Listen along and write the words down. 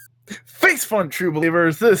fun, true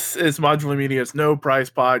believers. This is Modular Media's No Price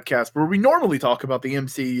podcast, where we normally talk about the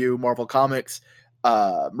MCU, Marvel Comics,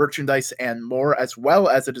 merchandise, and more, as well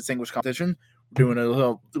as a distinguished competition. We're doing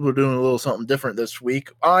a little something different this week.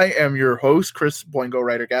 I am your host, Chris Boingo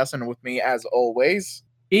Ryder Gasson, and with me, as always,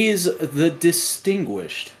 is the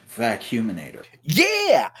distinguished Vacuuminator.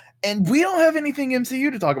 Yeah, and we don't have anything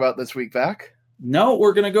MCU to talk about this week, Vac. No,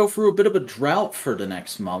 we're going to go through a bit of a drought for the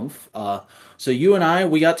next month. So you and I,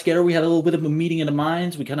 we got together. We had a little bit of a meeting of the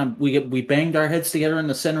minds. We banged our heads together in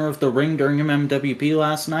the center of the ring during MMWP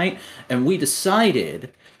last night, and we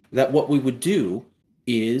decided that what we would do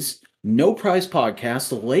is No Prize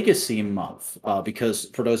Podcast Legacy Month. Because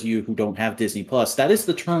for those of you who don't have Disney Plus, that is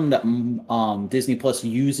the term that Disney Plus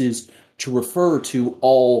uses to refer to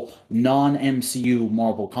all non-MCU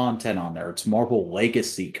Marvel content on there. It's Marvel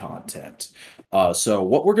Legacy content. So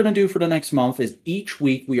what we're going to do for the next month is each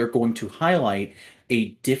week we are going to highlight a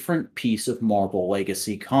different piece of Marvel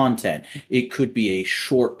Legacy content. It could be a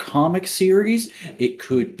short comic series, it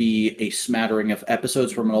could be a smattering of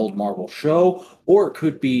episodes from an old Marvel show, or it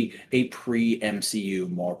could be a pre-MCU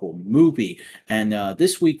Marvel movie. And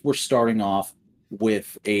this week we're starting off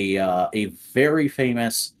with a very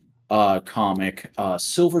famous comic,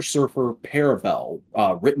 Silver Surfer Parabel,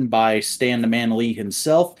 written by Stan the Man Lee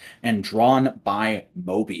himself and drawn by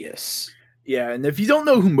Mobius. Yeah, and if you don't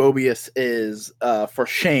know who Mobius is, for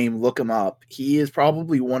shame, look him up. He is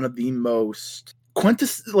probably one of the most one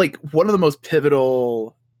of the most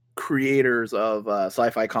pivotal creators of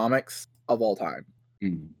sci-fi comics of all time.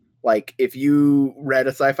 Mm. Like, if you read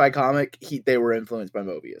a sci-fi comic, they were influenced by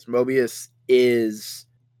Mobius. Mobius is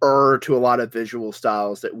to a lot of visual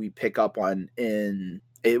styles that we pick up on in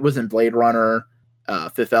Blade Runner,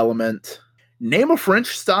 Fifth Element. Name a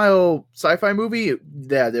French style sci-fi movie.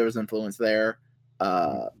 Yeah, there was influence there.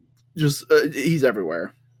 He's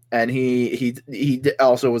everywhere. And he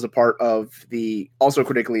also was a part of the also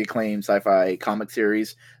critically acclaimed sci-fi comic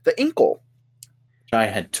series, The Inkle. I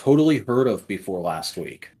had totally heard of before last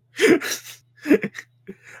week.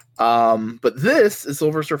 But this is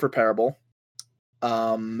Silver Surfer Parable.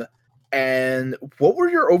 And what were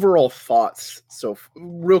your overall thoughts? So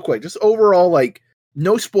real quick, just overall, like,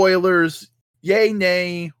 no spoilers, yay,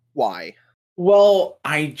 nay, why? Well,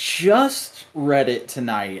 I just read it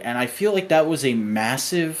tonight, and I feel like that was a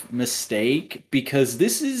massive mistake because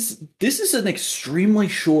this is an extremely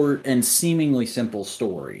short and seemingly simple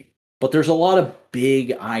story. But there's a lot of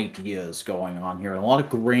big ideas going on here, and a lot of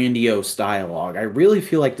grandiose dialogue. I really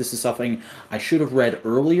feel like this is something I should have read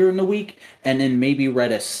earlier in the week, and then maybe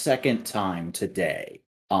read a second time today.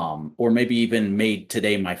 Or maybe even made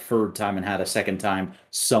today my third time and had a second time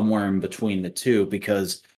somewhere in between the two,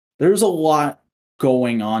 because there's a lot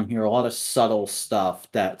going on here, a lot of subtle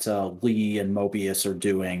stuff that Lee and Mobius are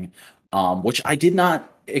doing, which I did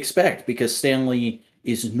not expect, because Stan Lee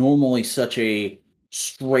is normally such a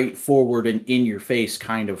straightforward and in-your-face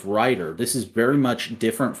kind of writer. This is very much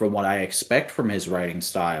different from what I expect from his writing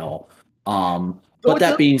style. But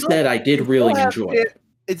that being said, I did really enjoy it.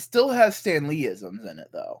 It still has Stan Lee-isms in it,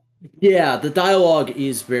 though. Yeah, the dialogue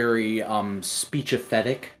is very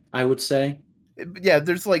speech-aesthetic, I would say. Yeah,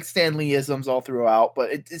 there's like Stan Lee-isms all throughout, but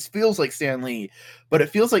it feels like Stan Lee. But it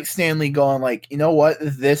feels like Stan Lee going like, you know what?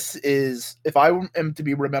 This is, if I am to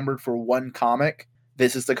be remembered for one comic,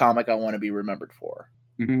 this is the comic I want to be remembered for.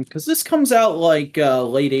 Because this comes out like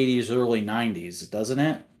late 80s, early 90s, doesn't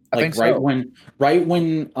it? I think so. Right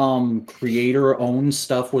when creator-owned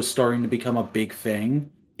stuff was starting to become a big thing.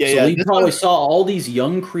 Yeah, Lee probably saw all these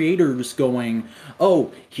young creators going,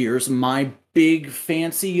 oh, here's my big,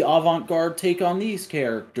 fancy, avant-garde take on these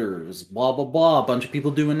characters, blah, blah, blah. A bunch of people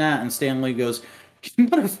doing that, and Stan Lee goes,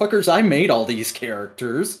 motherfuckers, I made all these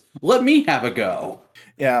characters. Let me have a go.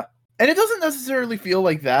 Yeah. And it doesn't necessarily feel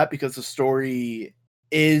like that, because the story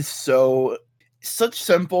is such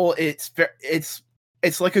simple. It's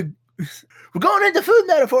like we're going into food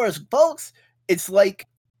metaphors, folks. It's like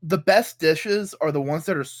the best dishes are the ones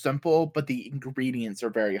that are simple, but the ingredients are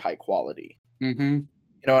very high quality. Mm-hmm.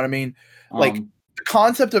 You know what I mean? Like, the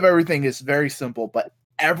concept of everything is very simple, but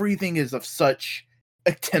everything is of such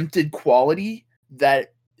attempted quality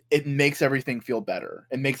that it makes everything feel better.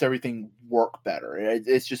 It makes everything work better.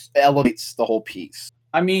 It's just elevates the whole piece.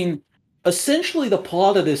 I mean, essentially the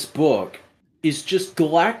plot of this book is just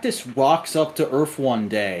Galactus rocks up to Earth one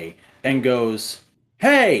day and goes,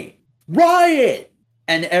 hey, riot!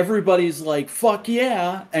 And everybody's like, fuck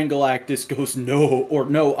yeah. And Galactus goes, no.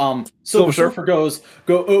 Silver Surfer goes,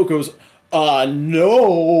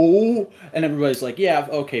 no. And everybody's like, yeah,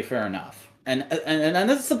 okay, fair enough. And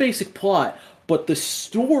that's the basic plot. But the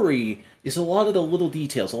story is a lot of the little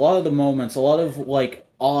details, a lot of the moments, a lot of like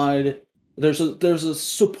odd. There's a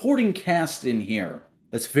supporting cast in here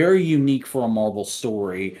that's very unique for a Marvel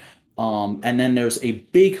story, and then there's a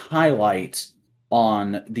big highlight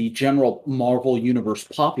on the general Marvel Universe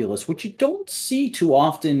populace, which you don't see too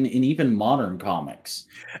often in even modern comics.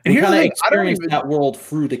 And We here's the kind of thing, experience that world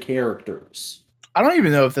through the characters. I don't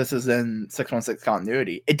even know if this is in 616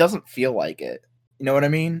 continuity. It doesn't feel like it. You know what I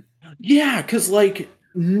mean? Yeah, because like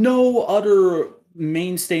no other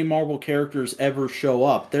mainstay Marvel characters ever show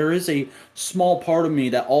up. There is a small part of me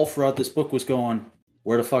that all throughout this book was going,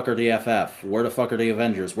 where the fuck are the FF? Where the fuck are the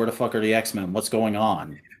Avengers? Where the fuck are the X-Men? What's going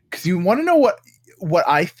on? Because you want to know what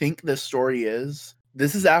I think this story is?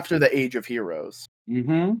 This is after the Age of Heroes.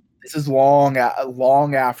 Mm-hmm. This is long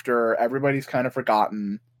after everybody's kind of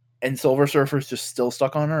forgotten, and Silver Surfer's just still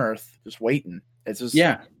stuck on Earth, just waiting. It's just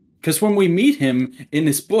Yeah, because when we meet him in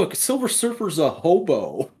this book, Silver Surfer's a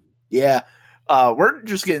hobo. Yeah. We're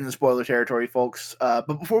just getting the spoiler territory, folks.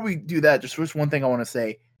 But before we do that, just one thing I want to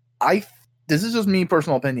say. This is just me,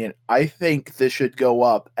 personal opinion. I think this should go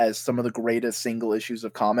up as some of the greatest single issues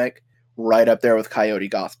of comic, right up there with Coyote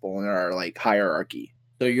Gospel in our like hierarchy.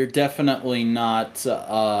 So you're definitely not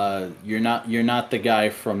you're not the guy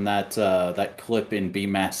from that clip in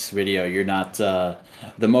BMAS video. You're not the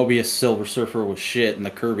Mobius Silver Surfer was shit and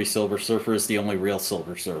the Kirby Silver Surfer is the only real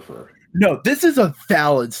Silver Surfer. No, this is a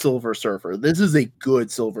valid Silver Surfer. This is a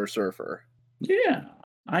good Silver Surfer. Yeah,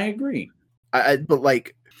 I agree. But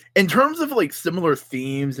like in terms of like similar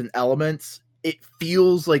themes and elements, it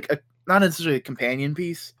feels like not necessarily a companion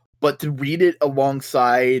piece, but to read it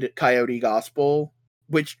alongside Coyote Gospel,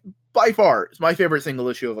 which by far is my favorite single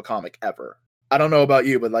issue of a comic ever. I don't know about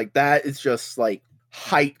you, but like that is just like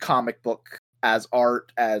height comic book as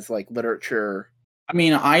art, as like literature. I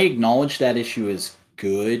mean, I acknowledge that issue is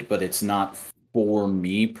good, but it's not for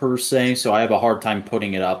me per se, so I have a hard time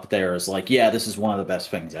putting it up there as like, yeah, this is one of the best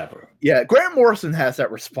things ever. Yeah, Grant Morrison has that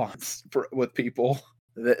response with people.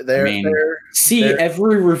 Every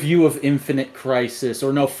review of Infinite Crisis,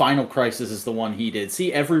 or no, Final Crisis is the one he did.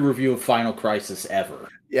 See every review of Final Crisis ever.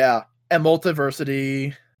 Yeah, and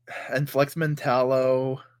Multiversity, and Flex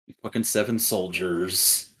Mentallo. Fucking Seven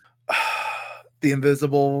Soldiers. The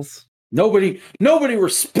Invisibles. Nobody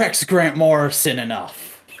respects Grant Morrison enough.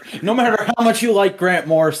 No matter how much you like Grant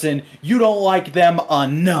Morrison, you don't like them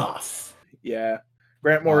enough. Yeah.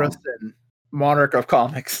 Grant Morrison, Monarch of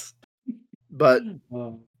Comics. But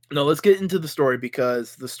no, let's get into the story,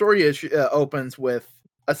 because the story opens with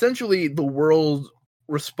essentially the world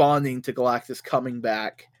responding to Galactus coming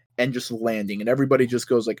back and just landing, and everybody just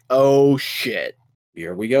goes like, "Oh shit,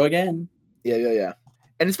 here we go again." Yeah.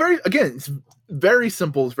 And it's very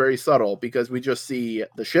simple, it's very subtle, because we just see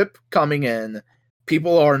the ship coming in,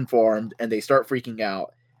 people are informed, and they start freaking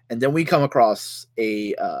out, and then we come across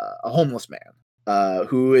a homeless man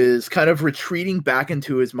who is kind of retreating back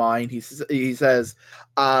into his mind. He says,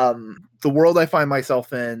 "The world I find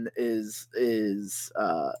myself in is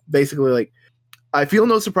basically like, I feel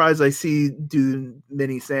no surprise. I see the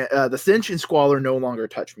stench and squalor no longer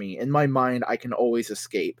touch me. In my mind, I can always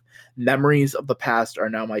escape. Memories of the past are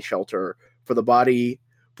now my shelter. For the body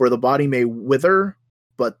may wither,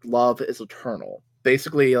 but love is eternal."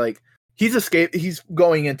 Basically, like he's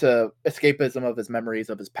going into escapism of his memories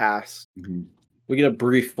of his past. Mm-hmm. We get a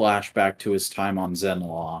brief flashback to his time on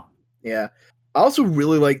Zenn-La. Yeah, I also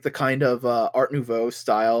really like the kind of Art Nouveau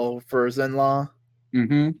style for Zenn-La.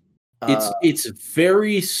 Mm-hmm. It's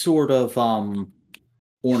very sort of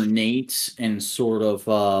ornate and sort of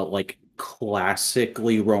like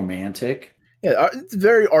classically romantic. Yeah, it's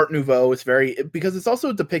very Art Nouveau. It's because it's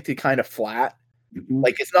also depicted kind of flat. Mm-hmm.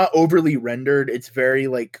 Like it's not overly rendered. It's very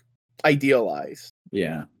like idealized.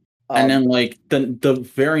 Yeah. And then like the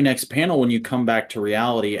very next panel, when you come back to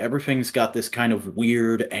reality, everything's got this kind of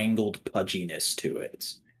weird angled pudginess to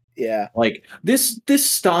it. Yeah. Like this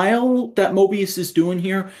style that Mobius is doing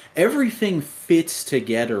here, everything fits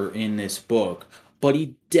together in this book, but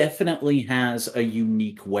he definitely has a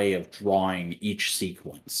unique way of drawing each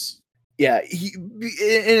sequence. Yeah, and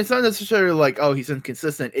it's not necessarily like, oh, he's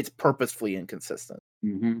inconsistent. It's purposefully inconsistent.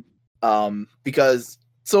 Mm-hmm. Because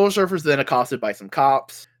Silver Surfer's then accosted by some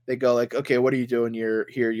cops. They go like, "Okay, what are you doing? You're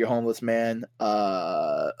homeless man.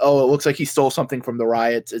 It looks like he stole something from the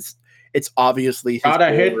riots. It's obviously his gotta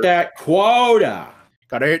hit that quota.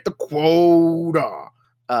 Gotta hit the quota.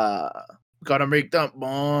 Gotta make that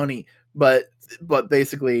money." But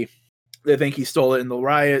basically, they think he stole it in the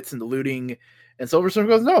riots and the looting. And Silver Surfer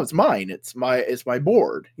goes, "No, it's mine. It's my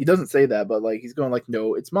board." He doesn't say that, but like he's going like,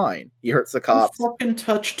 "No, it's mine." He hurts the cops. Fucking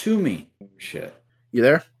touch to me. Shit. You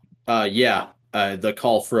there? Yeah. The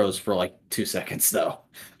call froze for like 2 seconds though.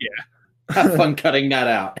 Yeah. Have fun cutting that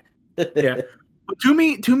out. Yeah.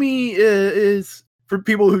 Toomey is, for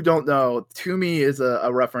people who don't know, Toomey is a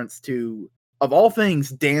reference to, of all things,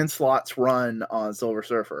 Dan Slott's run on Silver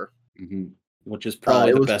Surfer. Mm-hmm. Which is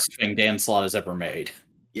probably the was, best thing Dan Slott has ever made.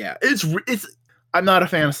 Yeah, it's. I'm not a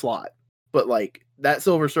fan of Slott, but like that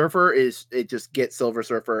Silver Surfer it just gets Silver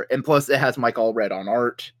Surfer, and plus it has Mike Allred on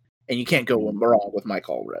art, and you can't go wrong with Mike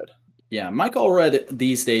Allred. Yeah, Mike Allred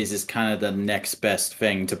these days is kind of the next best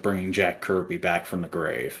thing to bringing Jack Kirby back from the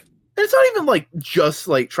grave. And it's not even like just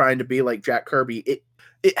like trying to be like Jack Kirby.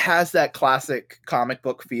 It has that classic comic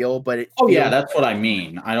book feel, but it. Yeah, that's what I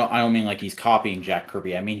mean. I don't mean like he's copying Jack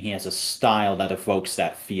Kirby. I mean he has a style that evokes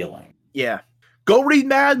that feeling. Yeah. Go read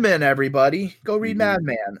Mad Men, everybody. Go read Mad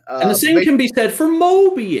Men. And the same can be said for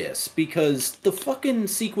Mobius, because the fucking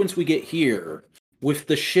sequence we get here with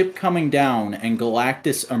the ship coming down and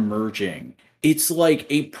Galactus emerging, it's like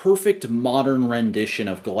a perfect modern rendition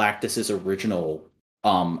of Galactus's original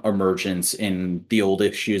emergence in the old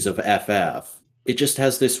issues of FF. It just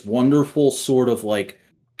has this wonderful sort of like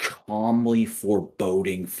calmly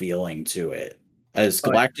foreboding feeling to it. As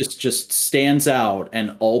Galactus just stands out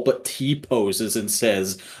and all but T-poses and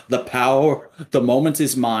says, the moment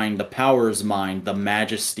is mine, the power is mine, the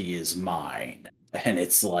majesty is mine. And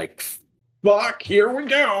it's like, fuck, here we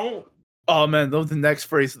go. Oh man, the next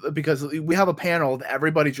phrase, because we have a panel of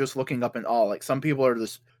everybody just looking up in awe. Like some people are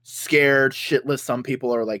just scared, shitless, some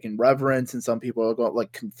people are like in reverence, and some people are going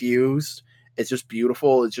like confused. It's just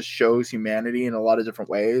beautiful. It just shows humanity in a lot of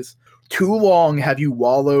different ways. Too long have you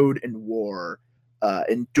wallowed in war,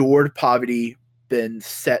 endured poverty, been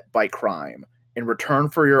set by crime. In return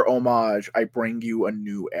for your homage, I bring you a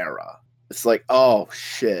new era. It's like, oh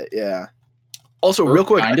shit, yeah. Also, real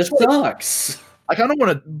quick, kind of sucks. I kind of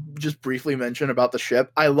want to just briefly mention about the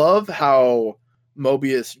ship. I love how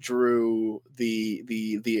Mobius drew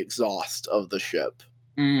the exhaust of the ship.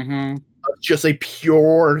 Mm-hmm. Just a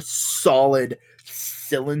pure, solid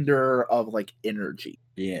cylinder of like energy.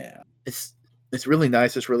 Yeah, it's really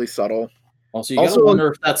nice. It's really subtle. Also, you gotta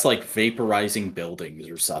wonder if that's like vaporizing buildings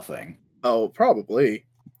or something. Oh, probably.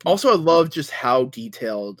 Also, I love just how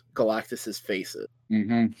detailed Galactus's face is.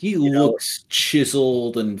 Mm-hmm. He looks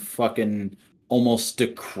chiseled and fucking almost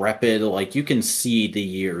decrepit. Like you can see the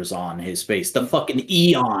years on his face, the fucking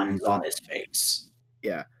eons on his face.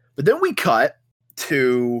 Yeah, but then we cut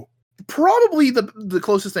to probably the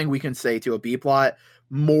closest thing we can say to a B plot.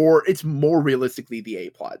 It's more realistically the A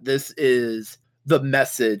plot. This is the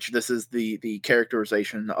message. This is the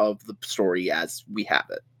characterization of the story as we have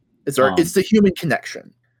it. It's the human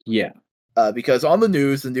connection. Yeah. Because on the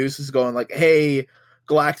news is going like, hey,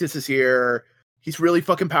 Galactus is here. He's really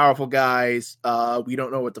fucking powerful, guys. We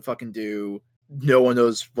don't know what to fucking do. No one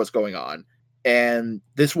knows what's going on. And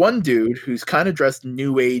this one dude who's kind of dressed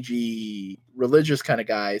new agey, religious kind of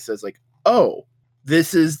guy says like, oh,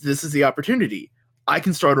 this is the opportunity. I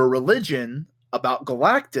can start a religion about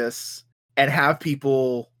Galactus and have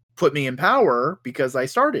people put me in power because I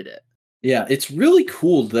started it. Yeah, it's really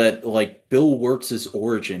cool that like Bill Wirtz's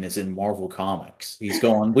origin is in Marvel Comics. He's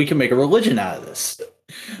going, we can make a religion out of this.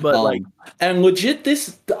 But and legit,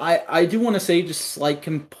 this I do want to say just slight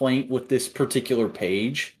complaint with this particular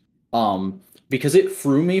page, because it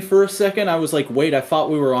threw me for a second. I was like, wait, I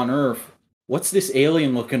thought we were on Earth. What's this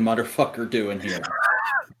alien looking motherfucker doing here?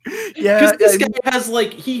 Yeah, because this guy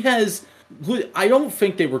has I don't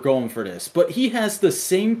think they were going for this, but he has the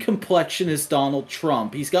same complexion as Donald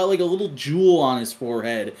Trump. He's got like a little jewel on his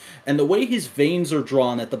forehead, and the way his veins are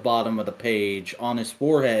drawn at the bottom of the page on his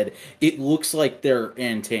forehead, it looks like they're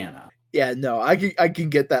antenna. Yeah, no, I can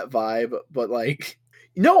get that vibe, but like,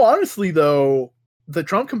 honestly though, the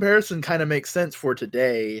Trump comparison kind of makes sense for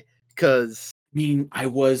today, because I mean,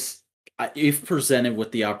 if presented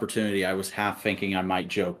with the opportunity, I was half thinking I might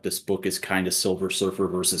joke this book is kind of Silver Surfer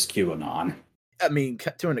versus QAnon. I mean,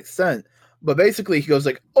 to an extent. But basically, he goes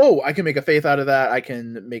like, oh, I can make a faith out of that. I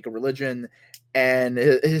can make a religion. And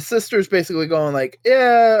his sister's basically going like,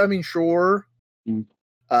 yeah, I mean, sure. Mm.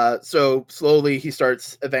 So slowly he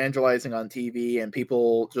starts evangelizing on TV, and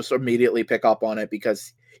people just immediately pick up on it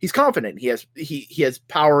because he's confident. He has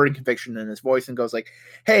power and conviction in his voice, and goes like,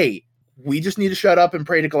 hey, we just need to shut up and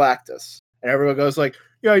pray to Galactus. And everyone goes like,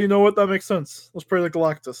 yeah, you know what? That makes sense. Let's pray to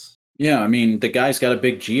Galactus. Yeah, I mean, the guy's got a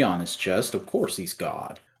big G on his chest. Of course he's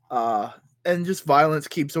God. And just violence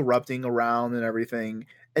keeps erupting around and everything.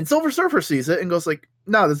 And Silver Surfer sees it and goes like,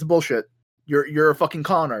 no, this is bullshit. You're a fucking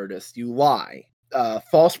con artist. You lie.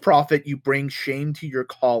 False prophet. You bring shame to your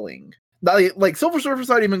calling. Like Silver Surfer's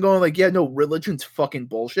not even going like, yeah, no, religion's fucking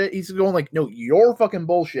bullshit. He's going like, no, you're fucking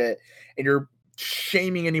bullshit. And you're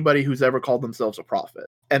shaming anybody who's ever called themselves a prophet.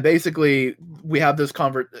 And basically, we have this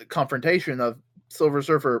confrontation of Silver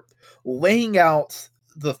Surfer laying out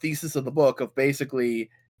the thesis of the book of basically,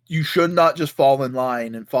 you should not just fall in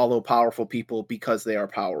line and follow powerful people because they are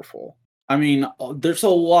powerful. I mean, there's a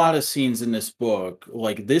lot of scenes in this book,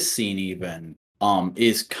 like this scene even,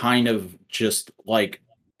 is kind of just like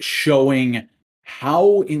showing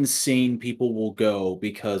how insane people will go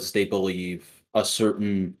because they believe a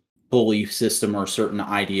certain belief system or certain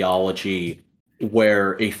ideology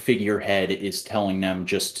where a figurehead is telling them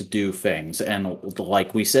just to do things. And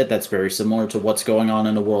like we said, that's very similar to what's going on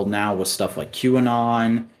in the world now with stuff like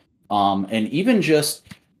QAnon, and even just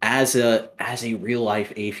as a real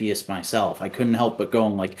life atheist myself, I couldn't help but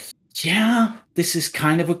going like, yeah, this is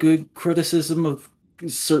kind of a good criticism of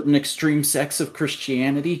certain extreme sects of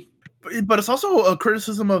Christianity. But it's also a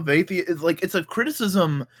criticism of atheism. Like, it's a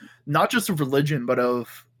criticism not just of religion, but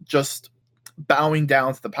of just bowing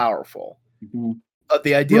down to the powerful. Mm-hmm.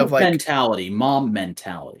 The idea of like mentality, mom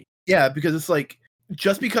mentality. Yeah, because it's like,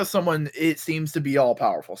 just because someone, it seems to be all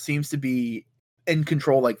powerful, seems to be in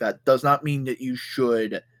control like that, does not mean that you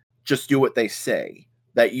should just do what they say.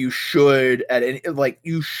 That you should,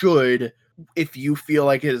 you should, if you feel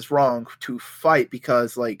like it is wrong, to fight,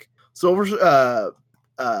 because like Silver,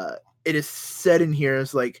 it is said in here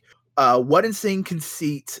is like, what insane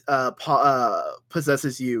conceit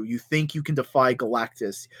possesses you? You think you can defy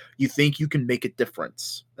Galactus? You think you can make a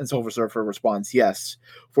difference? And Silver Surfer responds, yes.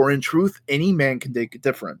 For in truth, any man can make a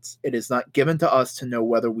difference. It is not given to us to know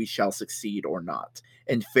whether we shall succeed or not.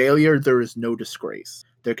 In failure, there is no disgrace.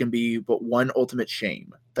 There can be but one ultimate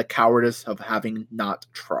shame, the cowardice of having not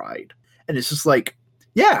tried. And it's just like,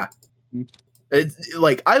 yeah. It's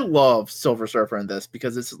like, I love Silver Surfer in this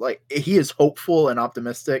because it's like, he is hopeful and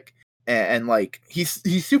optimistic. And like he's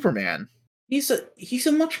Superman. He's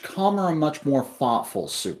a much calmer and much more thoughtful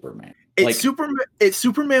Superman. It's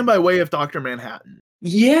Superman by way of Dr. Manhattan.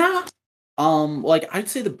 Yeah. Like I'd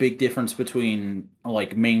say the big difference between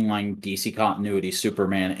like mainline DC continuity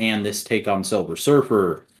Superman and this take on Silver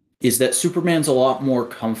Surfer is that Superman's a lot more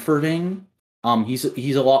comforting. He's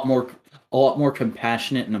a lot more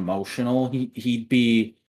compassionate and emotional. He'd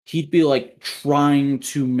be like trying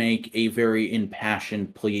to make a very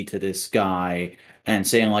impassioned plea to this guy and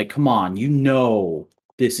saying like, come on, you know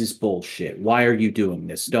this is bullshit. Why are you doing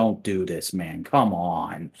this? Don't do this, man. Come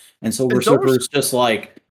on. And Silver Surfer's just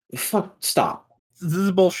like, fuck, stop. This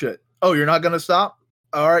is bullshit. Oh, you're not gonna stop?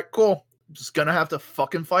 All right, cool. I'm just gonna have to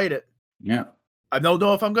fucking fight it. Yeah. I don't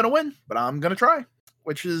know if I'm gonna win, but I'm gonna try.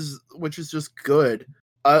 Which is just good.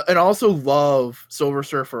 And also love Silver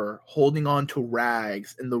Surfer holding on to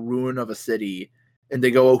rags in the ruin of a city, and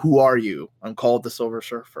they go, oh, who are you? I'm called the Silver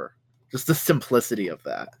Surfer. Just the simplicity of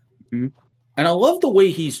that. Mm-hmm. And I love the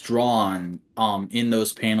way he's drawn in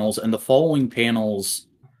those panels, and the following panels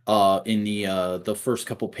in the first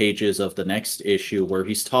couple pages of the next issue where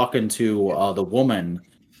he's talking to the woman,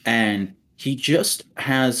 and he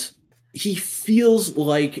feels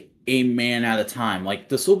like a man at a time. Like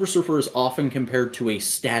the Silver Surfer is often compared to a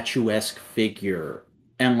statuesque figure,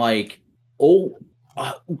 and like,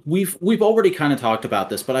 we've already kind of talked about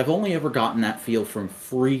this, but I've only ever gotten that feel from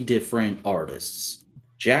 3 different artists: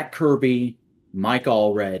 Jack Kirby, Mike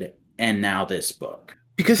Allred, and now this book.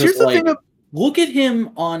 Because here's the thing: look at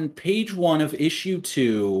him on page 1 of issue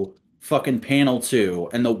 2, fucking panel 2,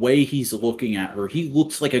 and the way he's looking at her. He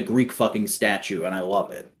looks like a Greek fucking statue, and I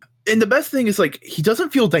love it. And the best thing is, like, he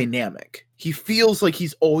doesn't feel dynamic. He feels like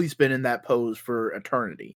he's always been in that pose for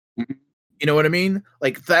eternity. Mm-hmm. You know what I mean?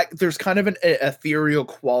 Like that. There's kind of an ethereal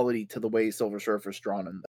quality to the way Silver Surfer's drawn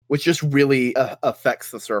in that, which just really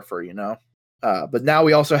affects the Surfer, you know? But now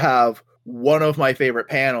we also have one of my favorite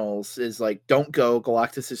panels is like, don't go,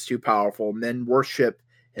 Galactus is too powerful. Men worship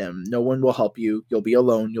him. No one will help you. You'll be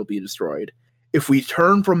alone. You'll be destroyed. If we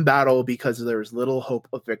turn from battle because there is little hope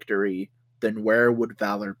of victory, then where would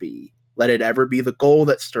valor be? Let it ever be the goal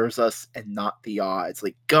that stirs us and not the odds.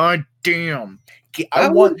 Like, god damn. I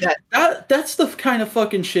want that. That's the kind of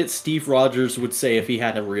fucking shit Steve Rogers would say if he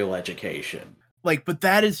had a real education. Like, but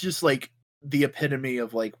that is just like the epitome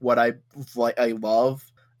of like what I love.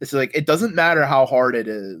 It's like, it doesn't matter how hard it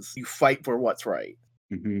is. You fight for what's right.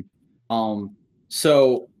 Mm-hmm.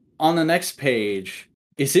 So on the next page,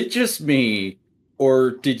 is it just me,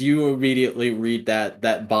 or did you immediately read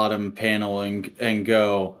that bottom panel and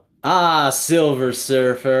go, ah, Silver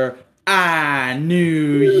Surfer, I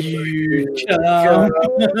knew you'd come.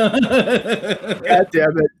 God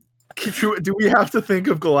damn it. Do we have to think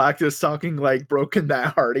of Galactus talking like Broken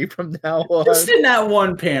Matt Hardy from now on? Just in that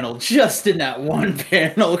one panel,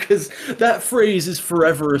 because that phrase is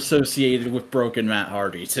forever associated with Broken Matt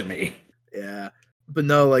Hardy to me. Yeah, but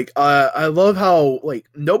no, like I love how like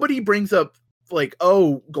nobody brings up like,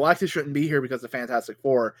 oh, Galactus shouldn't be here because of Fantastic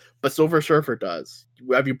Four, but Silver Surfer does.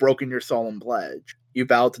 Have you broken your solemn pledge? You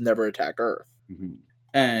vowed to never attack Earth. Mm-hmm.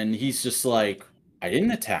 And he's just like, I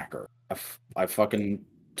didn't attack her. I fucking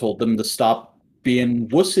told them to stop being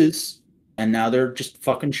wusses, and now they're just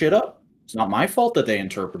fucking shit up. It's not my fault that they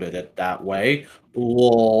interpreted it that way.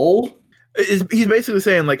 Lol. He's basically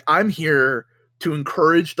saying, like, I'm here to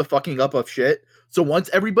encourage the fucking up of shit, so once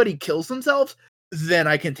everybody kills themselves, then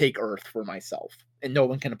I can take Earth for myself, and no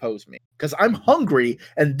one can oppose me. Because I'm hungry,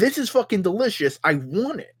 and this is fucking delicious. I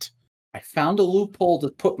want it. I found a loophole to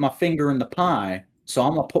put my finger in the pie, so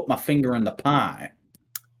I'm gonna put my finger in the pie.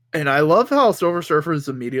 And I love how Silver Surfers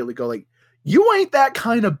immediately go like, you ain't that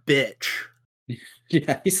kind of bitch.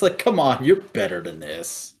 Yeah, he's like, come on, you're better than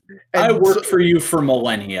this. And I worked for you for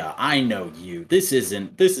millennia. I know you. This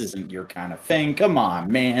isn't your kind of thing. Come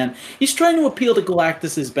on, man. He's trying to appeal to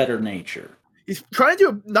Galactus's better nature. He's trying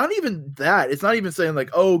to, not even that. It's not even saying like,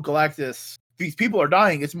 oh, Galactus, these people are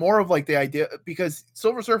dying. It's more of like the idea, because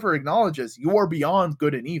Silver Surfer acknowledges you are beyond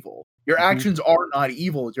good and evil. Your actions are not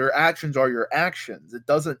evil. Your actions are your actions. It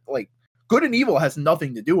doesn't, like, good and evil has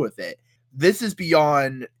nothing to do with it. This is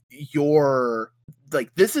beyond your,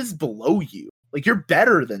 like, this is below you. Like, you're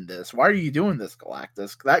better than this. Why are you doing this,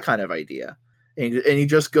 Galactus? That kind of idea. And he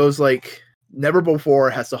just goes like, never before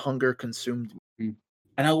has the hunger consumed me.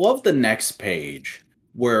 And I love the next page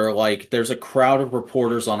where, like, there's a crowd of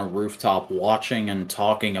reporters on a rooftop watching and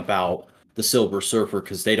talking about the Silver Surfer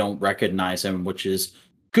because they don't recognize him, which is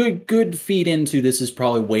good feed into this is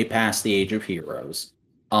probably way past the age of heroes.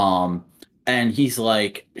 And he's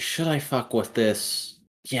like, should I fuck with this?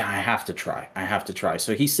 Yeah, I have to try.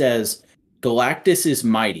 So he says, Galactus is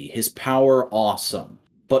mighty, his power awesome,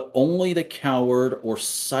 but only the coward or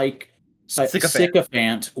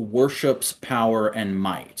sycophant worships power and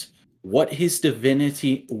might. What has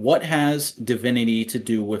divinity to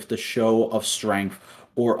do with the show of strength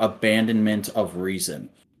or abandonment of reason?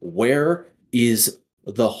 Where is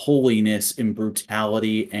the holiness in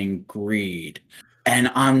brutality and greed?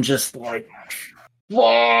 And I'm just like,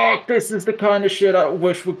 fuck, this is the kind of shit I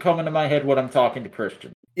wish would come into my head when I'm talking to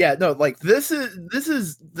Christian. Yeah, no, like this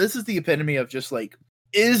is the epitome of just like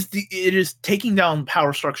it is taking down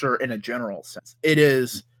power structure in a general sense. It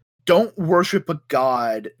is, don't worship a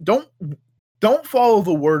god. Don't follow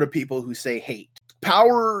the word of people who say hate.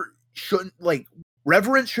 Power shouldn't, like,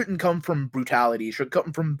 reverence shouldn't come from brutality. It should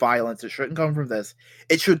come from violence. It shouldn't come from this.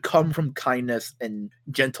 It should come from kindness and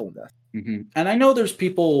gentleness. Mm-hmm. And I know there's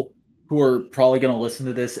people who are probably going to listen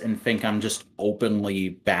to this and think I'm just openly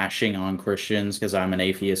bashing on Christians because I'm an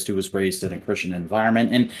atheist who was raised in a Christian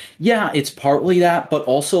environment. And yeah, it's partly that, but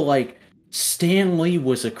also, like, Stan Lee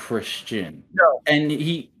was a Christian. No. And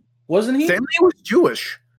he wasn't. Stan Lee was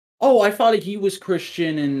Jewish. Oh, I thought he was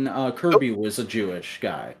Christian and Kirby was a Jewish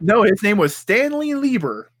guy. No, his name was Stanley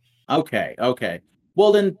Lieber. Okay.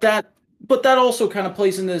 Well, then that also kind of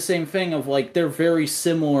plays into the same thing of, like, they're very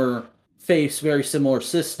similar faiths, very similar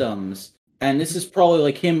systems, and this is probably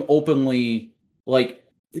like him openly, like,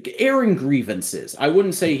 airing grievances. I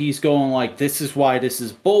wouldn't say he's going like, this is why this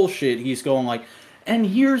is bullshit. He's going like, and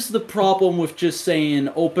here's the problem with just saying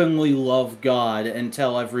openly love God and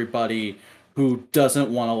tell everybody who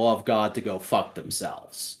doesn't want to love God to go fuck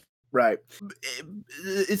themselves. Right.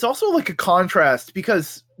 It's also like a contrast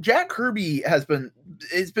because Jack Kirby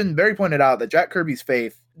it's been very pointed out that Jack Kirby's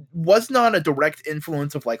faith was not a direct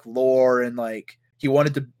influence of, like, lore and, like, he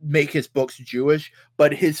wanted to make his books Jewish,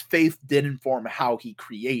 but his faith did inform how he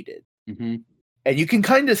created. Mm-hmm. And you can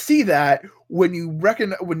kind of see that when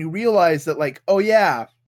you realize that, like, oh yeah,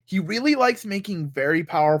 he really likes making very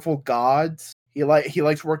powerful gods. He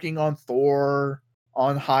likes working on Thor,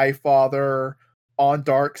 on Highfather, on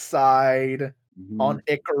Darkseid, on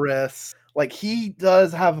Icarus. Like, he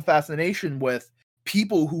does have a fascination with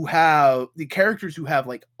people who have the characters who have,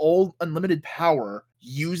 like, all unlimited power,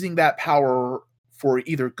 using that power for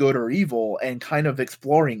either good or evil and kind of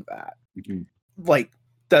exploring that. Mm-hmm. Like,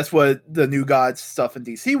 that's what the New Gods stuff in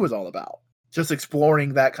DC was all about. Just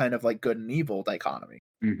exploring that kind of, like, good and evil dichotomy.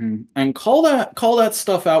 Mm-hmm. And call that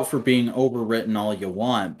stuff out for being overwritten all you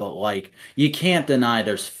want, but, like, you can't deny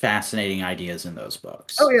there's fascinating ideas in those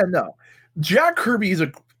books. Oh yeah, no. Jack Kirby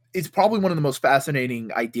is probably one of the most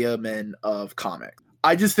fascinating idea men of comics.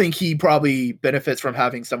 I just think he probably benefits from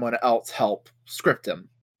having someone else help script him.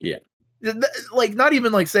 Yeah. Like, not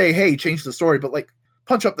even like say, hey, change the story, but, like,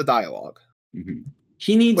 punch up the dialogue. Mm-hmm.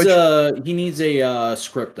 He needs a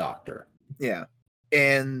script doctor. Yeah,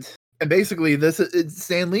 and basically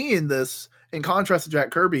Stan Lee in this, in contrast to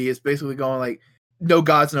Jack Kirby, is basically going like, no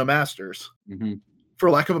gods, no masters. Mm-hmm. For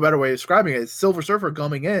lack of a better way of describing it, is Silver Surfer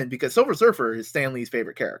coming in, because Silver Surfer is Stan Lee's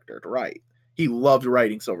favorite character to write. He loved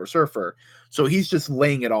writing Silver Surfer. So he's just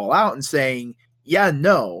laying it all out and saying, yeah,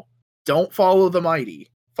 no, don't follow the mighty,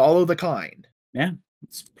 follow the kind. Yeah,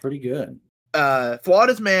 it's pretty good. Flawed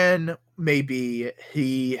as man may be,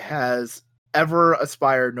 he has ever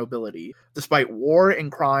aspired nobility. Despite war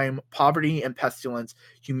and crime, poverty and pestilence,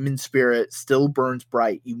 human spirit still burns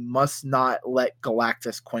bright. You must not let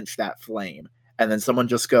Galactus quench that flame. And then someone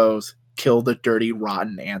just goes, kill the dirty,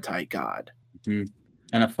 rotten anti-god. Mm-hmm.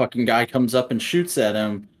 And a fucking guy comes up and shoots at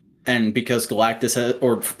him. And because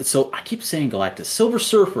Galactus I keep saying Galactus, Silver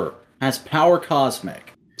Surfer has power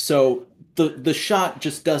cosmic. So the shot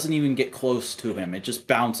just doesn't even get close to him. It just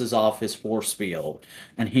bounces off his force field.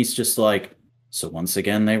 And he's just like, so once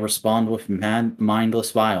again, they respond with mindless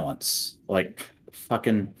violence. Like,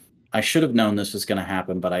 fucking, I should have known this was going to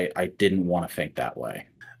happen, but I didn't want to think that way.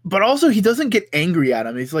 But also, he doesn't get angry at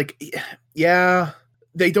him. He's like, yeah,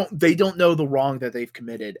 they don't know the wrong that they've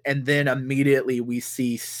committed. And then immediately we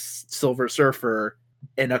see Silver Surfer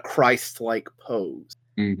in a Christ-like pose.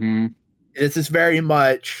 Mm-hmm. This is very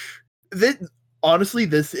much... honestly,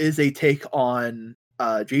 this is a take on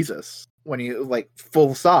Jesus. When he, like,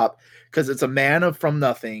 full stop. Because it's a man from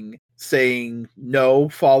nothing saying, no,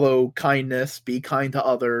 follow kindness, be kind to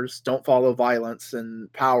others, don't follow violence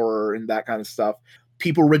and power and that kind of stuff.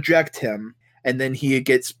 People reject him, and then he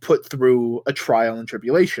gets put through a trial and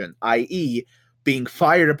tribulation, i.e., being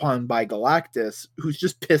fired upon by Galactus, who's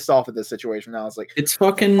just pissed off at this situation now. It's like, it's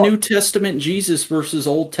fucking New Testament Jesus versus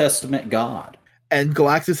Old Testament God. And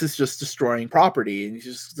Galactus is just destroying property, and he's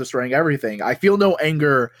just destroying everything. I feel no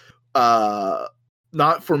anger,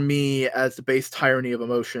 not for me as the base tyranny of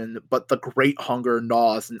emotion, but the great hunger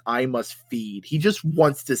gnaws, and I must feed. He just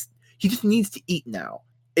wants this. He just needs to eat now.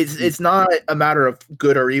 It's not a matter of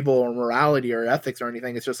good or evil or morality or ethics or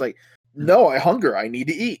anything. It's just like, no, I hunger. I need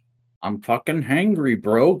to eat. I'm fucking hangry,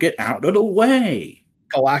 bro. Get out of the way.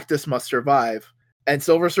 Galactus must survive. And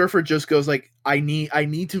Silver Surfer just goes like, I need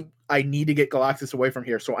to get Galactus away from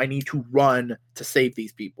here, so I need to run to save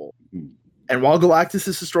these people. Mm-hmm. And while Galactus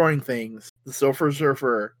is destroying things, the Silver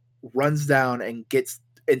Surfer runs down and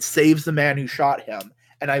saves the man who shot him.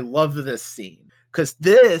 And I love this scene, because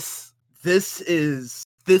this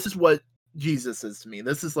is what Jesus is to me.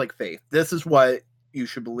 This is like faith. This is what you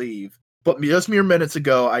should believe. But just mere minutes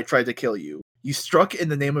ago, I tried to kill you. You struck in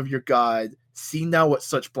the name of your God. See now what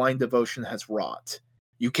such blind devotion has wrought.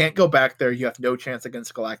 You can't go back there. You have no chance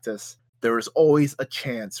against Galactus. There is always a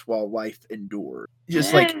chance while life endures.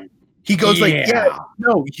 Just like, he goes like, yeah,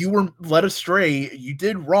 no, you were led astray. You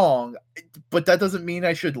did wrong, but that doesn't mean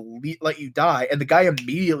I should let you die. And the guy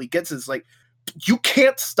immediately gets his like, you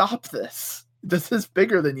can't stop this. This is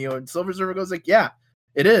bigger than you. And Silver Surfer goes like, yeah,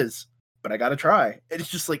 it is, but I gotta try. And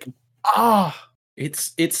it's just like,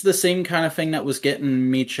 It's the same kind of thing that was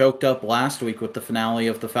getting me choked up last week with the finale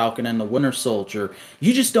of The Falcon and the Winter Soldier.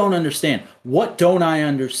 You just don't understand. What don't I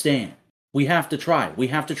understand? We have to try. We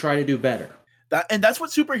have to try to do better. That's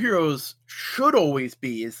what superheroes should always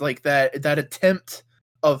be, is like that attempt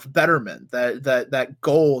of betterment, that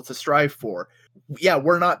goal to strive for. Yeah,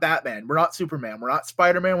 we're not Batman, we're not Superman, we're not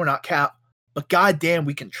Spider-Man, we're not Cap, but goddamn,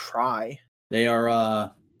 we can try. They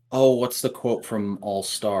are what's the quote from All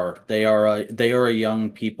Star? They are a young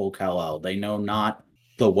people, Kal-El. They know not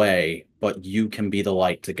the way, but you can be the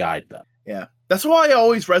light to guide them. Yeah. That's why I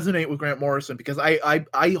always resonate with Grant Morrison, because I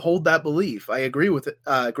hold that belief. I agree with it.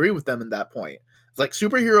 Agree with them in that point. It's like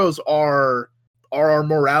superheroes are our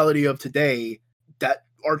morality of today, that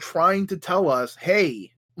are trying to tell us,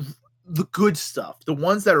 hey, the good stuff, the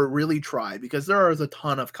ones that are really tried, because there is a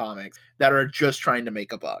ton of comics that are just trying to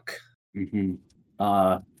make a buck. Mm-hmm.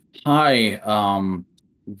 How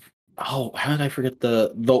did I forget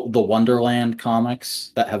the Wonderland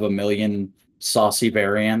comics that have a million saucy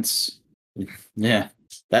variants? Yeah,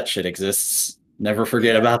 that shit exists. Never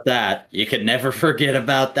forget about that. You can never forget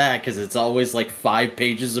about that, because it's always like 5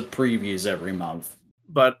 pages of previews every month.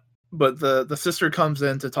 But the sister comes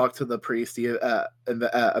in to talk to the priest, the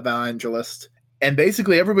evangelist, and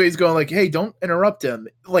basically everybody's going like, hey, don't interrupt him.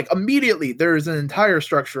 Like, immediately there's an entire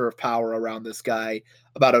structure of power around this guy,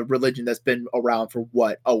 about a religion that's been around for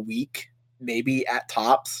what, a week, maybe at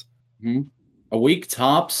tops. Mm-hmm. A week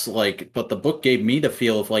tops, like, but the book gave me the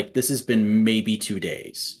feel of like this has been maybe 2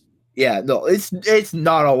 days. Yeah, no, it's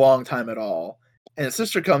not a long time at all. And the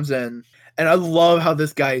sister comes in, And I love how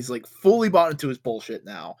this guy is like fully bought into his bullshit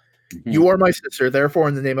now. Mhm. You are my sister, therefore,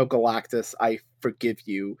 in the name of Galactus, I forgive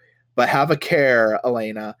you. But have a care,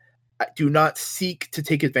 Elena. Do not seek to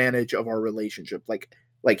take advantage of our relationship.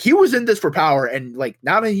 Like he was in this for power, and like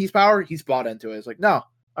now that he's power, he's bought into it. It's like, no,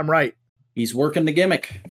 I'm right. He's working the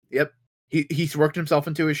gimmick. Yep. He's worked himself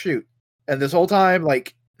into his shoot. And this whole time,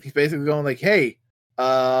 like, he's basically going like, hey,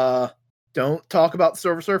 don't talk about the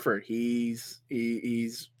Silver Surfer. He's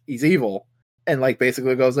evil. And like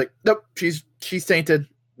basically goes like, nope, she's tainted.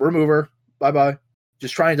 Remove her. Bye-bye.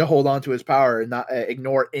 Just trying to hold on to his power and not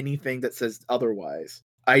ignore anything that says otherwise.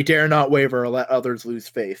 I dare not waver or let others lose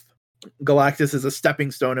faith. Galactus is a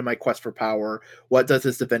stepping stone in my quest for power. What does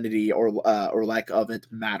his divinity or lack of it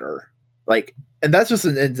matter? Like, and that's just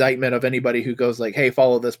an indictment of anybody who goes like, hey,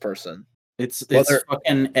 follow this person. It's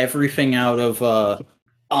fucking everything out of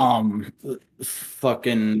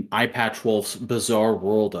fucking Eye Patch Wolf's Bizarre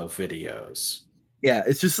World of videos. Yeah,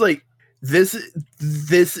 it's just like this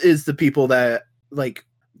is the people that like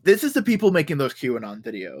this is the people making those QAnon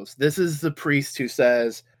videos. This is the priest who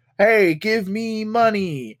says, hey, give me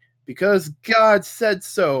money because God said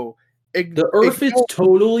so. The earth is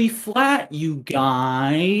totally flat, you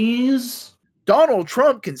guys. Donald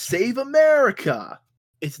Trump can save America.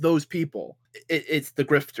 It's those people. It's the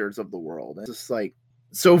grifters of the world. It's just like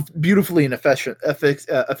so beautifully and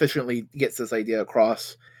efficiently gets this idea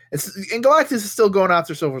across. And Galactus is still going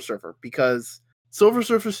after Silver Surfer because Silver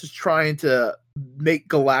Surfer is trying to make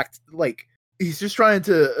Galactus like he's just trying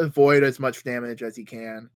to avoid as much damage as he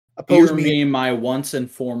can. Hear me, my once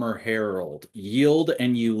and former herald. Yield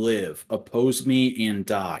and you live. Oppose me and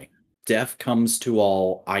die. Death comes to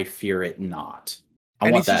all. I fear it not.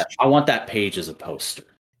 I want that page as a poster.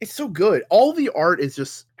 It's so good. All the art is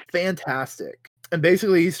just fantastic. And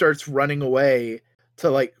basically he starts running away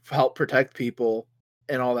to like help protect people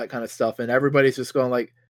and all that kind of stuff. And everybody's just going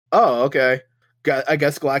like, oh, okay. I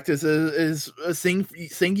guess Galactus is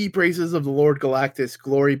sing ye praises of the Lord Galactus.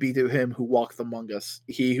 Glory be to him who walketh among us.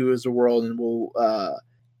 He who is the world and will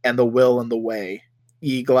and the will and the way.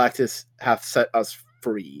 Ye Galactus hath set us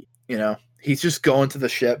free. You know, he's just going to the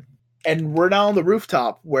ship. And we're now on the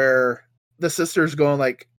rooftop where the sister's going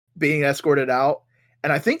like being escorted out.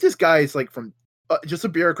 And I think this guy is like from just a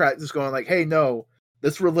bureaucrat just going like, hey, no,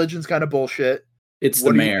 this religion's kind of bullshit. It's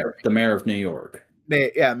the mayor of New York.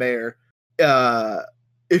 Mayor.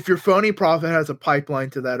 If your phony prophet has a pipeline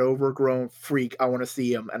to that overgrown freak, I want to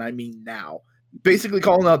see him, and I mean now. Basically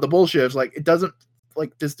calling out the bullshit. It's like it doesn't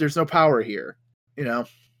like this. There's no power here, you know.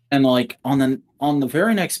 And like on the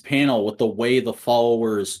very next panel, with the way the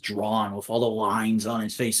follower is drawn, with all the lines on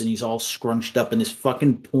his face, and he's all scrunched up in this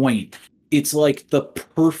fucking point. It's like the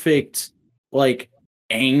perfect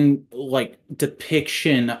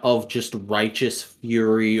depiction of just righteous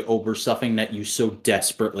fury over something that you so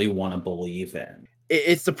desperately want to believe in.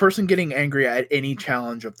 It's the person getting angry at any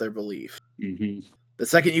challenge of their belief. Mm-hmm. The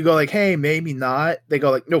second you go like, hey, maybe not, they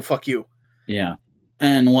go like, no, fuck you. Yeah.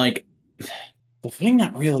 And like the thing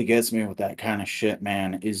that really gets me with that kind of shit,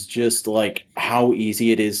 man, is just like how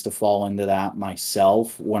easy it is to fall into that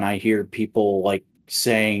myself when I hear people like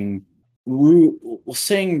saying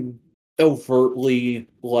overtly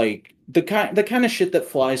like the kind of shit that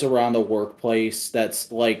flies around the workplace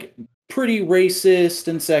that's like pretty racist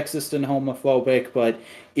and sexist and homophobic, but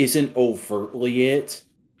isn't overtly it.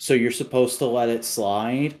 So you're supposed to let it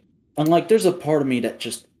slide. And like, there's a part of me that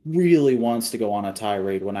just really wants to go on a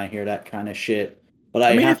tirade when I hear that kind of shit. But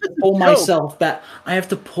I have to pull myself back. I have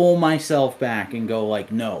to pull myself back and go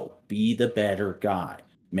like, no, be the better guy.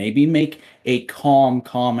 Maybe make a calm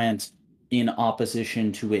comment in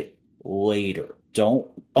opposition to it later. Don't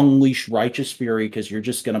unleash righteous fury because you're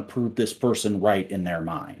just going to prove this person right in their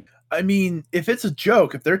mind. I mean, if it's a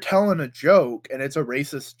joke, if they're telling a joke and it's a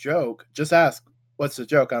racist joke, just ask, what's the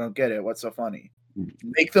joke? I don't get it. What's so funny?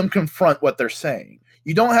 Make them confront what they're saying.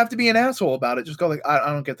 You don't have to be an asshole about it. Just go like,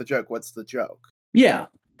 I don't get the joke. What's the joke? Yeah.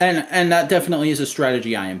 And that definitely is a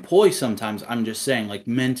strategy I employ sometimes. I'm just saying, like,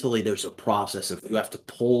 mentally there's a process of you have to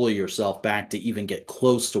pull yourself back to even get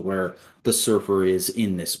close to where the surfer is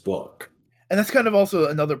in this book. And that's kind of also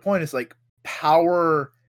another point. Is like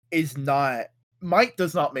power is not, might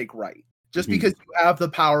does not make right. Just because you have the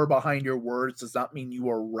power behind your words does not mean you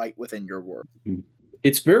are right within your words.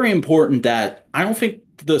 It's very important that I don't think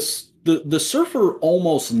the surfer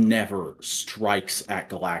almost never strikes at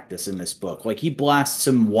Galactus in this book. Like, he blasts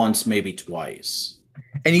him once, maybe twice.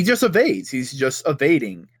 And he just evades. He's just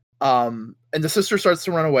evading. And the sister starts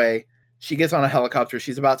to run away. She gets on a helicopter.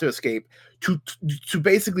 She's about to escape to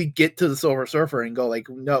basically get to the Silver Surfer and go like,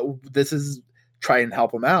 no, this is try and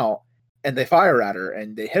help him out. And they fire at her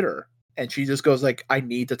and they hit her. And she just goes like, I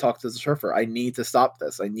need to talk to the Surfer. I need to stop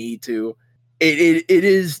this. I need to. It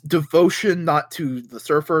is devotion not to the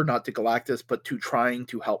Surfer, not to Galactus, but to trying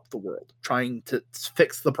to help the world, trying to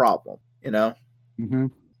fix the problem. Mm-hmm.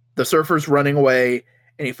 The Surfer's running away,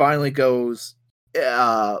 and he finally goes.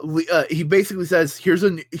 He basically says, "Here's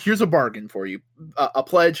a bargain for you, a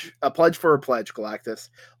pledge for a pledge, Galactus.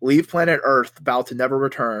 Leave planet Earth, vow to never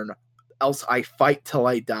return, else I fight till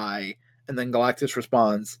I die." And then Galactus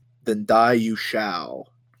responds, "Then die you shall."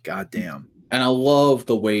 Goddamn. And I love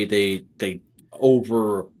the way they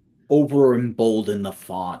over embolden the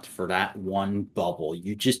font for that one bubble.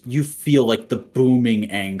 You feel like the booming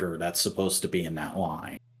anger that's supposed to be in that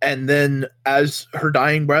line. And then as her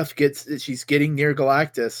dying breath she's getting near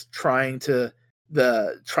Galactus, trying to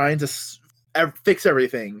fix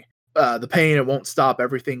everything. The pain, it won't stop,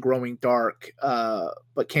 everything growing dark,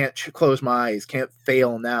 but can't close my eyes, can't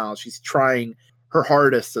fail now. She's trying her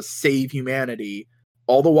hardest to save humanity.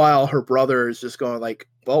 All the while, her brother is just going like,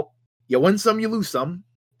 well, you win some, you lose some.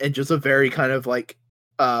 And just a very kind of like,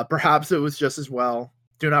 perhaps it was just as well.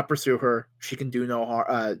 Do not pursue her. She can do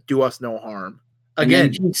us no harm. Again,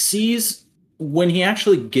 and he sees, when he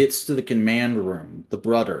actually gets to the command room, the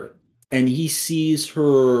brother, and he sees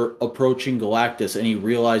her approaching Galactus, and he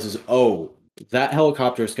realizes, oh, that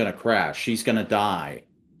helicopter is going to crash. She's going to die.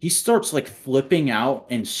 He starts like flipping out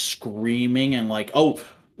and screaming and like, oh,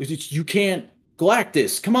 you can't,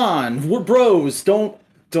 Galactus, come on, we're bros. Don't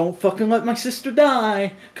fucking let my sister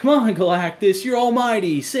die. Come on, Galactus, you're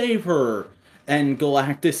almighty, save her. And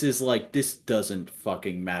Galactus is like, this doesn't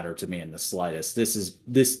fucking matter to me in the slightest. This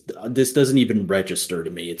doesn't even register to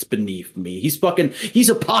me. It's beneath me. He's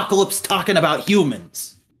Apocalypse talking about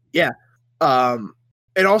humans. Yeah. And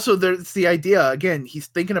also there's the idea, again, he's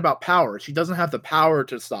thinking about power. She doesn't have the power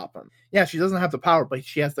to stop him. Yeah, she doesn't have the power, but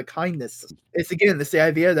she has the kindness. It's the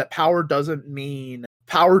idea that power doesn't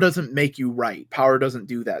make you right. Power doesn't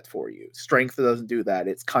do that for you. Strength doesn't do that.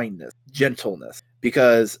 It's kindness, gentleness.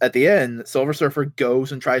 Because at the end, Silver Surfer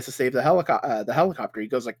goes and tries to save the helicopter. He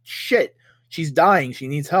goes like, shit, she's dying. She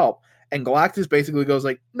needs help. And Galactus basically goes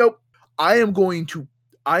like, nope, I am going to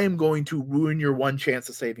ruin your one chance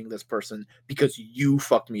of saving this person because you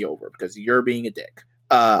fucked me over, because you're being a dick.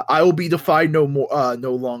 I will be defied no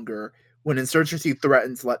longer. When insurgency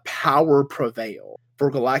threatens, let power prevail.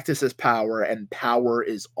 For Galactus is power, and power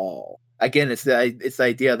is all. Again, it's the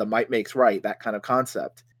idea that might makes right, that kind of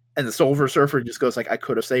concept. And the Silver Surfer just goes like, I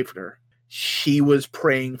could have saved her. She was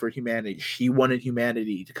praying for humanity. She wanted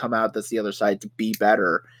humanity to come out the other side to be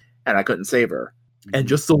better, and I couldn't save her. Mm-hmm. And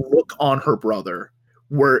just the look on her brother,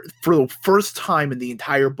 where for the first time in the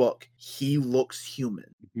entire book, he looks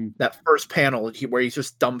human. Mm-hmm. That first panel where he's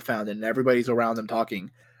just dumbfounded and everybody's around him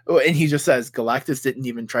talking. And he just says, Galactus didn't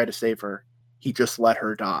even try to save her. He just let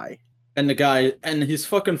her die. And the guy, and his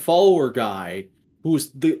fucking follower guy,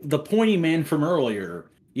 who's the pointy man from earlier,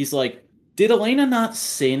 he's like, did Elena not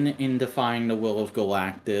sin in defying the will of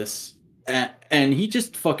Galactus? And he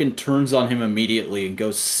just fucking turns on him immediately and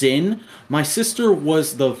goes, sin? My sister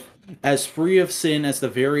was as free of sin as the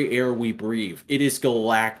very air we breathe. It is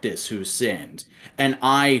Galactus who sinned, and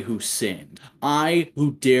I who sinned. I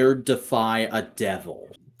who dared defy a devil.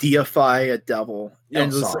 Deify a devil.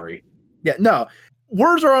 I'm sorry. Yeah, no.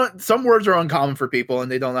 Some words are uncommon for people,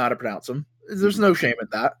 and they don't know how to pronounce them. There's no shame in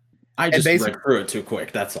that. I just read through it too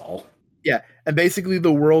quick, that's all. Yeah, and basically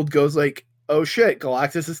the world goes like, oh shit,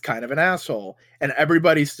 Galactus is kind of an asshole. And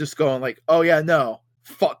everybody's just going like, oh yeah, no,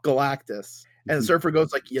 fuck Galactus. And the Surfer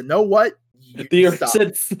goes like, you know what? The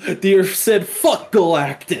Earth said, fuck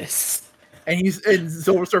Galactus. And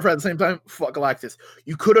Silver Surfer at the same time, fuck Galactus.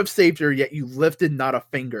 You could have saved her, yet you lifted not a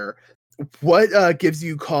finger. What gives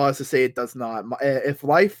you cause to say it does not? If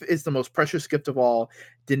life is the most precious gift of all,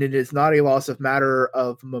 then it is not a loss of matter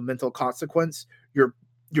of monumental consequence. Your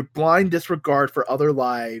blind disregard for other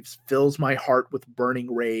lives fills my heart with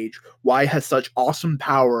burning rage. Why has such awesome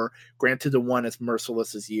power granted to one as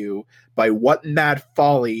merciless as you? By what mad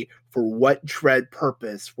folly, for what dread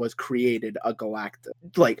purpose was created a Galactus?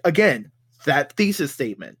 Like, again, that thesis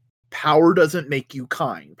statement. Power doesn't make you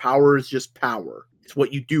kind. Power is just power. It's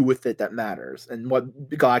what you do with it that matters. And what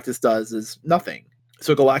Galactus does is nothing.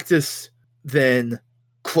 So Galactus then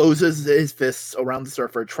closes his fists around the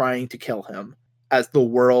Surfer, trying to kill him, as the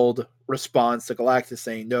world responds to Galactus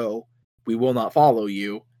saying, no, we will not follow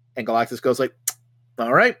you. And Galactus goes like,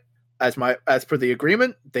 all right, as per the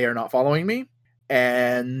agreement, they are not following me.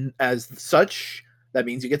 And as such, that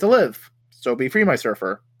means you get to live. So be free, my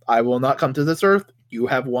Surfer. I will not come to this Earth. You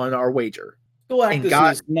have won our wager.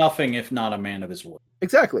 Galactus is nothing if not a man of his word.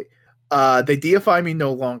 Exactly. They deify me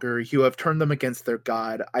no longer. You have turned them against their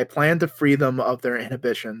god. I plan to free them of their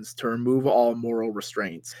inhibitions, to remove all moral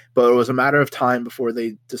restraints. But it was a matter of time before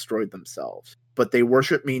they destroyed themselves. But they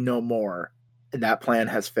worship me no more, and that plan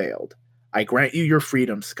has failed. I grant you your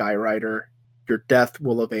freedom, Skyrider. Your death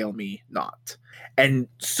will avail me not. And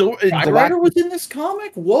so Skyrider was in this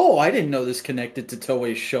comic? Whoa, I didn't know this connected to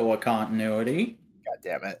Toei's Showa continuity. God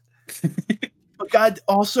damn it. But God,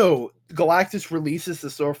 also, Galactus releases the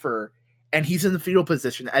Surfer, and he's in the fetal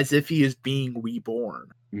position as if he is being reborn.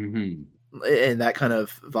 Mm-hmm. In that kind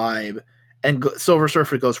of vibe. And Silver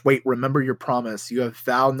Surfer goes, wait, remember your promise. You have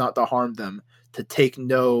vowed not to harm them, to take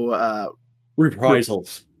no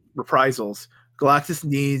reprisals. Galactus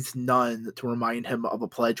needs none to remind him of a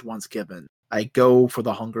pledge once given. I go for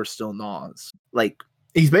the hunger still gnaws. Like,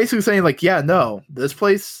 he's basically saying, like, yeah, no, this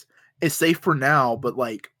place is safe for now, but,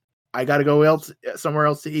 like, I gotta go somewhere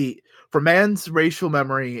else to eat. For man's racial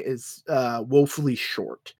memory is woefully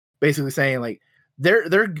short. Basically saying, like,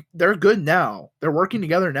 they're good now. They're working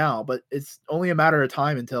together now, but it's only a matter of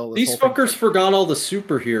time until these fuckers forgot all the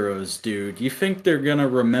superheroes, dude. You think they're gonna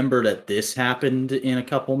remember that this happened in a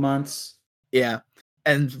couple months? Yeah.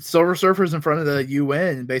 And Silver Surfer's in front of the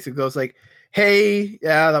UN and basically goes like, hey,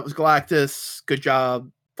 yeah, that was Galactus. Good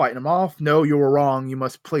job fighting him off. No, you were wrong. You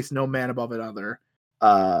must place no man above another.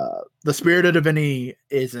 The spirit of divinity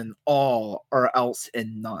is in all or else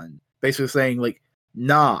in none. Basically saying, like,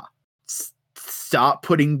 nah, stop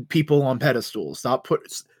putting people on pedestals.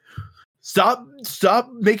 Stop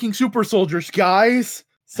making super soldiers, guys.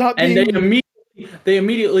 Stop. And they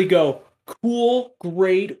immediately go, cool,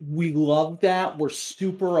 great, we love that. We're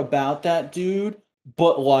super about that, dude.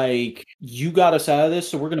 But, like, you got us out of this,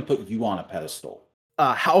 so we're gonna put you on a pedestal.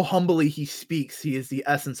 How humbly he speaks. He is the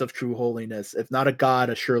essence of true holiness. If not a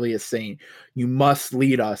god, surely a saint. You must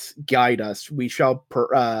lead us, guide us. We shall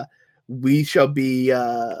be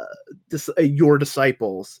your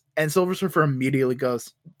disciples. And Silver Surfer immediately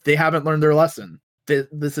goes, they haven't learned their lesson.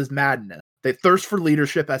 This is madness. They thirst for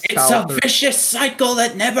leadership as it's a vicious cycle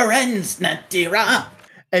that never ends, Nadira.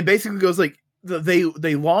 And basically goes like,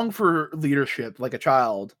 they long for leadership like a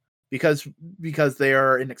child, because they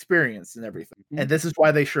are inexperienced and everything. Mm-hmm. And this is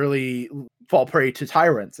why they surely fall prey to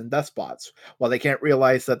tyrants and despots, while they can't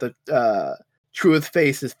realize that the truest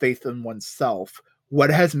faith is faith in oneself. What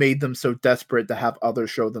has made them so desperate to have others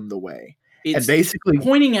show them the way? It's and basically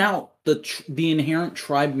pointing out the inherent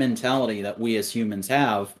tribe mentality that we as humans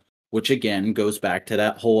have, which again goes back to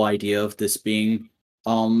that whole idea of this being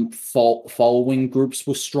following groups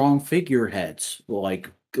with strong figureheads, like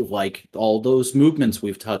all those movements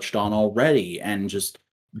we've touched on already, and just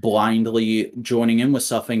blindly joining in with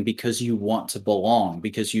something because you want to belong,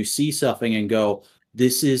 because you see something and go,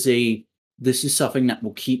 this is something that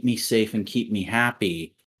will keep me safe and keep me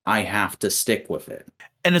happy. I have to stick with it.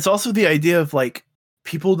 And it's also the idea of, like,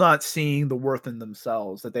 people not seeing the worth in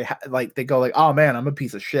themselves, that they go like, oh man, I'm a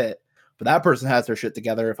piece of shit, but that person has their shit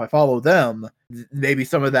together. If I follow them, maybe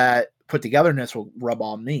some of that put togetherness will rub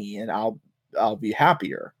on me and I'll be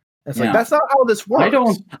happier. It's like, that's not how this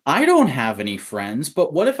works. I don't have any friends,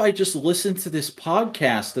 but what if I just listen to this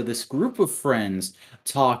podcast of this group of friends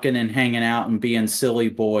talking and hanging out and being silly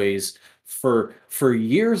boys for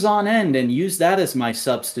years on end and use that as my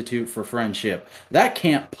substitute for friendship? That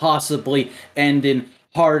can't possibly end in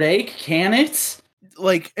heartache, can it?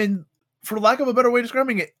 Like, and for lack of a better way of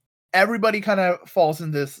describing it, everybody kind of falls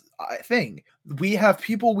in this thing. We have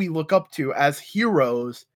people we look up to as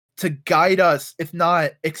heroes to guide us, if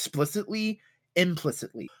not explicitly,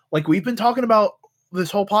 implicitly. Like, we've been talking about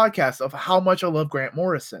this whole podcast of how much I love Grant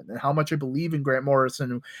Morrison and how much I believe in Grant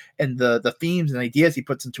Morrison and the themes and ideas he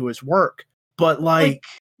puts into his work. But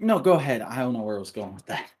no, go ahead. I don't know where I was going with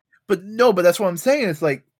that. But that's what I'm saying. It's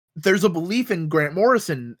like, there's a belief in Grant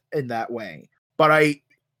Morrison in that way.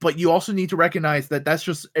 But you also need to recognize that that's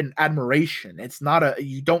just an admiration. It's not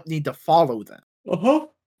you don't need to follow them. Uh-huh.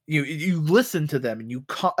 You listen to them and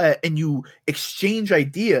you exchange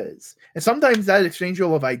ideas. And sometimes that exchange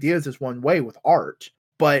of ideas is one way with art,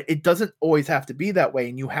 but it doesn't always have to be that way.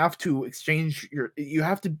 And you have to you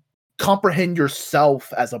have to comprehend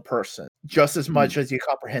yourself as a person just as much as you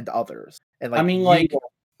comprehend others. And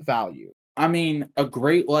value. I mean, a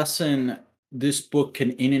great lesson this book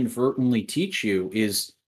can inadvertently teach you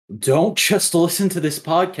is, don't just listen to this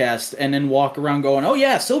podcast and then walk around going, oh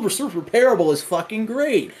yeah, Silver Surfer Parable is fucking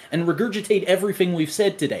great, and regurgitate everything we've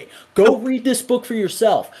said today. Go read this book for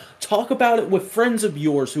yourself. Talk about it with friends of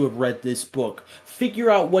yours who have read this book. Figure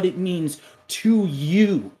out what it means to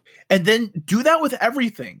you. And then do that with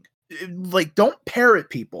everything. Like, don't parrot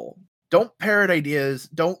people. Don't parrot ideas.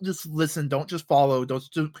 Don't just listen. Don't just follow. Don't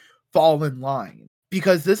just fall in line.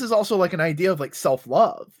 Because this is also like an idea of like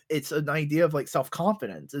self-love. It's an idea of like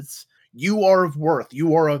self-confidence. It's you are of worth,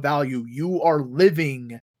 you are of value, you are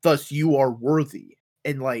living, thus you are worthy.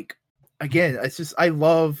 And like again, it's just I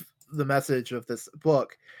love the message of this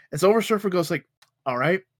book. And Silver Surfer goes like, all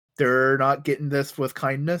right, they're not getting this with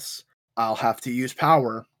kindness. I'll have to use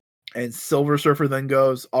power. And Silver Surfer then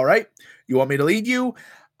goes, all right, you want me to lead you?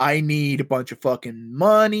 I need a bunch of fucking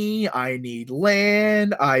money. I need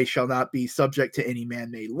land. I shall not be subject to any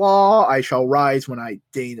man-made law. I shall rise when I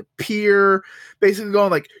deign appear. Basically going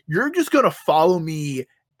like, you're just going to follow me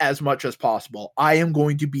as much as possible. I am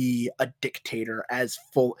going to be a dictator as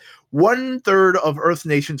full. 1/3 of Earth's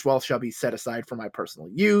nation's wealth shall be set aside for my personal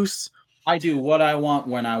use. I do what I want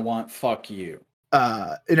when I want. Fuck you.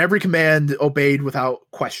 And every command obeyed without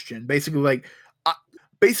question. Basically,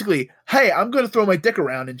 hey, I'm going to throw my dick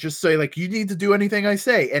around and just say, like, you need to do anything I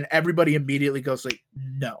say. And everybody immediately goes, like,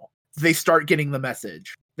 no. They start getting the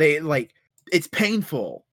message. They, like, it's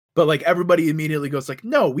painful. But, like, everybody immediately goes, like,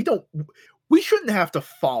 no, we shouldn't have to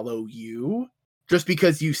follow you just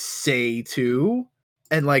because you say to.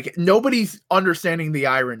 And, like, nobody's understanding the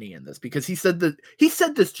irony in this because he said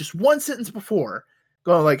this just one sentence before,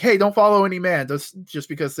 going, like, hey, don't follow any man just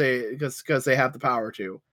because they have the power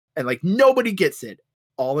to. And, like, nobody gets it.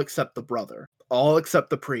 All except the brother, all except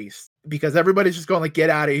the priest, because everybody's just going like,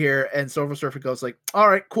 get out of here. And Silver Surfer goes like, all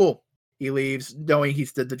right, cool. He leaves knowing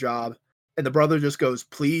he's did the job. And the brother just goes,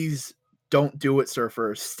 please don't do it,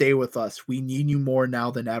 Surfer. Stay with us. We need you more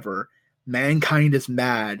now than ever. Mankind is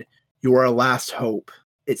mad. You are our last hope.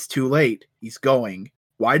 It's too late. He's going.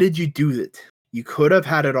 Why did you do it? You could have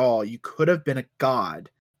had it all. You could have been a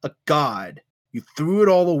god. A god. You threw it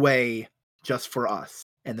all away just for us.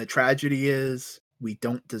 And the tragedy is, we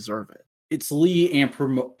don't deserve it. It's Lee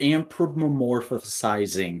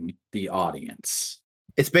anthropomorphizing the audience.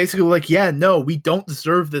 It's basically like, yeah, no, we don't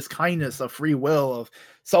deserve this kindness of free will, of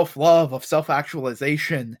self-love, of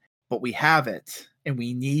self-actualization, but we have it, and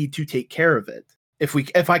we need to take care of it.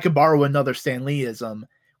 If I could borrow another Stan Leeism,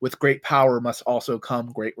 with great power must also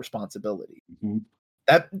come great responsibility.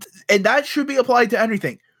 Mm-hmm. That should be applied to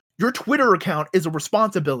anything. Your Twitter account is a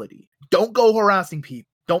responsibility. Don't go harassing people.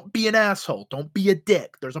 Don't be an asshole. Don't be a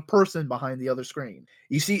dick. There's a person behind the other screen.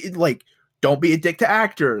 You see, like, don't be a dick to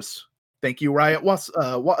actors. Thank you, Ryan,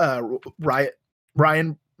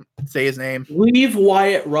 say his name. Leave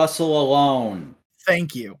Wyatt Russell alone.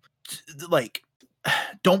 Thank you. Like,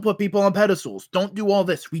 don't put people on pedestals. Don't do all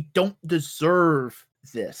this. We don't deserve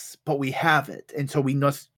this, but we have it. And so we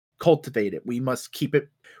must cultivate it. We must keep it.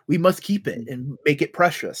 We must keep it and make it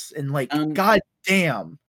precious. And like, God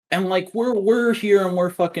damn. And like we're here and we're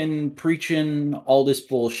fucking preaching all this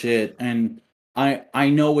bullshit, and I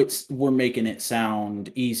know we're making it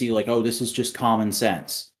sound easy, like, oh, this is just common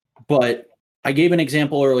sense. But I gave an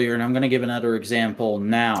example earlier, and I'm gonna give another example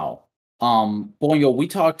now. Boingo, we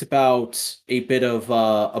talked about a bit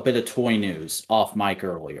of toy news off mic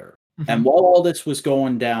earlier. And while all this was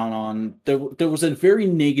going down there was a very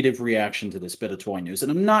negative reaction to this bit of toy news.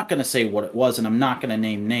 And I'm not going to say what it was, and I'm not going to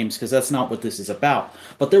name names because that's not what this is about.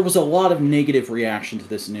 But there was a lot of negative reaction to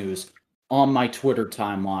this news on my Twitter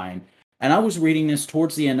timeline. And I was reading this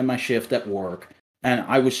towards the end of my shift at work, and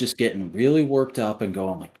I was just getting really worked up and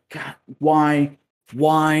going like, God, why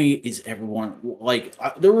is everyone like,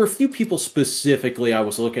 there were a few people specifically I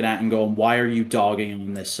was looking at and going, why are you dogging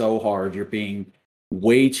on this so hard? You're being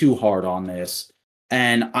way too hard on this.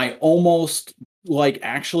 And I almost like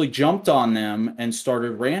actually jumped on them and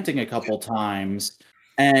started ranting a couple times.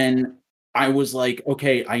 And I was like,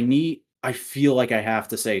 okay, I feel like I have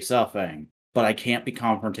to say something, but I can't be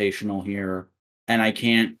confrontational here. And I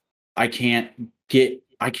can't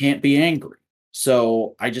be angry.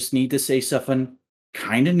 So I just need to say something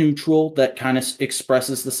kind of neutral that kind of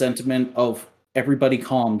expresses the sentiment of everybody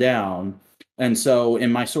calm down. And so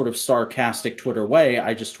in my sort of sarcastic Twitter way,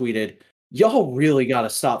 I just tweeted, y'all really got to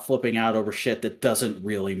stop flipping out over shit that doesn't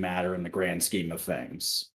really matter in the grand scheme of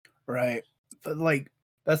things. Right. But like,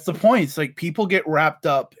 that's the point. It's like people get wrapped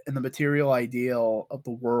up in the material ideal of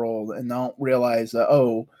the world and don't realize that,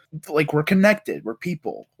 oh, like we're connected, we're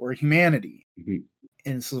people, we're humanity. Mm-hmm.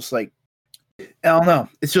 And it's just like, I don't know.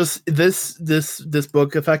 It's just this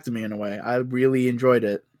book affected me in a way. I really enjoyed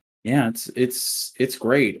it. Yeah, it's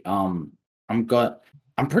great. I'm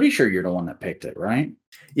pretty sure you're the one that picked it, right?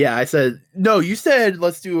 Yeah, I said no. You said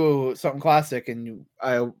let's do something classic, and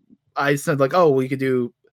I said like, oh, we could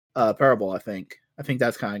do Parable. I think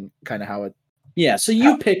that's kind of how it. Yeah, so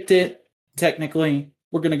you picked it. Technically,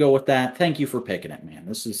 we're gonna go with that. Thank you for picking it, man.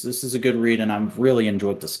 This is a good read, and I've really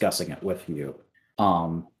enjoyed discussing it with you.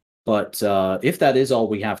 But if that is all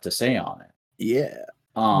we have to say on it, Yeah.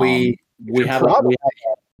 um, we should have probably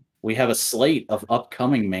we have a slate of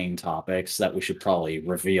upcoming main topics that we should probably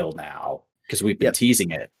reveal now because we've been Yep.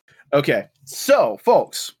 teasing it. Okay, so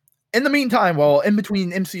folks, in the meantime, while in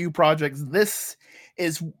between MCU projects, this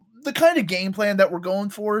is the kind of game plan that we're going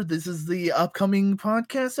for. This is the upcoming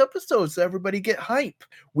podcast episodes, so everybody get hype.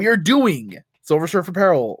 We are doing Silver Surfer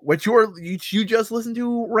Peril, which you just listened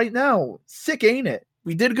to right now. Sick, ain't it?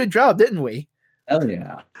 We did a good job, didn't we? Hell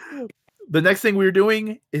yeah. The next thing we're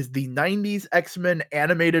doing is the 90s X-Men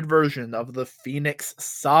animated version of the Phoenix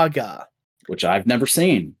Saga. Which I've never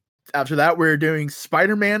seen. After that, we're doing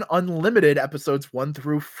Spider-Man Unlimited episodes 1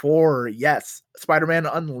 through 4. Yes, Spider-Man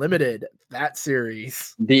Unlimited, that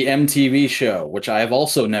series. The MTV show, which I have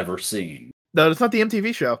also never seen. No, it's not the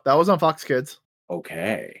MTV show. That was on Fox Kids.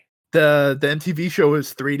 Okay. The MTV show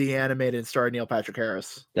is 3D animated and starred Neil Patrick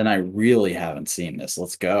Harris. Then I really haven't seen this.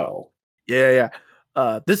 Let's go. Yeah.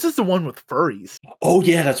 This is the one with furries. Oh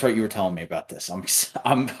yeah, that's right. You were telling me about this.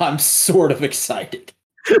 I'm sort of excited.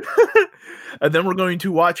 And then we're going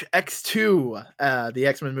to watch X2, the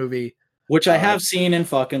X-Men movie. Which I have seen and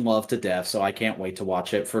fucking love to death, so I can't wait to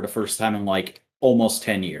watch it for the first time in like almost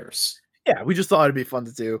 10 years. Yeah, we just thought it'd be fun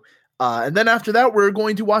to do. And then after that, we're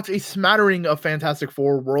going to watch a smattering of Fantastic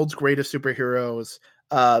Four, World's Greatest Superheroes.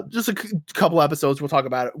 Just a couple episodes. We'll talk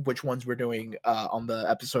about which ones we're doing on the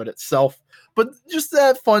episode itself. But just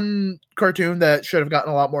that fun cartoon that should have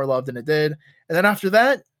gotten a lot more love than it did. And then after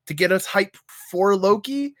that, to get us hype for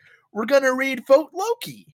Loki, we're gonna read Vote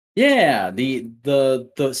Loki. Yeah,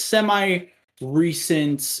 the semi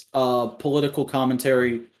recent political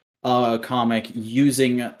commentary comic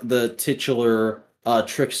using the titular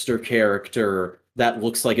trickster character that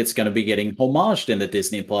looks like it's going to be getting homaged in the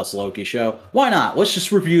Disney Plus Loki show. Why not? Let's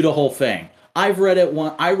just review the whole thing. I read it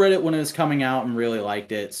when it was coming out and really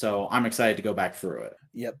liked it, so I'm excited to go back through it.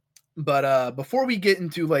 Yep. But before we get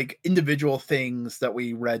into like individual things that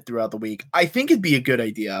we read throughout the week, I think it'd be a good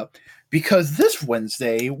idea because this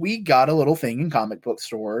Wednesday we got a little thing in comic book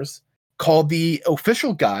stores called the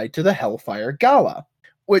Official Guide to the Hellfire Gala,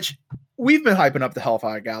 which we've been hyping up the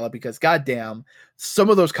Hellfire Gala because goddamn, some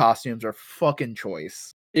of those costumes are fucking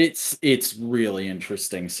choice. It's really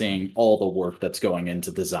interesting seeing all the work that's going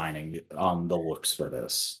into designing the looks for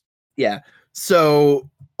this. Yeah. So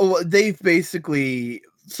they've basically,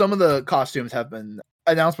 some of the costumes have been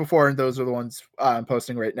announced before, and those are the ones I'm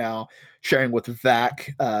posting right now, sharing with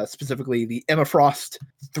Vac, specifically the Emma Frost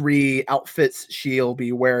 3 outfits she'll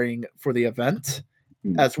be wearing for the event,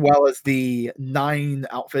 as well as the 9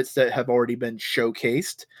 outfits that have already been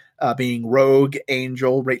showcased, being Rogue,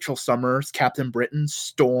 Angel, Rachel Summers, Captain Britain,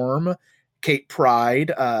 Storm, Kate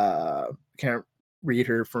Pryde, can't read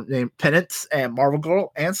her from name, Penance, and Marvel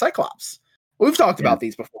Girl, and Cyclops. We've talked about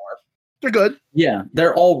these before. They're good. Yeah,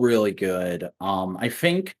 they're all really good. I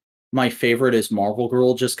think my favorite is Marvel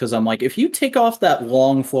Girl, just because I'm like, if you take off that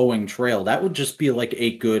long flowing trail, that would just be like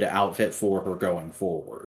a good outfit for her going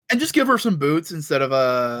forward. And just give her some boots instead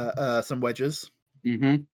of some wedges.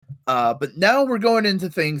 Mm-hmm. But now we're going into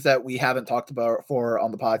things that we haven't talked about for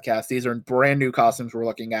on the podcast. These are brand new costumes we're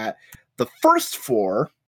looking at. The first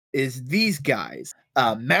 4 is these guys: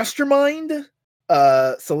 Mastermind,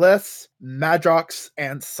 Celeste, Madrox,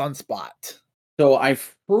 and Sunspot. So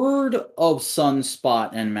I've heard of Sunspot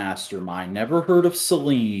and Mastermind, never heard of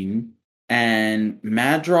Selene. And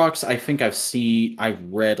Madrox, I think I've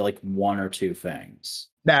read like 1 or 2 things.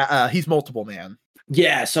 He's multiple man.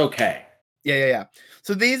 Yes, okay. Yeah.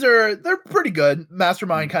 So they're pretty good.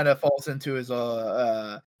 Mastermind kind of falls into his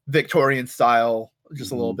Victorian style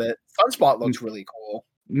just a little bit. Sunspot looks really cool.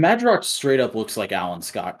 Madrox straight up looks like Alan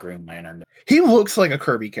Scott Green Lantern. He looks like a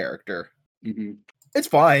Kirby character. Mm-hmm. It's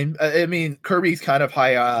fine. I mean, Kirby's kind of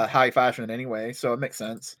high fashion anyway, so it makes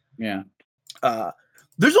sense. Yeah.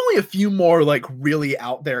 There's only a few more like really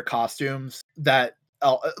out there costumes that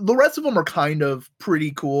the rest of them are kind of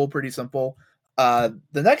pretty cool, pretty simple. The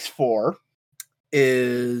next 4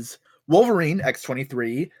 is Wolverine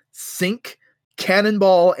X-23, Sync,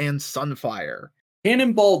 Cannonball, and Sunfire.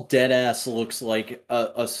 Cannonball deadass looks like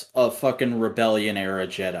a fucking rebellion era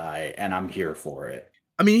Jedi, and I'm here for it.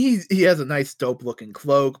 I mean, he has a nice dope looking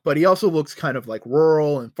cloak, but he also looks kind of like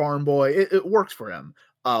rural and farm boy. It works for him.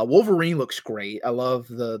 Wolverine looks great. I love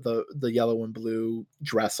the yellow and blue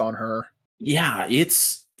dress on her. Yeah,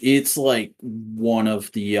 it's like one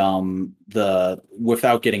of the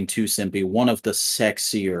without getting too simpy, one of the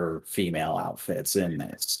sexier female outfits in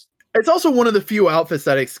this. It's also one of the few outfits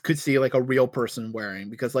that I could see like a real person wearing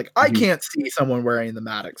because like I can't see someone wearing the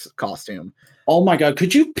Maddox costume. Oh my god,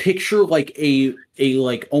 could you picture like a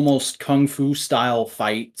like almost kung fu style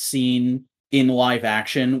fight scene in live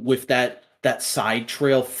action with that side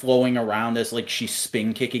trail flowing around as like she's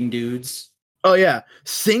spin kicking dudes? Oh yeah,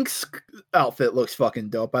 Sync's outfit looks fucking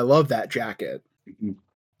dope. I love that jacket.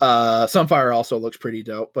 Sunfire also looks pretty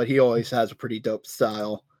dope, but he always has a pretty dope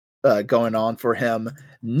style going on for him.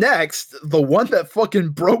 Next, the one that fucking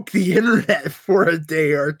broke the internet for a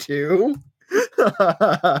day or two.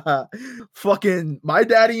 Fucking my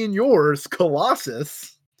daddy and yours,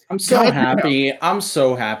 Colossus. I'm so happy. I'm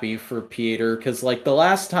so happy for Peter because, like, the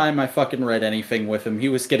last time I fucking read anything with him, he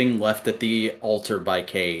was getting left at the altar by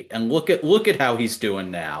Kate. And look at how he's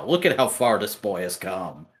doing now. Look at how far this boy has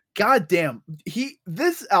come. God damn,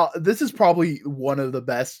 this is probably one of the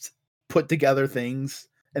best put together things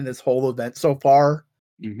in this whole event so far.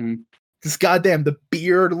 This goddamn, the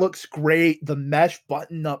beard looks great. The mesh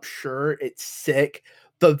button-up shirt, it's sick.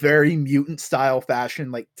 The very mutant style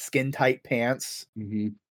fashion, like skin tight pants.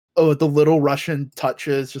 Oh, the little Russian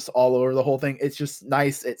touches just all over the whole thing. It's just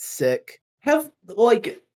nice. It's sick.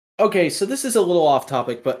 Okay, so this is a little off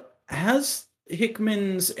topic, but has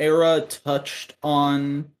Hickman's era touched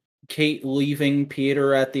on Kate leaving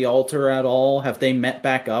Peter at the altar at all? Have they met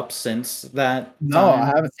back up since that? No, I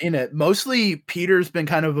haven't seen it. Mostly Peter's been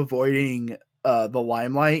kind of avoiding the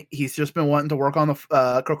limelight. He's just been wanting to work on the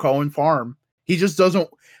Krakoan farm. He just doesn't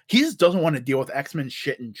want to deal with X-Men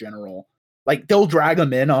shit in general. Like, they'll drag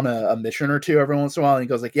him in on a mission or two every once in a while, and he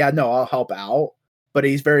goes like, yeah, no, I'll help out. But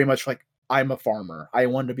he's very much like, I'm a farmer. I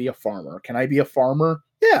want to be a farmer. Can I be a farmer?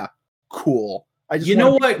 Yeah, cool. You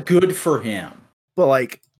know what? Good for him. But,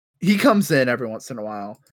 like, he comes in every once in a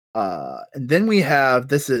while. And then we have,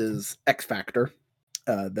 this is X Factor,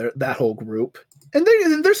 that whole group. And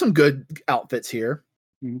there's some good outfits here.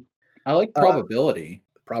 I like Probability.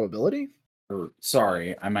 Probability?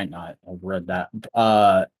 Sorry, I might not have read that.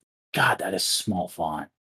 God, that is small font.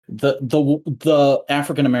 The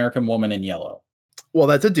African American woman in yellow. Well,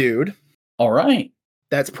 that's a dude. All right.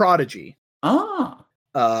 That's Prodigy.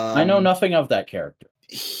 I know nothing of that character.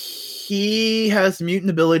 He has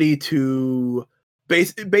mutant ability to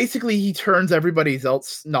basically he turns everybody's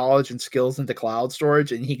else knowledge and skills into cloud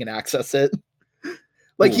storage, and he can access it.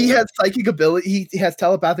 Like, he has psychic ability, he has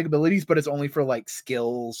telepathic abilities, but it's only for like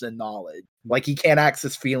skills and knowledge. Like, he can't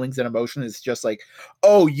access feelings and emotions. It's just like,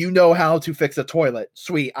 oh, you know how to fix a toilet.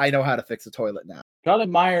 Sweet, I know how to fix a toilet now. Gotta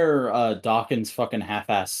admire Dawkins' fucking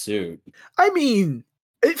half-ass suit. I mean,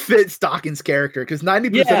 it fits Dawkins' character because 90%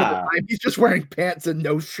 of the time he's just wearing pants and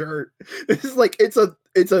no shirt. It's like it's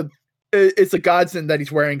a godsend that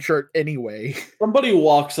he's wearing shirt anyway. Somebody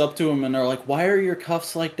walks up to him and they're like, why are your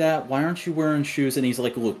cuffs like that? Why aren't you wearing shoes? And he's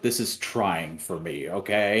like, look, this is trying for me,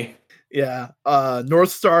 okay? Yeah.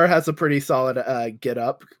 North Star has a pretty solid get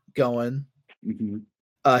up going.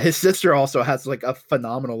 His sister also has like a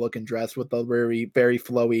phenomenal looking dress with a very, very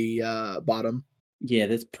flowy bottom. Yeah,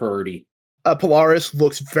 that's pretty. Polaris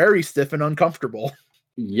looks very stiff and uncomfortable.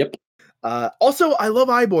 Yep. Also, I love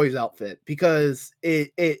Eyeboy's outfit because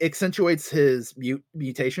it accentuates his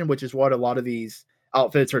mutation, which is what a lot of these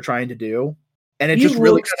outfits are trying to do. And it he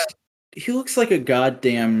looks like a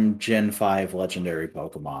goddamn Gen 5 legendary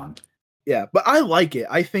Pokemon. Yeah, but I like it.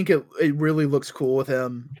 I think it really looks cool with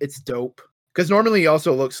him. It's dope. Because normally he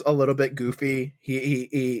also looks a little bit goofy.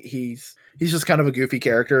 He's just kind of a goofy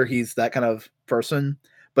character. He's that kind of person.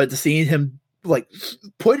 But to see him like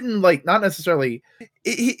put in like not necessarily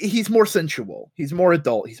he's more sensual, he's more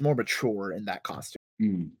adult, he's more mature in that costume.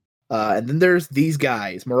 And then there's these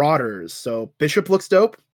guys, Marauders. So Bishop looks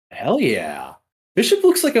dope. Hell yeah, Bishop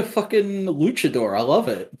looks like a fucking luchador. I love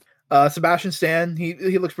it. Sebastian Stan,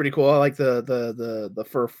 he looks pretty cool. I like the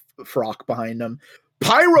fur frock behind him.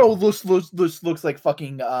 Pyro looks like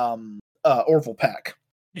fucking Orville Peck.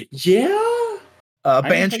 Yeah.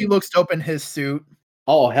 Banshee looks dope in his suit.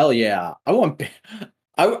 Oh hell yeah! I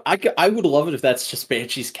would love it if that's just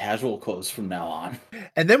Banshee's casual clothes from now on.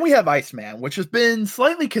 And then we have Iceman, which has been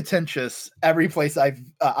slightly contentious every place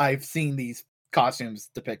I've seen these costumes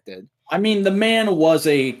depicted. I mean, the man was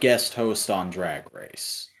a guest host on Drag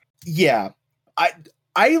Race. Yeah,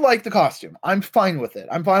 I like the costume. I'm fine with it.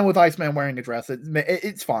 I'm fine with Iceman wearing a dress.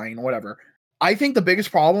 It's fine, whatever. I think the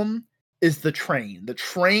biggest problem is the train. The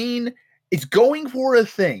train is going for a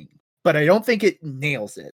thing, but I don't think it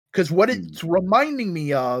nails it. Because what it's reminding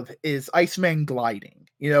me of is Iceman gliding.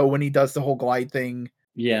 You know, when he does the whole glide thing.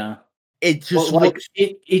 Yeah. It just looks...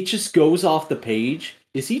 it just goes off the page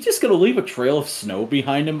Is he just gonna leave a trail of snow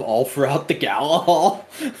behind him all throughout the gala hall?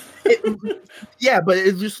 Yeah, but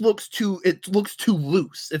it just looks too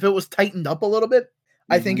loose. If it was tightened up a little bit,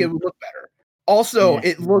 I think it would look better. Also,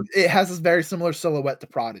 Yeah. it has this very similar silhouette to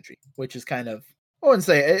Prodigy, which is kind of, I wouldn't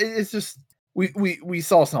say it's just we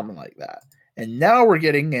saw something like that. And now we're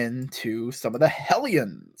getting into some of the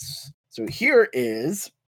Hellions. So here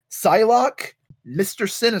is Psylocke, Mr.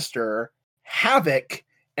 Sinister, Havoc,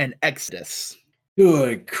 and Exodus.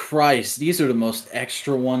 Good Christ, these are the most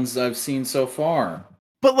extra ones I've seen so far.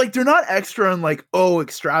 But like they're not extra in like, oh,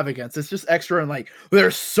 extravagance. It's just extra in like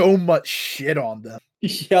there's so much shit on them.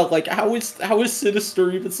 Yeah, like how is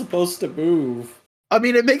Sinister even supposed to move? I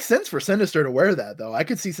mean, it makes sense for Sinister to wear that, though. I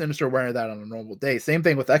could see Sinister wearing that on a normal day. Same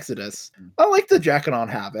thing with Exodus. I like the jacket on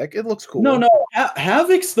Havoc. It looks cool. No,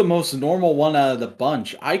 Havoc's the most normal one out of the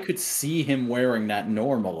bunch. I could see him wearing that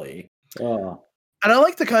normally. And I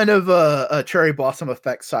like the kind of cherry blossom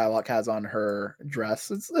effect Psylocke has on her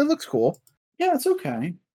dress. It looks cool. Yeah, it's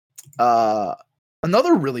okay.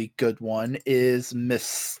 Another really good one is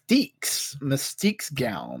Mystique's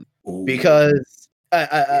gown. Ooh. Because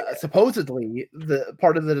supposedly the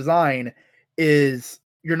part of the design is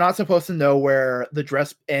you're not supposed to know where the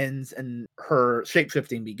dress ends and her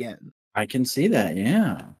shapeshifting begins. I can see that,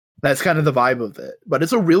 yeah. That's kind of the vibe of it. But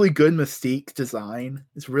it's a really good Mystique design.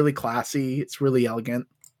 It's really classy. It's really elegant.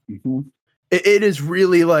 Mm-hmm. It is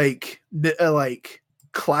really like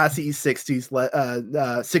classy 60s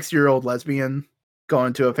 60-year-old lesbian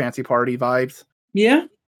going to a fancy party vibes. Yeah.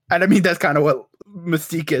 And I mean, that's kind of what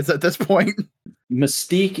Mystique is at this point.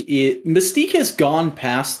 Mystique has gone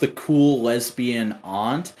past the cool lesbian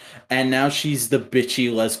aunt, and now she's the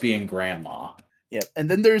bitchy lesbian grandma. Yep.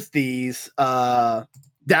 And then there's these.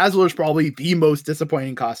 Dazzler's probably the most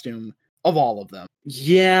disappointing costume of all of them.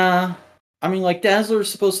 Yeah. I mean, like,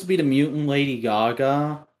 Dazzler's supposed to be the mutant Lady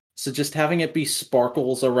Gaga, so just having it be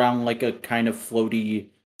sparkles around like a kind of floaty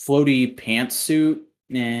pantsuit,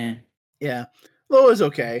 nah. Yeah. Well, it's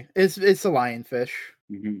okay. It's a lionfish.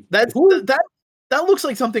 Mm-hmm. That looks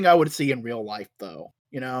like something I would see in real life, though.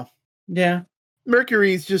 You know? Yeah.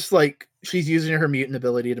 Mercury's just like she's using her mutant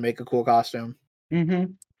ability to make a cool costume.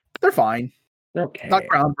 Mm-hmm. They're fine. They're okay. Not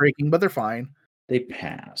groundbreaking, but they're fine. They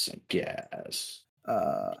pass, I guess.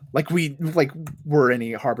 Like we're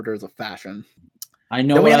any harbiters of fashion. I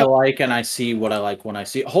know what I like, and I see what I like when I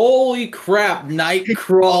see it. Holy crap,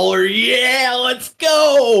 Nightcrawler! Yeah, let's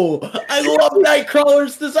go! I love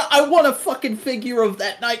Nightcrawler's design. I want a fucking figure of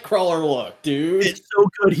that Nightcrawler look, dude. It's so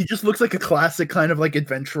good. He just looks like a classic kind of like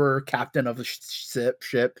adventurer captain of a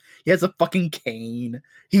ship. He has a fucking cane.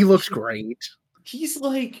 He looks great. He's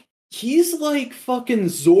like fucking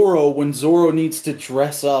Zorro when Zorro needs to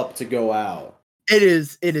dress up to go out. It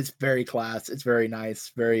is very class. It's very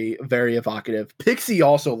nice, very, very evocative. Pixie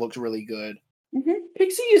also looks really good. Mm-hmm.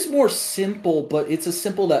 Pixie is more simple, but it's a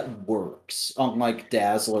simple that works, unlike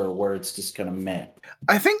Dazzler, where it's just kind of meh.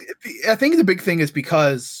 I think the big thing is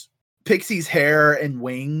because Pixie's hair and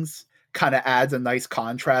wings kind of adds a nice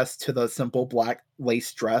contrast to the simple black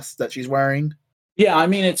lace dress that she's wearing. Yeah, I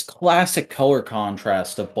mean, it's classic color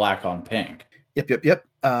contrast of black on pink. Yep.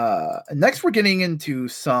 Next, we're getting into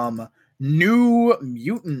some New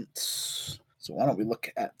Mutants. So why don't we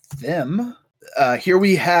look at them? Here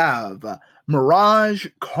we have Mirage,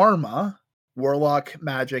 Karma, Warlock,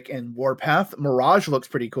 Magic, and Warpath. Mirage looks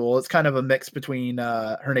pretty cool. It's kind of a mix between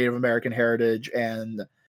her Native American heritage and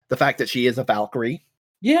the fact that she is a Valkyrie.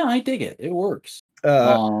 Yeah, I dig it. It works.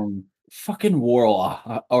 Fucking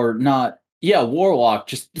Warlock, or not. Yeah, Warlock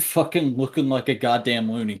just fucking looking like a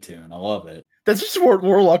goddamn Looney Tune. I love it. That's just what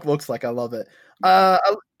Warlock looks like. I love it.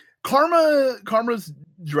 Karma's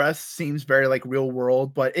dress seems very like real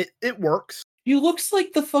world, but it works. He looks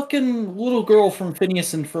like the fucking little girl from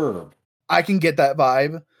Phineas and Ferb. I can get that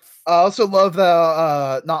vibe. I also love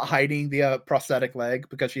the not hiding the prosthetic leg,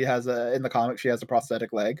 because she has in the comics she has a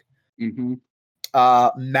prosthetic leg. Mm-hmm.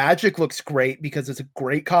 Magic looks great because it's a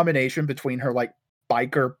great combination between her like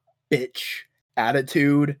biker bitch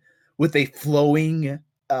attitude with a flowing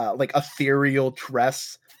like ethereal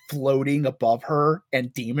dress floating above her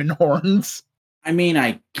and demon horns. I mean,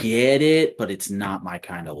 I get it, but it's not my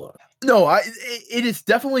kind of look. No, it is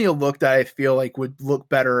definitely a look that I feel like would look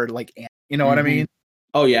better like, you know what I mean?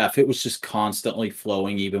 Oh yeah, if it was just constantly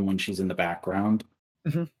flowing even when she's in the background.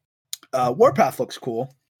 Mm-hmm. Warpath looks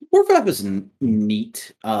cool. Warpath is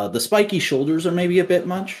neat. The spiky shoulders are maybe a bit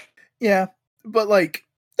much. Yeah, but like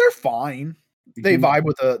they're fine. They vibe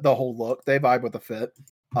with the whole look. They vibe with the fit.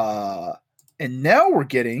 And now we're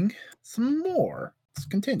getting some more. Let's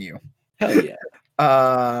continue. Hell yeah.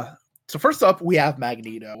 So first up, we have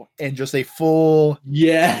Magneto and just a full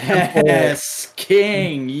Yes,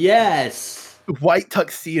 King. Yes. white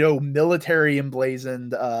tuxedo, military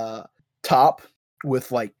emblazoned top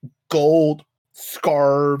with like gold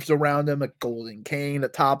scarves around him, a golden cane, a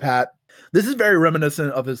top hat. This is very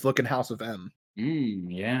reminiscent of his look in House of M.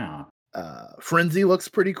 Yeah. Frenzy looks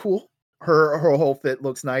pretty cool. Her whole fit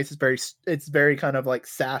looks nice. It's very kind of like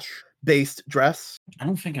sash based dress. I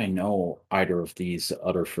don't think I know either of these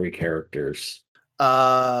other three characters.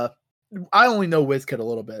 I only know WizKid a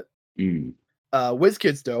little bit.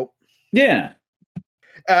 WizKid's dope. Yeah.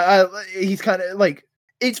 He's kind of like,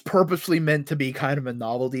 it's purposely meant to be kind of a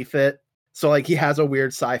novelty fit. So like he has a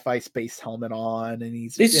weird sci-fi space helmet on, and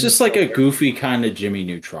it's just like a goofy kind of Jimmy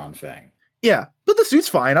Neutron thing. Yeah, but the suit's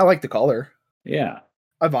fine. I like the color. Yeah,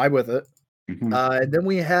 I vibe with it. And then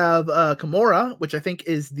we have Kimura, which I think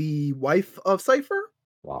is the wife of Cypher.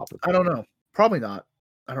 I don't know. Probably not.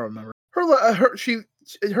 I don't remember.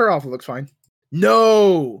 Her outfit looks fine.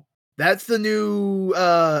 No, that's the new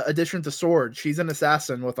addition to Sword. She's an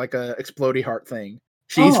assassin with like a explodey heart thing.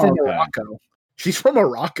 She's from Morocco. She's from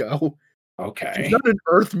Morocco. Okay. She's not an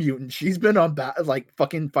Earth mutant. She's been on like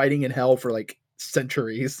fucking fighting in hell for like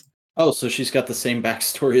centuries. Oh, so she's got the same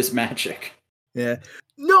backstory as Magic. Yeah.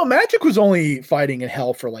 No, Magic was only fighting in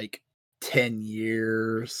hell for like 10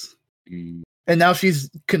 years. And now she's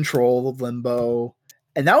control of Limbo.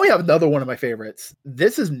 And now we have another one of my favorites.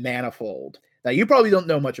 This is Manifold. Now, you probably don't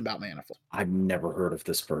know much about Manifold. I've never heard of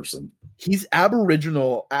this person. He's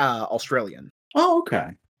Aboriginal Australian. Oh,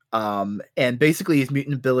 okay. And basically his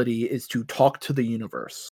mutant ability is to talk to the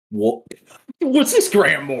universe. What's this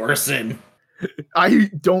Grant Morrison?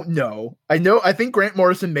 I don't know. I think Grant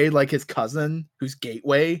Morrison made like his cousin, who's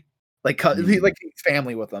Gateway, like he's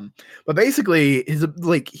family with him. But basically,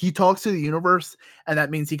 he talks to the universe, and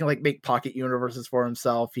that means he can like make pocket universes for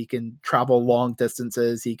himself. He can travel long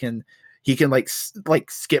distances. He can like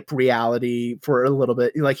skip reality for a little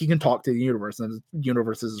bit. Like he can talk to the universe, and the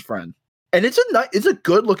universe is his friend. And it's a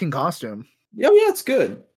good looking costume. Yeah, it's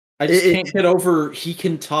good. I just can't get over he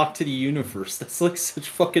can talk to the universe. That's like such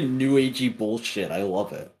fucking new agey bullshit. I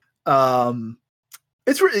love it.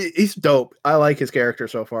 He's dope. I like his character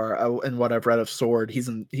so far. And what I've read of Sword, he's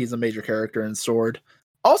a major character in Sword.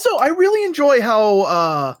 Also, I really enjoy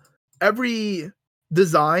how every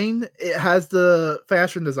design it has the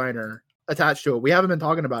fashion designer attached to it. We haven't been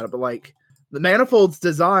talking about it, but like the Manifold's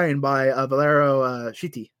designed by Valerio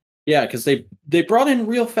Schiti. Yeah, because they brought in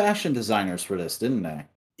real fashion designers for this, didn't they?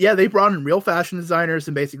 Yeah, they brought in real fashion designers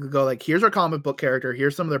and basically go like, here's our comic book character,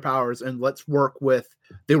 here's some of their powers, and let's work with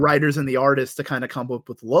the writers and the artists to kind of come up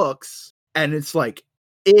with looks. And it's like,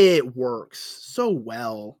 it works so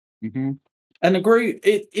well. And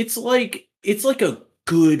it's like a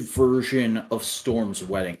good version of Storm's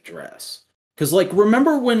wedding dress. Because like,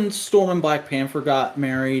 remember when Storm and Black Panther got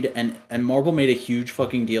married and Marvel made a huge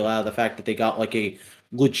fucking deal out of the fact that they got like a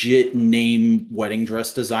legit name wedding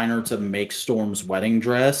dress designer to make Storm's wedding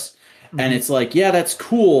dress. And it's like, yeah, that's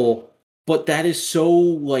cool, but that is so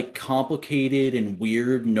like complicated and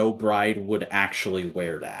weird. No bride would actually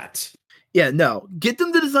wear that. Yeah, no, get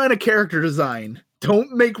them to design a character design.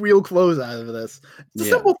 Don't make real clothes out of this. The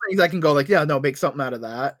simple things I can go like, yeah, no, make something out of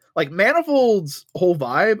that. Like Manifold's whole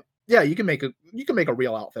vibe. Yeah, you can make a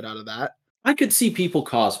real outfit out of that. I could see people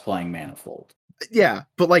cosplaying Manifold. Yeah,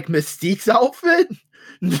 but like Mystique's outfit,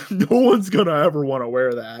 no one's gonna ever want to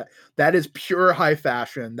wear that. That is pure high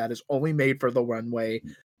fashion. That is only made for the runway.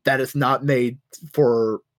 That is not made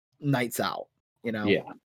for nights out. You know. Yeah.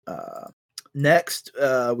 Next,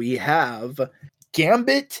 we have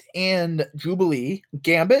Gambit and Jubilee.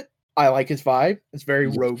 Gambit, I like his vibe. It's very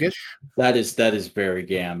roguish. That is very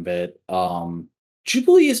Gambit.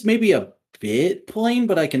 Jubilee is maybe a bit plain,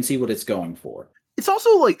 but I can see what it's going for. It's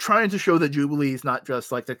also like trying to show that Jubilee is not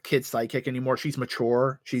just like the kid's sidekick anymore. She's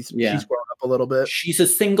mature. She's grown up a little bit. She's a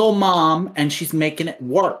single mom and she's making it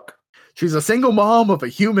work. She's a single mom of a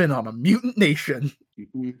human on a mutant nation.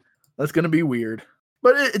 That's gonna be weird,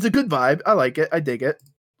 but it's a good vibe. I like it. I dig it.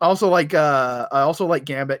 I also like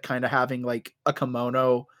Gambit kind of having like a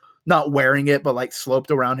kimono, not wearing it, but like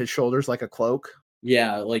sloped around his shoulders like a cloak.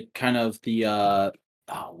 Yeah, like kind of the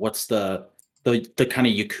what's the kind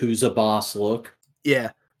of Yakuza boss look.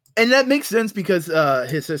 Yeah, and that makes sense because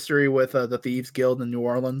his history with the Thieves Guild in New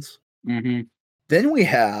Orleans. Then we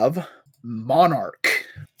have Monarch.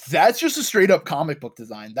 That's just a straight up comic book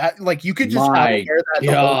design. That like you could just wear that.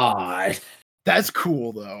 God, that's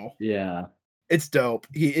cool though. Yeah, it's dope.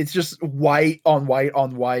 It's just white on white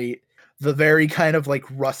on white. The very kind of like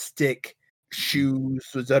rustic shoes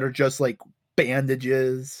that are just like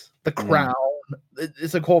bandages. The crown.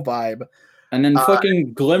 It's a cool vibe. And then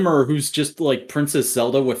fucking Glimmer, who's just like Princess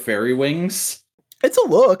Zelda with fairy wings. It's a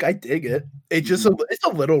look. I dig it. It's just it's a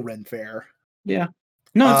little Ren Fair. Yeah.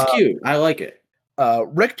 No, it's cute. I like it.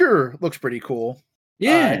 Richter looks pretty cool.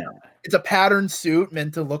 Yeah. It's a patterned suit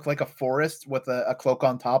meant to look like a forest with a cloak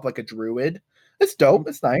on top, like a druid. It's dope.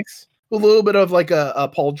 It's nice. A little bit of like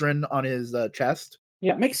a pauldron on his chest.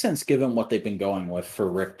 Yeah, it makes sense given what they've been going with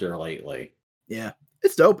for Richter lately. Yeah,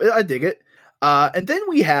 it's dope. I dig it. And then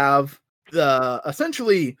we have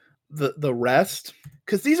essentially the rest,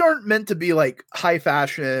 because these aren't meant to be like high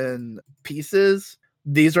fashion pieces.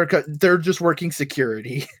 They're just working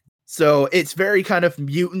security. So it's very kind of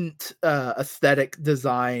mutant aesthetic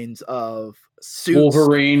designs of suits.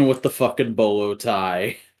 Wolverine with the fucking bolo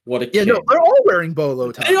tie. What a kid. Yeah, no, they're all wearing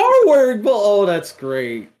bolo ties. They are wearing bolo. Oh, that's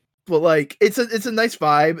great. But like it's a nice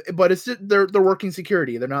vibe, but it's just, they're working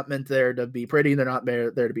security. They're not meant there to be pretty. They're not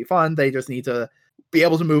there to be fun. They just need to be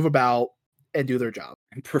able to move about and do their job.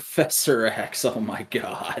 And Professor X, oh my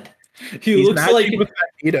god, he's looks like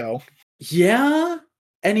Magneto. Yeah,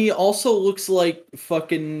 and he also looks like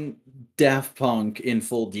fucking Daft Punk in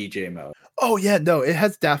full DJ mode. Oh yeah, no, it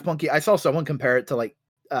has Daft Punky. I saw someone compare it to like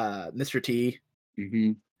Mr. T.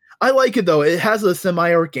 Mm-hmm. I like it though. It has a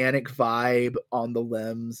semi-organic vibe on the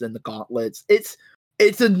limbs and the gauntlets. It's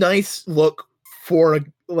a nice look for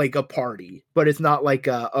a party, but it's not like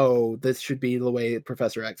this should be the way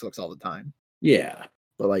Professor X looks all the time. Yeah,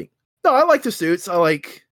 but like no, I like the suits. I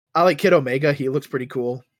like Kid Omega. He looks pretty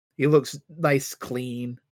cool. He looks nice,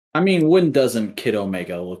 clean. I mean, when doesn't Kid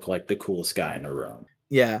Omega look like the coolest guy in the room?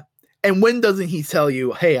 Yeah, and when doesn't he tell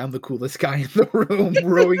you, "Hey, I'm the coolest guy in the room,"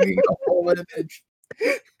 ruining the whole image?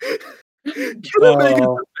 Kid Omega's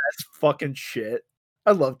the best fucking shit.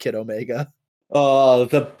 I love Kid Omega.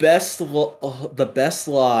 The best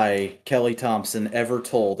lie Kelly Thompson ever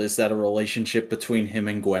told is that a relationship between him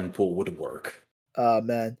and Gwenpool would work.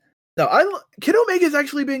 Man, no, Kid Omega's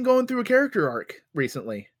actually been going through a character arc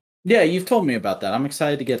recently. Yeah, you've told me about that. I'm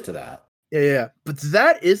excited to get to that. Yeah. But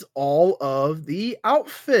that is all of the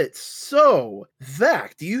outfits. So,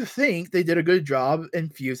 Zach, do you think they did a good job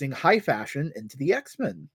infusing high fashion into the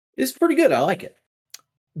X-Men? It's pretty good. I like it.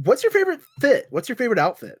 What's your favorite fit? What's your favorite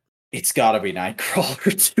outfit? It's gotta be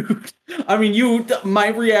Nightcrawler, dude. I mean, my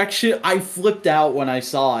reaction, I flipped out when I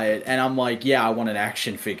saw it, and I'm like, yeah, I want an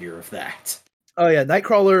action figure of that. Oh yeah,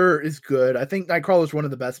 Nightcrawler is good. I think Nightcrawler is one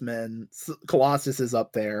of the best men. Colossus is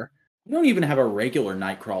up there. I don't even have a regular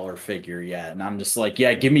Nightcrawler figure yet, and I'm just like,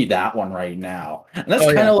 yeah, give me that one right now. And that's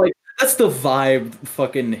kind of like, that's the vibe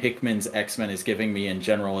fucking Hickman's X-Men is giving me in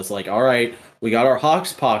general. Is like, all right, we got our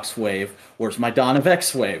Hoxpox wave. Where's my Dawn of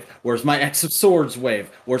X wave? Where's my X of Swords wave?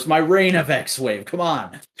 Where's my Reign of X wave? Come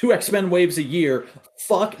on. 2 X-Men waves a year.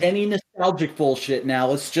 Fuck any nostalgic bullshit now.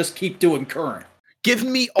 Let's just keep doing current. Give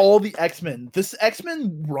me all the X-Men. This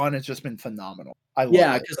X-Men run has just been phenomenal. I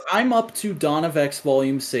love it. Because I'm up to Dawn of X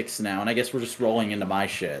Volume 6 now, and I guess we're just rolling into my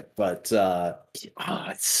shit. But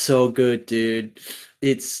it's so good, dude.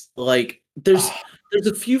 It's like there's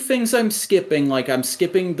a few things I'm skipping. Like I'm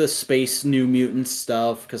skipping the Space New Mutant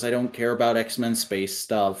stuff because I don't care about X-Men space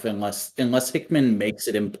stuff unless Hickman makes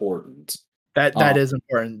it important. That is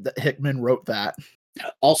important. Hickman wrote that.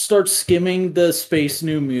 I'll start skimming the Space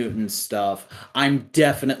New Mutant stuff. I'm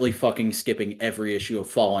definitely fucking skipping every issue of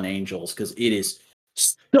Fallen Angels because it is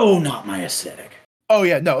so not my aesthetic. Oh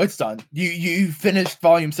yeah, no, it's done. You finished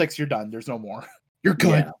volume 6, you're done. There's no more. You're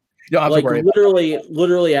good. Yeah. You don't have like to worry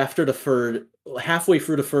literally after halfway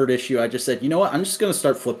through the third issue, I just said, you know what? I'm just gonna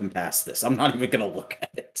start flipping past this. I'm not even gonna look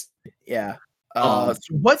at it. Yeah. So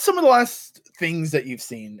what's some of the last things that you've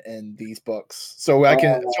seen in these books, so I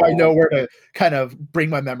know where to kind of bring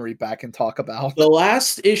my memory back and talk about? The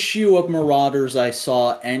last issue of Marauders I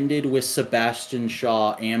saw ended with Sebastian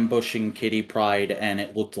Shaw ambushing Kitty Pryde, and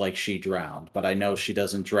it looked like she drowned. But I know she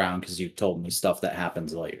doesn't drown because you told me stuff that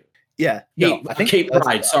happens later. Yeah, I think Kate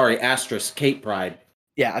Pryde. Sorry, asterisk Kate Pryde.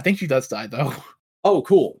 Yeah, I think she does die though. Oh,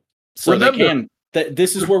 cool. So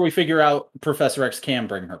this is where we figure out Professor X can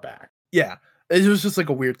bring her back. Yeah. It was just like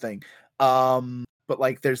a weird thing. But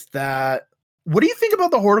like there's that. What do you think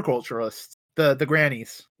about the horticulturists? The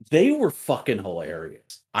grannies? They were fucking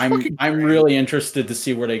hilarious. I'm really interested to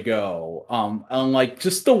see where they go. And like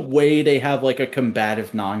just the way they have like a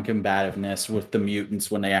combative non-combativeness with the mutants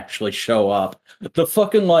when they actually show up. The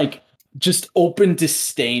fucking like just open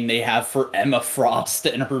disdain they have for Emma Frost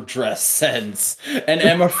and her dress sense. And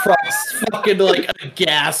Emma Frost fucking like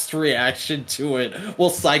aghast reaction to it while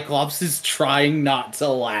Cyclops is trying not to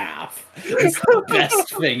laugh. It's the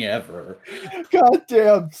best thing ever. God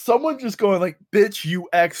damn, someone just going like, bitch, you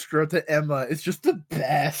extra to Emma. It's just the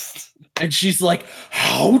best. And she's like,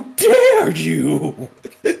 how dare you?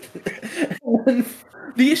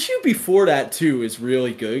 The issue before that too is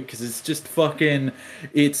really good because it's just fucking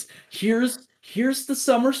here's the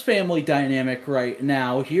Summers family dynamic right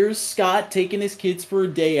now. Here's Scott taking his kids for a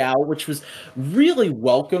day out, which was really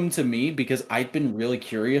welcome to me because I've been really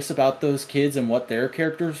curious about those kids and what their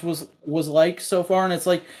characters was like so far. And it's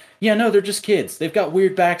like, yeah, no, they're just kids. They've got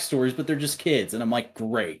weird backstories, but they're just kids. And I'm like,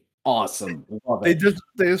 great, awesome, love it.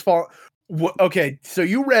 They just fall. Okay, so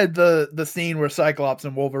you read the scene where Cyclops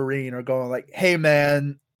and Wolverine are going like, "Hey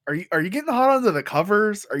man, are you getting hot under the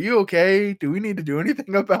covers? Are you okay? Do we need to do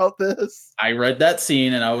anything about this?" I read that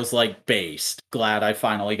scene and I was like, based. Glad I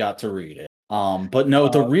finally got to read it. But no,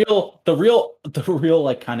 the real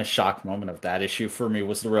like kind of shock moment of that issue for me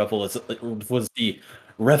was the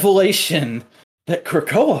revelation that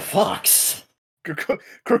Krakoa fucks.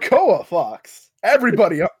 Krakoa fucks.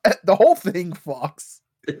 Everybody, the whole thing fucks.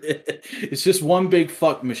 It's just one big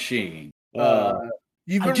fuck machine.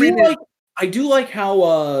 You've been reading. I do like how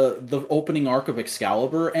the opening arc of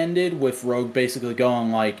Excalibur ended with Rogue basically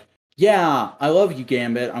going like, "Yeah, I love you,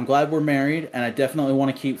 Gambit. I'm glad we're married, and I definitely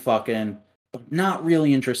want to keep fucking, but not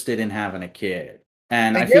really interested in having a kid."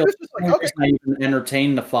 And I feel like okay. I even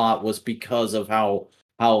entertained the thought was because of how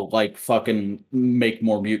like fucking make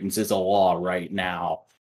more mutants is a law right now.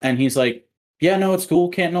 And he's like, yeah, no, it's cool.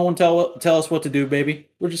 Can't no one tell us what to do, baby.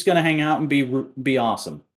 We're just gonna hang out and be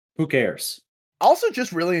awesome. Who cares? I also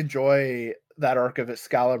just really enjoy that arc of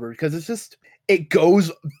Excalibur because it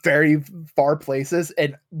goes very far places,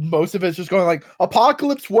 and most of it's just going like,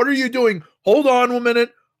 Apocalypse, what are you doing? Hold on 1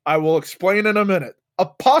 minute. I will explain in a minute.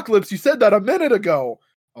 Apocalypse, you said that a minute ago.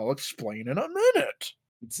 I'll explain in a minute.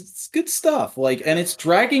 It's good stuff. Like, and it's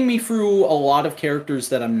dragging me through a lot of characters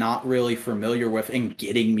that I'm not really familiar with and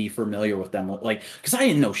getting me familiar with them. Like, because I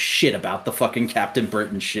didn't know shit about the fucking Captain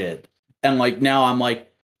Britain shit. And like now I'm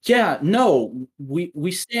like, yeah, no,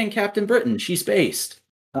 we stand Captain Britain. She's based.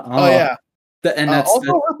 Oh yeah. And that's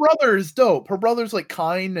also her brother is dope. Her brother's like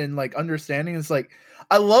kind and like understanding. It's like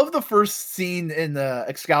I love the first scene in the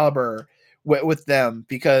Excalibur with them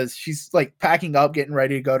because she's like packing up, getting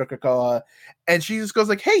ready to go to Krakoa, and she just goes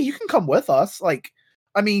like, "Hey, you can come with us. Like,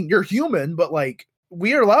 I mean, you're human, but like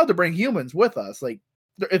we are allowed to bring humans with us. Like,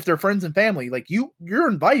 if they're friends and family, like you're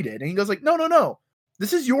invited." And he goes like, "No,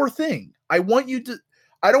 this is your thing. I want you to.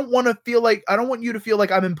 I don't want you to feel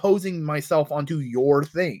like I'm imposing myself onto your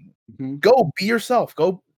thing. Mm-hmm. Go be yourself.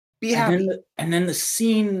 Go be happy." And then the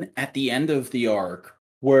scene at the end of the arc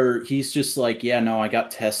where he's just like, yeah, no, I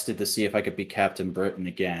got tested to see if I could be Captain Britain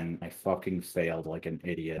again. I fucking failed like an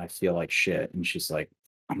idiot. I feel like shit. And she's like,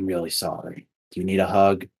 I'm really sorry. Do you need a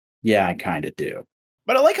hug? Yeah, I kind of do.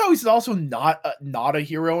 But I like how he's also not a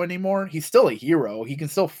hero anymore. He's still a hero. He can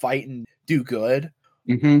still fight and do good.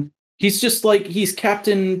 Mm-hmm. He's just like, he's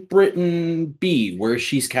Captain Britain B, where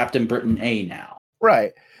she's Captain Britain A now.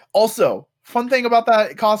 Right. Also, fun thing about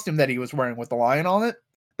that costume that he was wearing with the lion on it,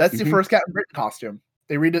 that's the first Captain Britain costume.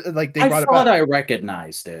 They brought it back. I thought I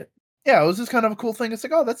recognized it. Yeah, it was just kind of a cool thing. It's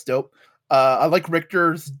like, oh, that's dope. I like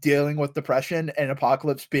Richter's dealing with depression and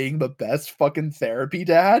Apocalypse being the best fucking therapy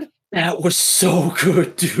dad. That was so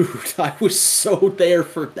good, dude. I was so there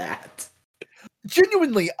for that.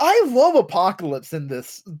 Genuinely, I love Apocalypse in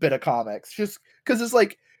this bit of comics. Just because it's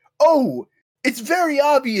like, oh, it's very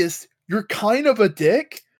obvious you're kind of a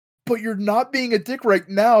dick, but you're not being a dick right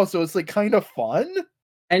now, so it's like kind of fun.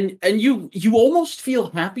 And you almost feel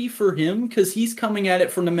happy for him because he's coming at it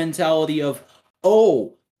from the mentality of,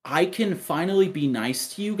 oh, I can finally be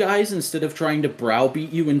nice to you guys instead of trying to browbeat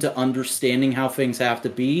you into understanding how things have to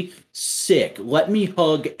be. Sick. Let me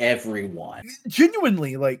hug everyone.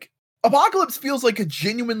 Genuinely, like, Apocalypse feels like a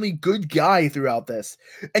genuinely good guy throughout this.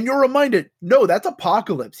 And you're reminded, no, that's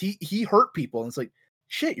Apocalypse. He hurt people. And it's like,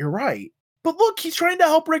 shit, you're right. But look, he's trying to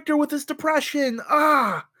help Richter with his depression.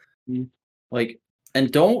 Like, and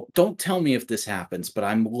don't tell me if this happens, but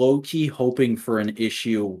I'm low-key hoping for an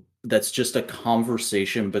issue that's just a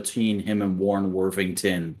conversation between him and Warren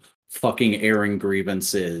Worthington fucking airing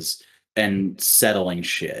grievances and settling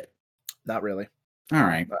shit. Not really. All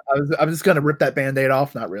right. I'm just going to rip that Band-Aid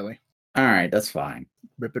off. Not really. All right, that's fine.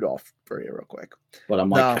 Rip it off for you real quick. But I'm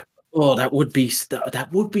like, oh, that would be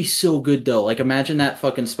so good though. Like, imagine that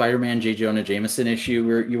fucking Spider-Man J. Jonah Jameson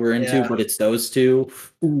issue you were into, but it's those two.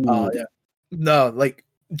 Oh yeah. No, like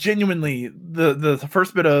genuinely, the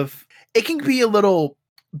first bit of it can be a little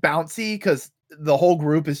bouncy because the whole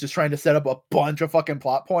group is just trying to set up a bunch of fucking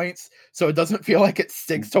plot points, so it doesn't feel like it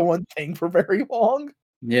sticks to one thing for very long.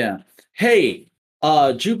 Yeah. Hey,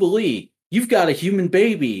 Jubilee, you've got a human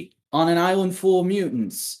baby on an island full of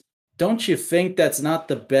mutants. Don't you think that's not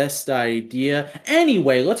the best idea?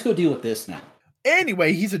 Anyway, let's go deal with this now.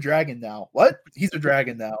 Anyway, he's a dragon now. What? He's a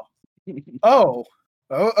dragon now. Oh,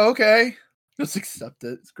 okay. Just accept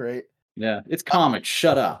it. It's great. Yeah, it's comics.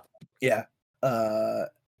 Shut up. Yeah.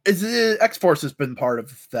 Is it X-Force has been part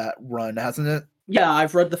of that run, hasn't it? Yeah,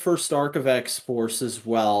 I've read the first arc of X-Force as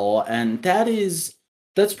well, and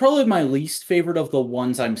that's probably my least favorite of the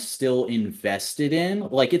ones I'm still invested in.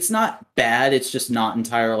 Like, it's not bad, it's just not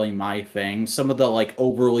entirely my thing. Some of the, like,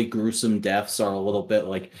 overly gruesome deaths are a little bit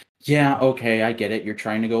like, yeah, okay, I get it. You're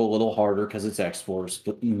trying to go a little harder because it's X-Force,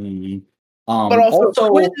 but... but also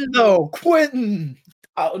Quentin, though! Quentin!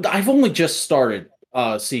 I've only just started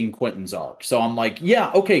seeing Quentin's arc, so I'm like,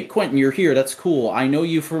 yeah, okay, Quentin, you're here, that's cool. I know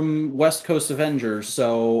you from West Coast Avengers,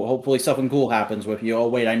 so hopefully something cool happens with you. Oh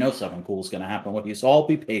wait, I know something cool is gonna happen with you, so I'll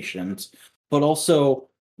be patient. But also,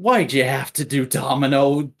 why'd you have to do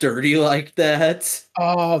Domino dirty like that?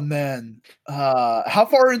 Oh man. How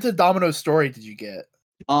far into Domino's story did you get?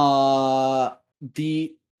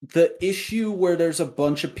 The issue where there's a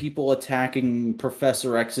bunch of people attacking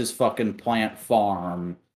Professor X's fucking plant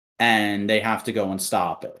farm, and they have to go and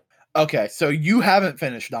stop it. Okay, so you haven't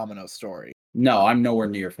finished Domino's story. No, I'm nowhere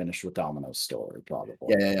near finished with Domino's story, probably.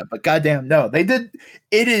 Yeah. But goddamn, no, they did.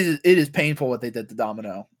 It is painful what they did to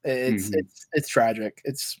Domino. It's tragic.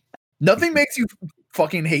 It's nothing makes you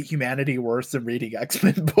fucking hate humanity worse than reading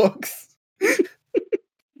X-Men books.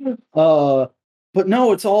 But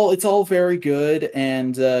no, it's all very good,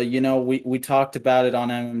 and we talked about it on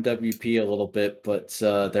MMWP a little bit, but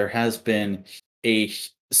there has been a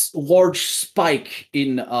large spike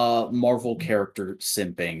in Marvel character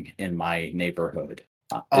simping in my neighborhood.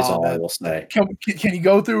 Is all I will say. Can you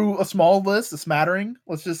go through a small list, a smattering?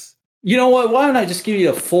 Let's just. You know what? Why don't I just give you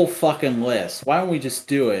a full fucking list? Why don't we just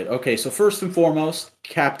do it? Okay, so first and foremost,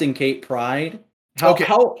 Captain Kate Pryde.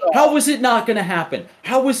 How was it not gonna happen?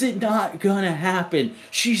 How was it not gonna happen?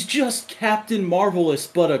 She's just Captain Marvelous,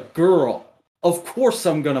 but a girl. Of course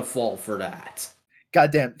I'm gonna fall for that.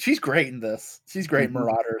 Goddamn, she's great in this. She's great in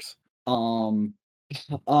Marauders. I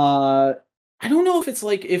don't know if it's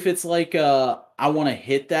like I want to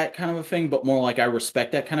hit that kind of a thing, but more like I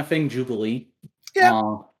respect that kind of thing. Jubilee.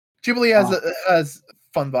 Yeah. Jubilee has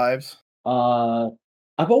fun vibes.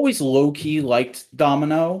 I've always low key liked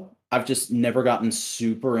Domino. I've just never gotten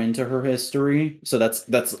super into her history, so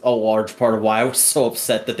that's a large part of why I was so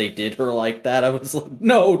upset that they did her like that. I was like,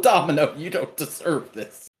 no, Domino, you don't deserve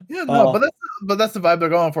this. Yeah, no, but that's the vibe they're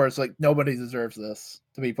going for. It's like nobody deserves this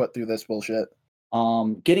to be put through this bullshit.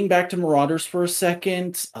 Getting back to Marauders for a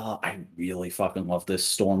second, I really fucking love this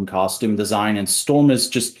Storm costume design, and Storm is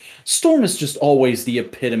just always the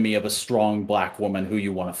epitome of a strong black woman who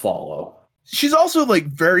you want to follow. She's also like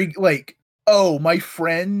very like, oh, my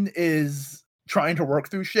friend is trying to work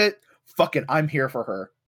through shit. Fuck it, I'm here for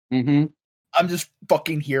her. Mm-hmm. I'm just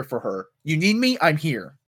fucking here for her. You need me? I'm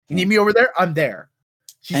here. You need me over there? I'm there.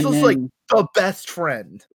 She's just like the best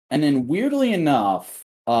friend. And then weirdly enough,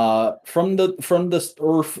 from the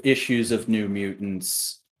Earth issues of New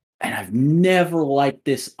Mutants, and I've never liked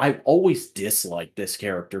this. I've always disliked this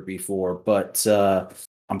character before, but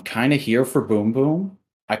I'm kind of here for Boom Boom.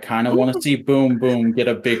 I kind of want to see Boom Boom get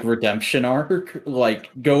a big redemption arc.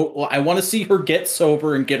 I want to see her get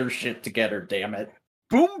sober and get her shit together, damn it.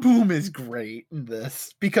 Boom Boom is great in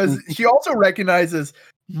this because she also recognizes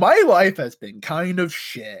my life has been kind of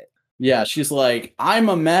shit. Yeah, she's like, I'm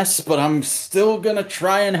a mess, but I'm still gonna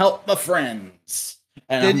try and help my friends.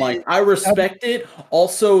 And I'm like, I respect it.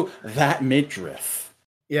 Also, that midriff.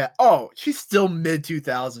 Yeah. Oh, she's still mid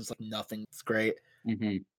 2000s, like nothing. It's great.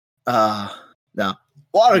 Mm-hmm. No.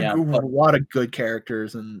 A lot of good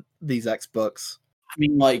characters in these X books. I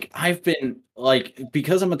mean, like, I've been like,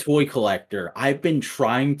 because I'm a toy collector, I've been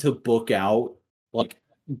trying to book out like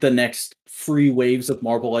the next 3 waves of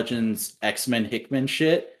Marvel Legends X-Men Hickman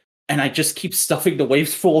shit, and I just keep stuffing the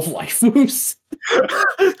waves full of waifus.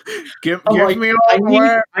 give me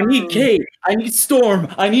all I need Kate, I need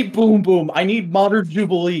Storm, I need Boom Boom, I need Modern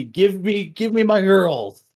Jubilee. Give me my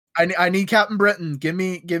girls. I need Captain Britain. Give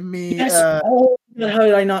me. Yes. How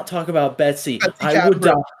did I not talk about Betsy? I would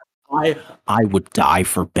die. I would die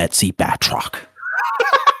for Betsy Batroc.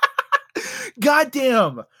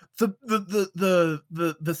 Goddamn.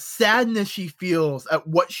 The sadness she feels at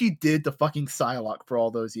what she did to fucking Psylocke for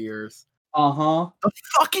all those years. The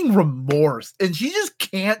fucking remorse. And she just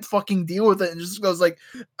can't fucking deal with it and just goes like,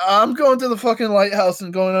 I'm going to the fucking lighthouse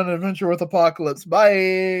and going on an adventure with Apocalypse.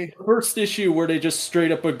 Bye. First issue where they just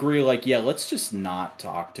straight up agree, like, yeah, let's just not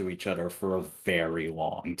talk to each other for a very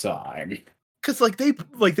long time. Because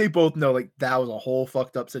they both know like that was a whole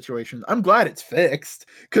fucked up situation. I'm glad it's fixed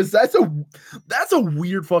because that's a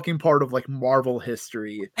weird fucking part of like Marvel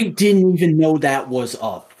history. I didn't even know that was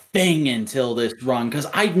a thing until this run because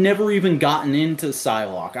I'd never even gotten into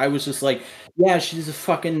Psylocke. I was just like, yeah, she's a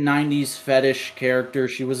fucking 90s fetish character.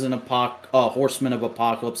 She was an Horseman of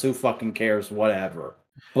Apocalypse. Who fucking cares? Whatever.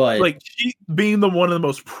 But like she being the one of the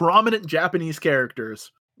most prominent Japanese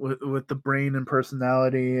characters with the brain and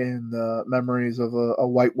personality and the memories of a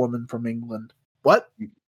white woman from England. What?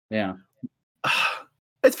 Yeah.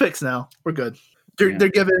 It's fixed now. We're good. They're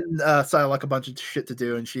giving Psylocke a bunch of shit to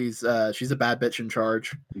do, and she's a bad bitch in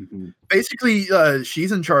charge. Mm-hmm. Basically,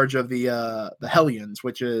 she's in charge of the Hellions,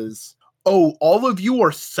 which is, oh, all of you are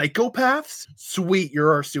psychopaths? Sweet,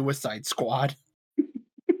 you're our Suicide Squad.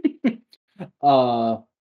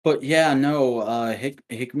 But yeah, no,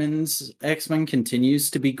 Hickman's X-Men continues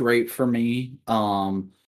to be great for me.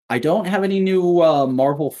 I don't have any new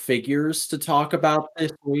Marvel figures to talk about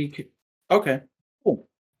this week. Okay, cool.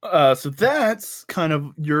 So that's kind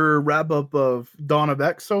of your wrap up of Dawn of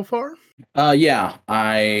X so far? Yeah,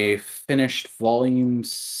 I finished volume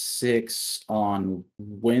 6 on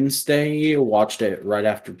Wednesday, watched it right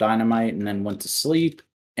after Dynamite, and then went to sleep.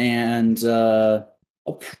 And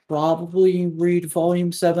I'll probably read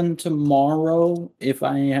volume 7 tomorrow if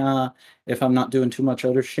I'm not doing too much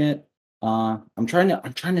other shit. I'm trying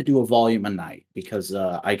to do a volume a night because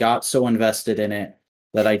I got so invested in it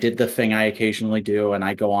that I did the thing I occasionally do, and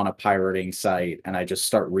I go on a pirating site and I just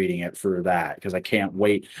start reading it through that because I can't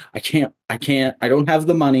wait. I don't have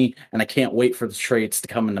the money, and I can't wait for the trades to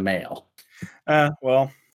come in the mail.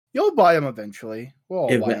 Well, you'll buy them eventually. We'll all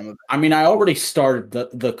buy them eventually. I mean, I already started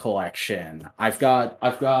the collection. I've got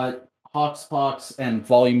Hoxpox and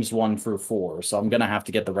volumes 1 through 4, so I'm gonna have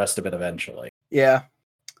to get the rest of it eventually. Yeah.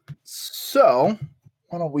 So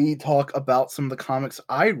why don't we talk about some of the comics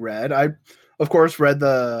I read? I, of course, read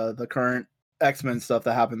the current X-Men stuff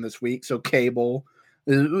that happened this week. So Cable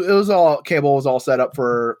was all set up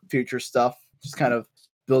for future stuff, just kind of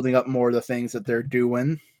building up more of the things that they're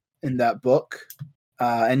doing in that book.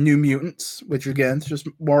 And New Mutants, which again is just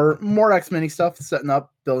more X-Men stuff, setting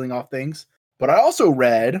up, building off things. But I also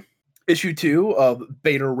read issue 2 of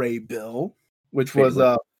Beta Ray Bill, which was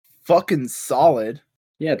fucking solid.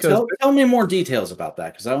 Yeah, tell me more details about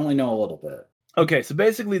that because I only know a little bit. Okay, so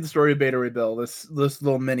basically the story of Beta Ray Bill, this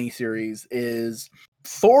little mini series, is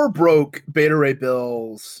Thor broke Beta Ray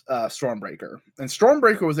Bill's Stormbreaker, and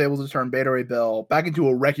Stormbreaker was able to turn Beta Ray Bill back into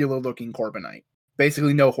a regular looking Corbinite,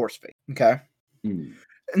 basically no horse face. Okay.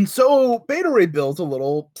 And so Beta Ray Bill's a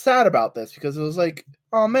little sad about this because it was like,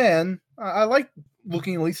 oh man, I like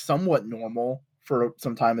looking at least somewhat normal for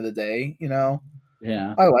some time of the day, you know?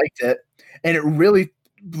 Yeah. I liked it. And it really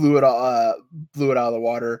blew it out of the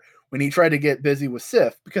water when he tried to get busy with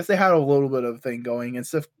Sif because they had a little bit of a thing going, and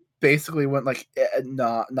Sif basically went like,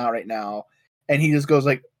 not right now. And he just goes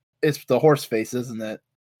like, it's the horse face, isn't it?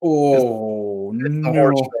 Oh, it's the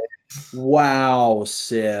horse face. Wow,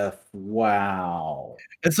 Sif. Wow.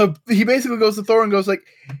 And so he basically goes to Thor and goes like,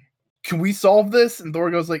 can we solve this? And Thor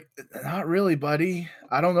goes like, not really, buddy.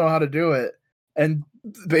 I don't know how to do it. And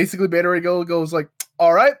basically Beta Ray Bill goes like,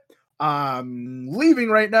 all right, I'm leaving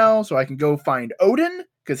right now so I can go find Odin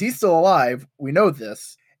because he's still alive. We know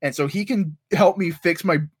this. And so he can help me fix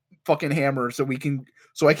my fucking hammer so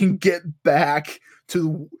I can get back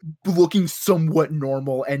to looking somewhat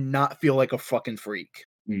normal and not feel like a fucking freak.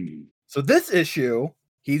 So this issue,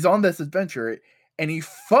 he's on this adventure and he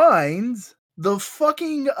finds the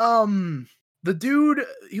fucking the dude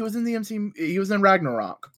he was in the MC, he was in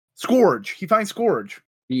Ragnarok. Scourge. He finds Scourge.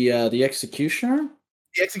 The Executioner?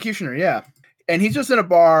 The Executioner, yeah. And he's just in a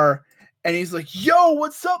bar and he's like, yo,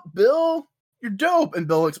 what's up, Bill? You're dope. And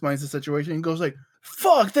Bill explains the situation and goes like,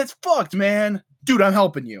 fuck, that's fucked, man. Dude, I'm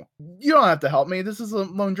helping you. You don't have to help me. This is a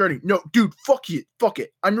long journey. No, dude, fuck it. Fuck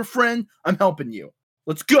it. I'm your friend. I'm helping you.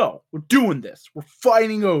 Let's go. We're doing this. We're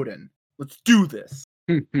fighting Odin. Let's do this.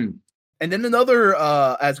 And then another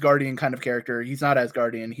Asgardian kind of character, he's not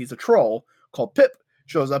Asgardian, he's a troll called Pip,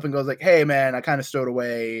 shows up and goes like, hey man, I kind of stowed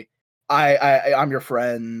away. I'm your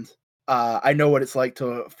friend. I know what it's like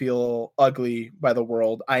to feel ugly by the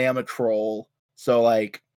world. I am a troll. So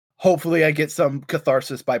like, hopefully I get some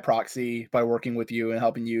catharsis by proxy by working with you and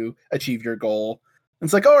helping you achieve your goal. And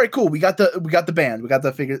it's like, all right, cool. We got the band. We got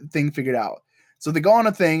the thing figured out. So they go on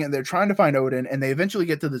a thing and they're trying to find Odin, and they eventually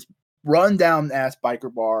get to this run down ass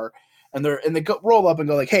biker bar, and they roll up and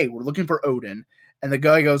go like, "Hey, we're looking for Odin." And the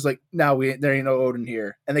guy goes like, "No, there ain't no Odin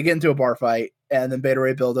here." And they get into a bar fight, and then Beta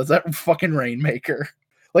Ray Bill does that fucking Rainmaker,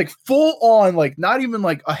 like full on, like not even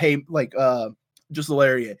like just a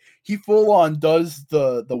lariat. He full on does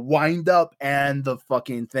the wind up and the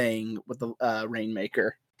fucking thing with the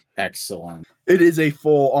Rainmaker. Excellent. It is a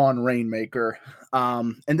full on Rainmaker.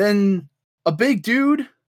 And then a big dude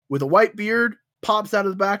with a white beard pops out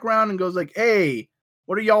of the background and goes like, "Hey,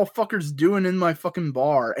 what are y'all fuckers doing in my fucking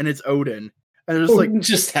bar?" And it's Odin. And it's like,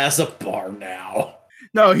 just has a bar now.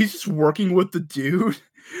 No, he's just working with the dude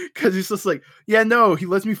because he's just like, yeah, no, he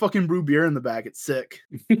lets me fucking brew beer in the back. It's sick.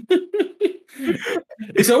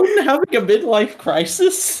 Is Odin having a midlife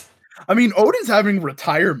crisis? I mean, Odin's having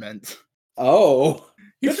retirement. Oh,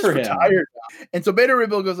 he's just retired now. And so Beta Ray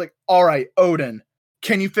Bill goes like, "All right, Odin,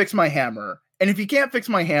 can you fix my hammer? And if you can't fix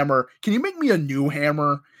my hammer, can you make me a new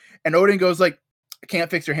hammer?" And Odin goes like, "I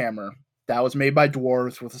can't fix your hammer. That was made by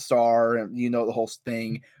dwarves with a star, and you know the whole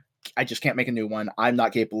thing. I just can't make a new one. I'm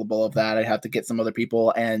not capable of that. I'd have to get some other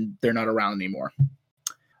people, and they're not around anymore.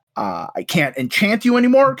 I can't enchant you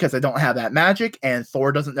anymore because I don't have that magic, and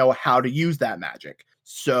Thor doesn't know how to use that magic.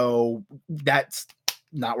 So that's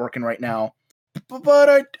not working right now.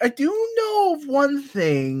 But I do know of one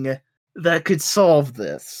thing that could solve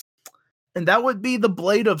this, and that would be the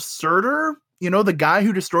Blade of Surtur. You know, the guy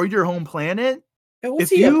who destroyed your home planet?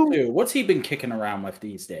 What's he up to? What's he been kicking around with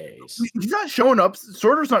these days? He's not showing up.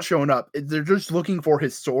 Surtur's not showing up. They're just looking for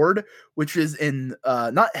his sword, which is in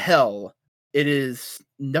not Hell. It is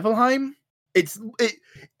Niflheim. It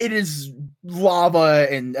is lava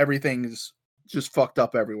and everything's just fucked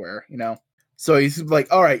up everywhere, you know? So he's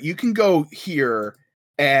like, "All right, you can go here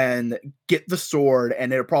and get the sword,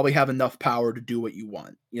 and it'll probably have enough power to do what you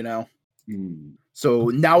want, you know?" So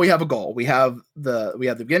now we have a goal. We have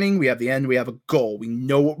the beginning, we have the end, we have a goal. We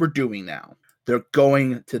know what we're doing now. They're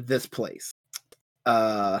going to this place.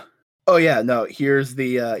 Oh yeah, no, here's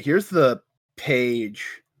the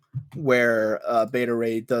page where Beta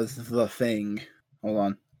Ray does the thing. Hold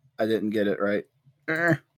on. I didn't get it right.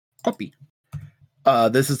 Copy.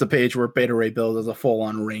 This is the page where Beta Ray Bill does a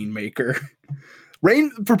full-on Rainmaker.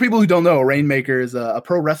 For people who don't know, Rainmaker is a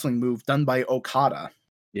pro wrestling move done by Okada.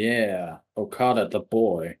 Yeah, Okada, the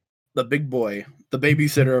boy. The big boy. The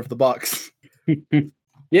babysitter of the Bucks.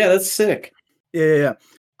 Yeah, that's sick. Yeah.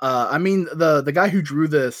 I mean, the guy who drew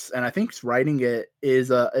this, and I think is writing it,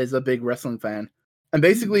 is a big wrestling fan. And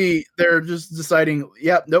basically, they're just deciding,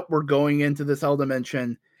 nope, we're going into this hell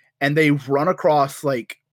dimension. And they run across,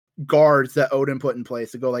 like, guards that Odin put in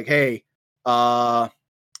place to go like, "Hey,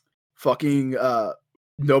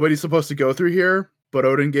 nobody's supposed to go through here, but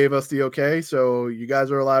Odin gave us the okay, so you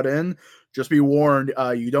guys are allowed in. Just be warned,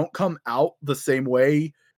 you don't come out the same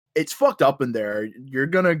way. It's fucked up in there. You're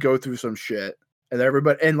gonna go through some shit." And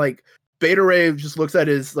everybody, and like, Beta Ray just looks at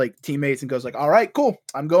his like teammates and goes like, "All right, cool,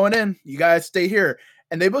 I'm going in. You guys stay here."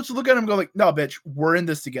 And they both look at him and go like, "No, bitch, we're in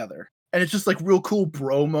this together." And it's just like real cool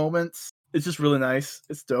bro moments. It's just really nice.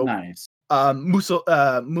 It's dope. Nice.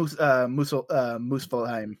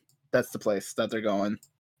 Muspelheim. That's the place that they're going.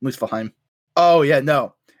 Muspelheim. Oh yeah,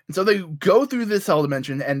 no. And so they go through this hell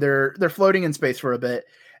dimension, and they're floating in space for a bit,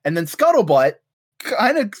 and then Scuttlebutt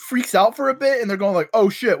kind of freaks out for a bit, and they're going like, "Oh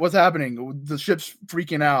shit, what's happening?" The ship's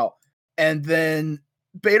freaking out, and then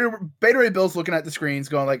Beta Ray Bill's looking at the screens,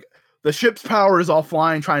 going like, "The ship's power is all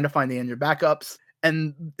flying, trying to find the engine backups,"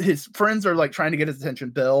 and his friends are like trying to get his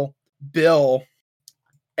attention. Bill,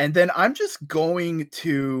 and then I'm just going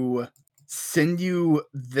to send you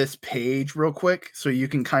this page real quick so you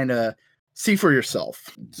can kind of see for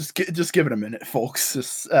yourself. Just give it a minute, folks,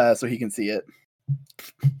 just so he can see it.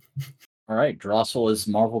 All right, Drossel is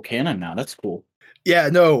Marvel canon now. That's cool. Yeah,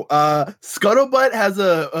 no. Scuttlebutt has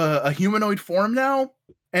a humanoid form now,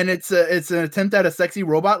 and it's an attempt at a sexy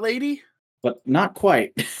robot lady, but not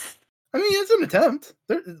quite. I mean, it's an attempt.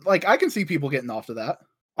 Like, I can see people getting off to that.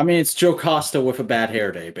 I mean, it's Joe Costa with a bad hair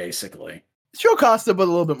day, basically. It's Joe Costa, but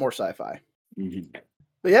a little bit more sci-fi. Mm-hmm.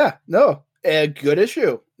 But yeah, no, a good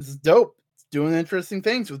issue. This is dope. It's doing interesting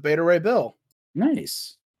things with Beta Ray Bill.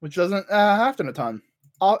 Nice. Which doesn't happen a ton.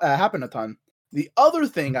 The other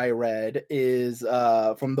thing I read is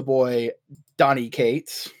from the boy Donny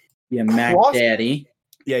Cates. Yeah, Mac Daddy.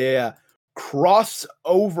 Yeah.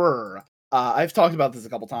 Crossover. I've talked about this a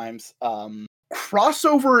couple times.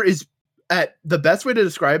 Crossover is the best way to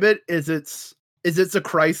describe it is it's a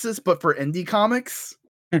crisis, but for indie comics.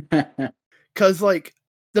 Because like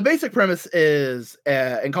the basic premise is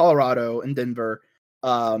in Colorado, in Denver,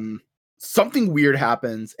 something weird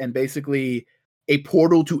happens, and basically a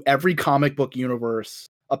portal to every comic book universe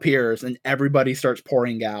appears and everybody starts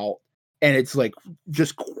pouring out, and it's like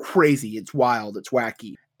just crazy. It's wild. It's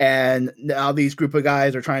wacky. And now these group of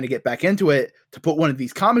guys are trying to get back into it to put one of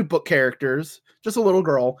these comic book characters, just a little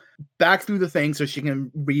girl, back through the thing so she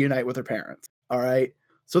can reunite with her parents. All right.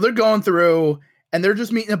 So they're going through and they're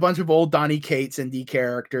just meeting a bunch of old Donny Cates indie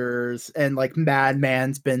characters, and like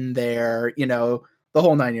Madman's been there, you know, the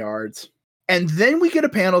whole 9 yards. And then we get a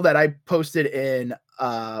panel that I posted in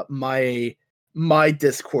my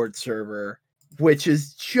Discord server, which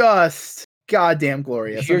is just goddamn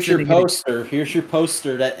glorious. Here's your poster. Here's your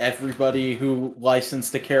poster that everybody who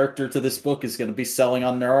licensed a character to this book is going to be selling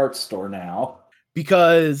on their art store now.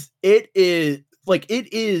 Because it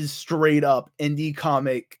is straight up indie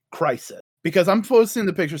comic crisis. Because I'm posting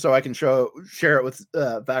the picture so I can share it with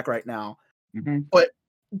Vac right now. Mm-hmm. But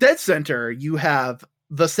dead center, you have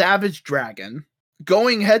the Savage Dragon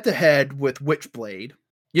going head to head with Witchblade.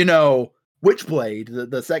 You know, Witchblade,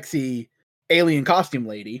 the sexy alien costume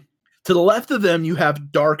lady. To the left of them, you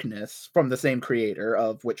have Darkness from the same creator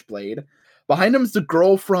of Witchblade. Behind him is the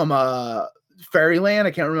girl from Fairyland.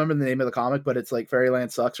 I can't remember the name of the comic, but it's like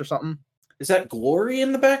Fairyland Sucks or something. Is that Glory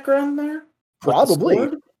in the background there? Probably.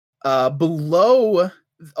 Below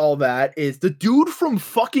all that is the dude from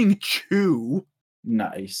fucking Chew.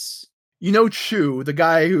 Nice. You know Chew, the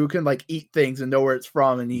guy who can like eat things and know where it's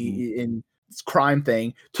from, and in this crime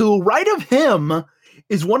thing. To the right of him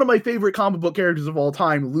is one of my favorite comic book characters of all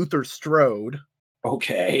time, Luther Strode.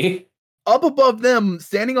 Okay. Up above them,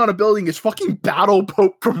 standing on a building, is fucking Battle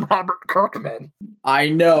Pope from Robert Kirkman. I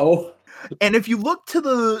know. And if you look to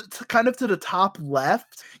the top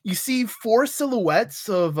left, you see 4 silhouettes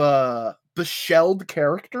of beshelled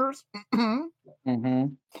characters. Mm-hmm.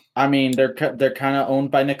 I mean, they're kind of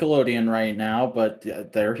owned by Nickelodeon right now, but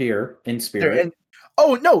they're here in spirit.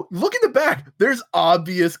 Oh no! Look in the back. There's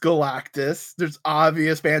obvious Galactus. There's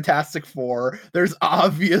obvious Fantastic Four. There's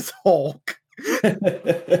obvious Hulk.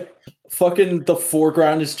 Fucking the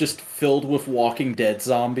foreground is just filled with Walking Dead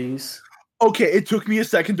zombies. Okay, it took me a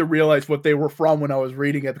second to realize what they were from when I was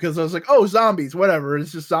reading it, because I was like, oh, zombies, whatever,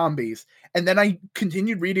 it's just zombies. And then I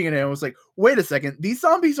continued reading it and I was like, wait a second, these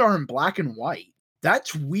zombies are in black and white.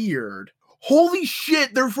 That's weird. Holy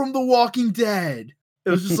shit, they're from The Walking Dead. It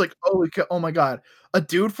was just like, oh my god. A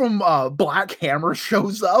dude from Black Hammer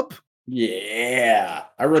shows up. Yeah.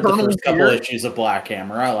 I read the first couple issues of Black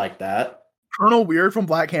Hammer. I like that. Colonel Weird from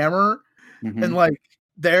Black Hammer. Mm-hmm. And like,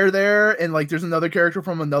 they're there, and like there's another character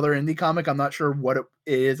from another indie comic. I'm not sure what it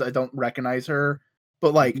is. I don't recognize her.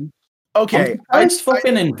 But like, okay.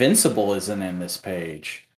 Fucking Invincible isn't in this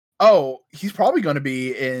page. Oh, he's probably going to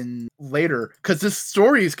be in later, because this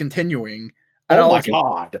story is continuing. Oh my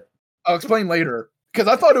god. I'll explain later. Because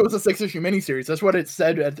I thought it was a 6-issue miniseries. That's what it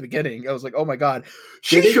said at the beginning. I was like, oh my god.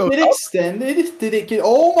 Did it get extended? Did it get...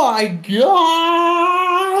 Oh my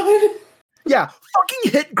god! Yeah,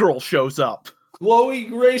 fucking Hit Girl shows up. Chloe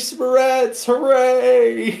Grace Moretz,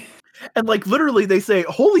 hooray! And like literally they say,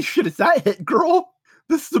 holy shit, is that Hit Girl?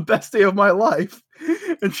 This is the best day of my life.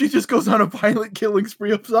 And she just goes on a violent killing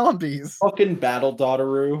spree of zombies. Fucking Battle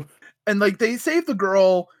Daughteroo. And like they save the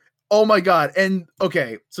girl. Oh my god. And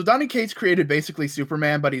okay, so Donny Cates created basically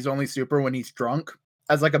Superman, but he's only super when he's drunk,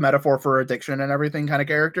 as like a metaphor for addiction and everything kind of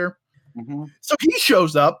character. Mm-hmm. So he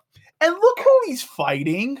shows up, and look who he's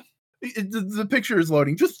fighting. The picture is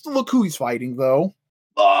loading. Just look who he's fighting, though.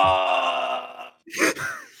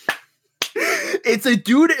 It's a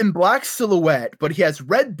dude in black silhouette, but he has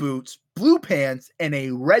red boots, blue pants, and a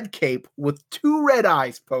red cape with 2 red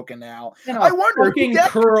eyes poking out. And I wonder fucking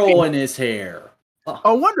curl in his hair.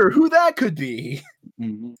 I wonder who that could be.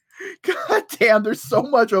 Mm-hmm. God damn, there's so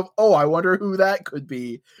much of, I wonder who that could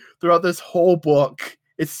be throughout this whole book.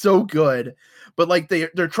 It's so good. But like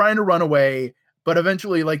they're trying to run away. But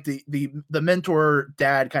eventually, like the mentor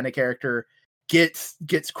dad kind of character gets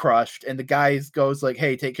crushed, and the guy goes like,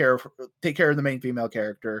 "Hey, take care of the main female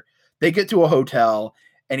character." They get to a hotel,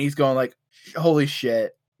 and he's going like, "Holy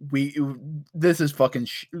shit, this is fucking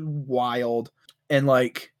wild." And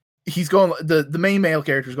like he's going, the main male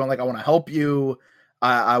character is going like, "I want to help you.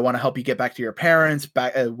 I want to help you get back to your parents,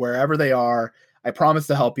 back wherever they are. I promise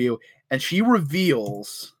to help you." And she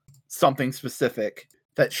reveals something specific.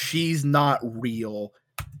 That she's not real.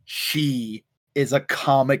 She is a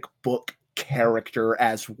comic book character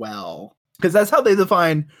as well. Because that's how they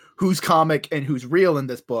define who's comic and who's real in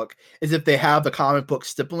this book, is if they have the comic book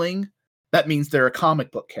stippling, that means they're a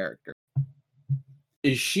comic book character.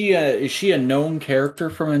 Is she a known character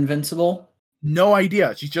from Invincible? No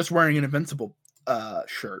idea. She's just wearing an Invincible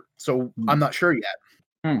shirt. So I'm not sure yet.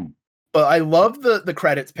 But I love the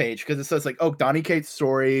credits page, because it says like, Donny Cates'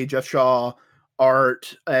 story, Jeff Shaw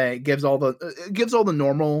art. It gives all the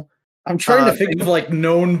normal. I'm trying to think of like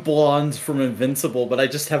known blondes from Invincible, but I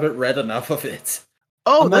just haven't read enough of it.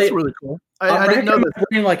 Oh, that's really cool. I didn't know that.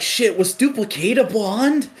 Brain like, shit, was Duplicate a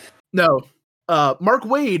blonde? No. Mark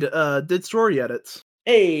Waid did story edits.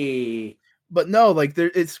 Hey. But no, like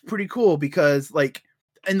it's pretty cool because like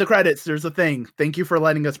in the credits there's a thing. Thank you for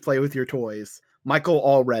letting us play with your toys. Michael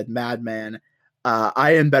Allred, Madman,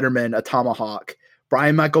 Ian Betterman, A Tomahawk,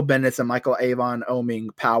 Brian Michael Bendis and Michael Avon Oming,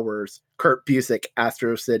 Powers, Kurt Busiek,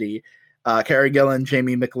 Astro City, Carrie Gillen,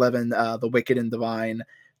 Jamie McLevin, The Wicked and Divine,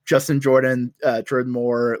 Justin Jordan, Jordan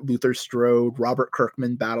Moore, Luther Strode, Robert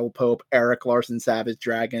Kirkman, Battle Pope, Eric Larson, Savage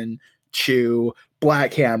Dragon, Chew,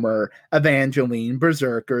 Black Hammer, Evangeline,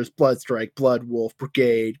 Berserkers, Bloodstrike, Blood Wolf,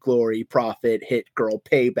 Brigade, Glory, Prophet, Hit Girl,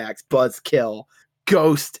 Paybacks, Buzzkill,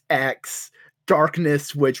 Ghost X,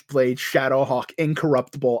 Darkness, Witchblade, Shadowhawk,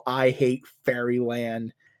 Incorruptible, I Hate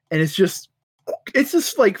Fairyland, and it's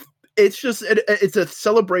a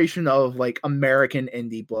celebration of like American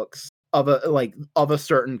indie books of a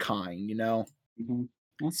certain kind, you know. Mm-hmm.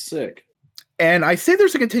 That's sick. And I say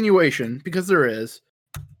there's a continuation because there is,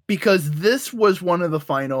 because this was one of the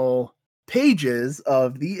final pages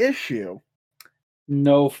of the issue.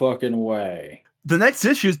 No fucking way. The next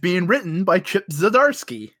issue is being written by Chip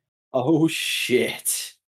Zdarsky. Oh,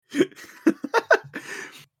 shit.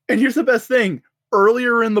 And here's the best thing.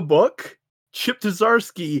 Earlier in the book, Chip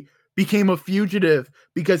Zdarsky became a fugitive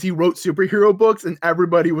because he wrote superhero books and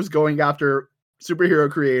everybody was going after superhero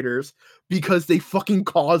creators because they fucking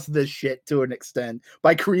caused this shit to an extent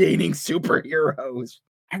by creating superheroes.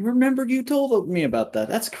 I remember you told me about that.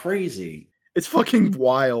 That's crazy. It's fucking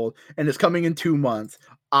wild. And it's coming in 2 months.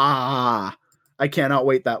 I cannot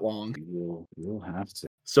wait that long. You'll have to.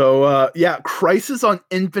 So, Crisis on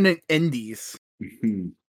Infinite Indies.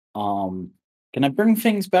 Can I bring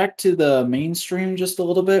things back to the mainstream just a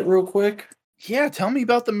little bit real quick? Yeah, tell me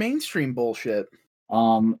about the mainstream bullshit.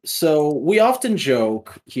 So we often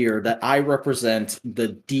joke here that I represent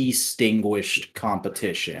the distinguished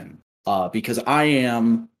competition, because I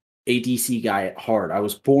am a DC guy at heart. I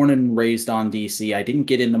was born and raised on DC. I didn't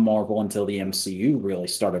get into Marvel until the MCU really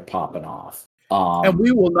started popping off. And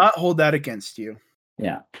we will not hold that against you.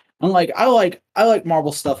 Yeah. I like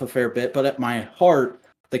Marvel stuff a fair bit, but at my heart,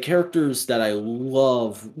 the characters that I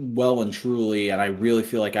love well and truly, and I really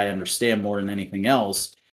feel like I understand more than anything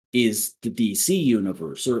else, is the DC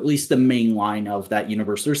universe, or at least the main line of that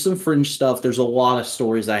universe. There's some fringe stuff. There's a lot of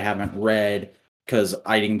stories I haven't read because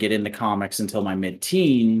I didn't get into comics until my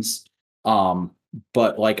mid-teens.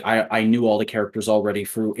 But like I knew all the characters already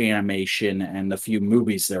through animation and the few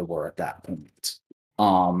movies there were at that point.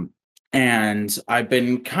 And I've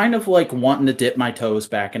been kind of like wanting to dip my toes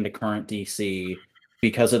back into current DC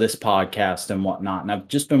because of this podcast and whatnot. And I've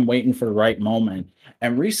just been waiting for the right moment.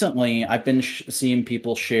 And recently I've been seeing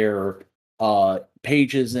people share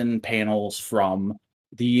pages and panels from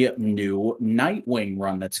the new Nightwing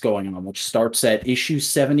run that's going on, which starts at issue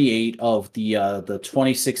 78 of the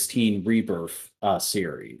 2016 Rebirth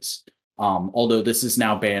series. Although this is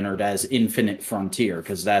now bannered as Infinite Frontier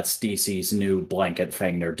because that's DC's new blanket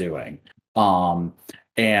thing they're doing. And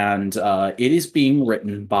it is being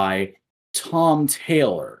written by Tom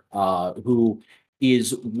Taylor, who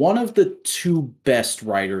is one of the two best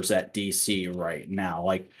writers at DC right now.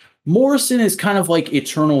 Like, Morrison is kind of like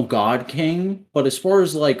Eternal God King, but as far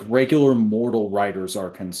as like regular mortal writers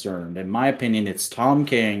are concerned, in my opinion, it's Tom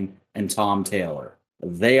King and Tom Taylor.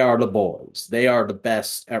 They are the boys. They are the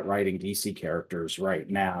best at writing DC characters right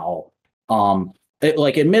now.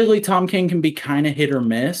 Admittedly, Tom King can be kind of hit or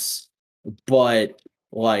miss, but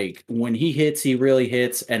like when he hits, he really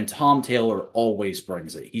hits, and Tom Taylor always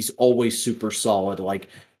brings it. He's always super solid. Like,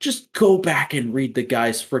 just go back and read the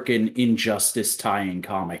guy's freaking Injustice tie-in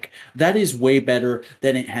comic. That is way better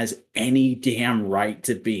than it has any damn right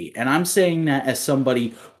to be. And I'm saying that as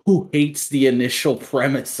somebody who hates the initial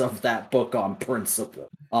premise of that book on principle.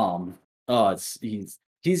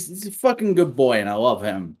 He's a fucking good boy, and I love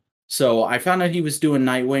him. So I found out he was doing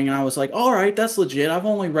Nightwing, and I was like, all right, that's legit. I've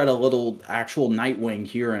only read a little actual Nightwing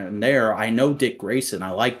here and there. I know Dick Grayson.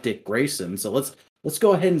 I like Dick Grayson. So let's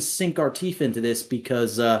go ahead and sink our teeth into this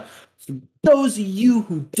because for those of you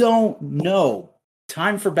who don't know,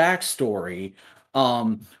 time for backstory.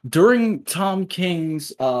 During Tom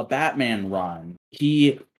King's Batman run,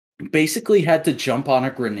 he basically had to jump on a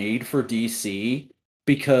grenade for DC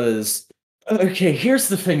because, okay, here's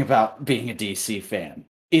the thing about being a DC fan.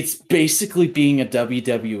 It's basically being a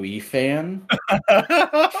WWE fan.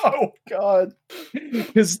 Oh, God.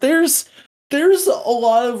 Because there's there's a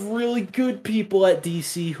lot of really good people at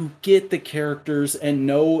DC who get the characters and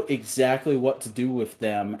know exactly what to do with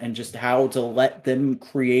them and just how to let them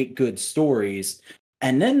create good stories.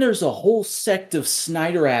 And then there's a whole sect of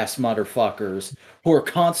Snyder ass motherfuckers who are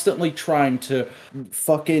constantly trying to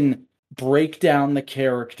fucking break down the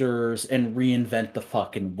characters and reinvent the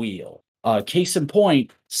fucking wheel. Case in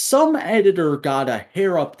point, some editor got a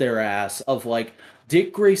hair up their ass of like,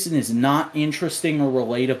 Dick Grayson is not interesting or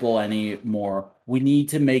relatable anymore. We need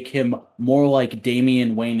to make him more like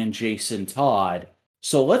Damian Wayne and Jason Todd.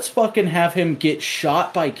 So let's fucking have him get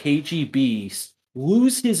shot by KGB,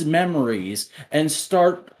 lose his memories, and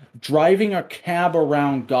start driving a cab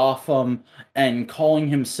around Gotham and calling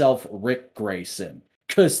himself Rick Grayson.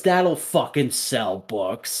 Because that'll fucking sell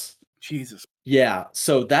books. Jesus. Yeah,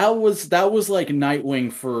 so that was like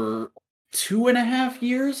Nightwing for 2.5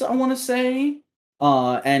 years, I want to say.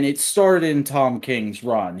 And it started in Tom King's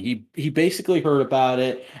run. He basically heard about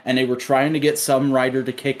it, and they were trying to get some writer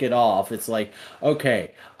to kick it off. It's like,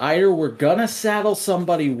 okay, either we're gonna saddle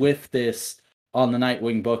somebody with this on the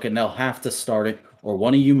Nightwing book, and they'll have to start it, or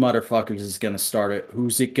one of you motherfuckers is gonna start it.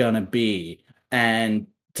 Who's it gonna be? And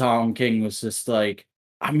Tom King was just like,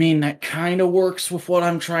 I mean, that kind of works with what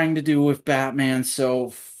I'm trying to do with Batman,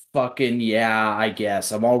 so fucking yeah, I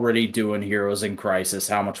guess. I'm already doing Heroes in Crisis.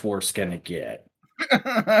 How much worse can it get? You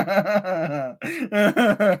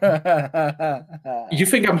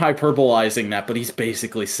think I'm hyperbolizing that, but he's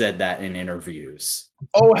basically said that in interviews.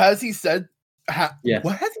 Oh, has he said? Yeah.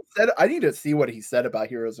 What has he said? I need to see what he said about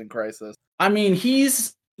Heroes in Crisis. I mean,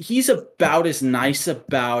 he's about as nice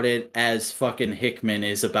about it as fucking Hickman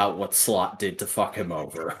is about what Slott did to fuck him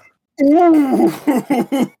over.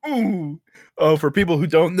 Oh, for people who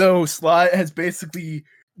don't know, Slott has basically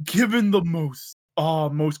given the most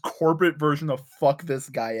corporate version of fuck this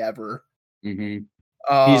guy ever. Mm-hmm.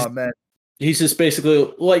 Oh, man. He's just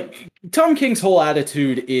basically like Tom King's whole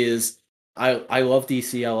attitude is I love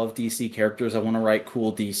DC, I love DC characters, I want to write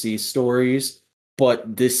cool DC stories,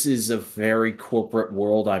 but this is a very corporate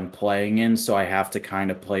world I'm playing in, so I have to kind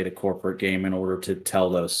of play the corporate game in order to tell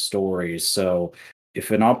those stories. So if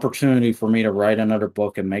an opportunity for me to write another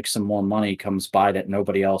book and make some more money comes by that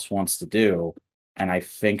nobody else wants to do, and I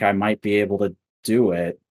think I might be able to do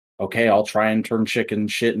it, okay, I'll try and turn chicken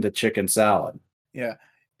shit into chicken salad. Yeah.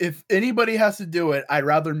 If anybody has to do it, I'd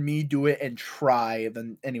rather me do it and try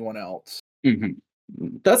than anyone else. Mm-hmm.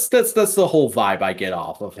 That's the whole vibe I get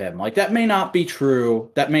off of him. Like, that may not be true.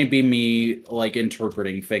 That may be me like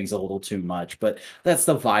interpreting things a little too much, but that's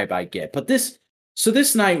the vibe I get. But this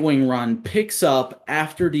Nightwing run picks up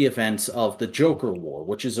after the events of the Joker War,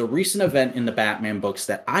 which is a recent event in the Batman books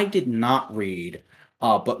that I did not read.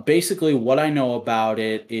 But basically what I know about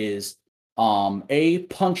it is a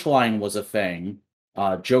Punchline was a thing.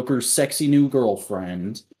 Joker's sexy new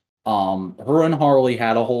girlfriend. Her and Harley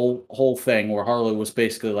had a whole thing where Harley was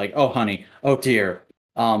basically like, "Oh honey, oh dear,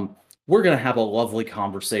 we're gonna have a lovely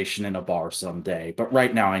conversation in a bar someday, but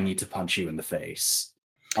right now I need to punch you in the face."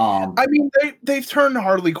 I mean, they've turned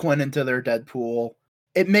Harley Quinn into their Deadpool.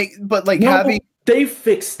 They've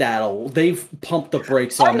fixed that. They've pumped the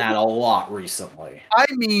brakes on that a lot recently. I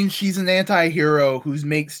mean, she's an anti-hero who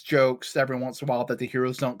makes jokes every once in a while that the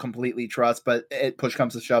heroes don't completely trust, but push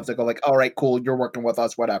comes to shove, they go like, all right, cool, you're working with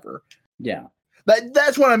us, whatever. Yeah.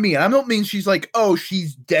 That's what I mean. I don't mean she's like, oh,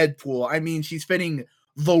 she's Deadpool. I mean, she's fitting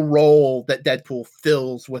the role that Deadpool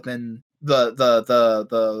fills within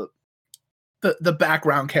the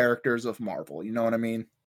background characters of Marvel. You know what I mean?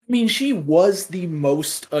 I mean, she was the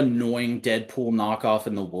most annoying Deadpool knockoff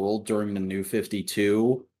in the world during the New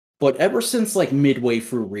 52, but ever since like midway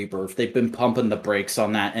through Rebirth, they've been pumping the brakes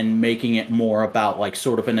on that and making it more about like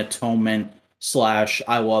sort of an atonement /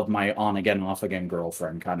 I love my on again, off again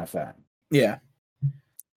girlfriend kind of thing. Yeah.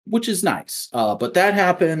 Which is nice. But that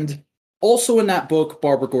happened. Also in that book,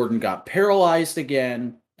 Barbara Gordon got paralyzed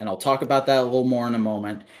again, and I'll talk about that a little more in a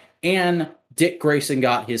moment. And Dick Grayson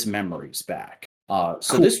got his memories back. So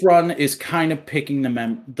cool. This run is kind of picking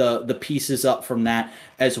the pieces up from that,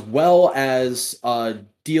 as well as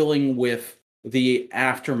dealing with the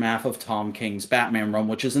aftermath of Tom King's Batman run,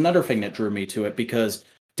 which is another thing that drew me to it, because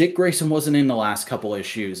Dick Grayson wasn't in the last couple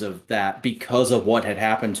issues of that because of what had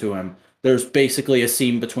happened to him. There's basically a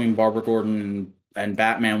scene between Barbara Gordon and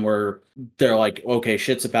Batman where they're like, okay,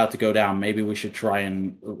 shit's about to go down. Maybe we should try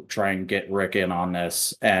and get Rick in on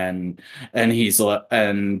this. And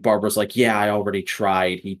Barbara's like, yeah, I already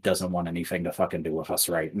tried. He doesn't want anything to fucking do with us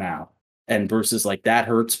right now. And Bruce is like, that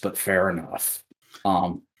hurts, but fair enough.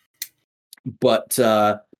 So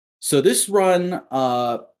this run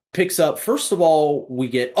picks up. First of all, we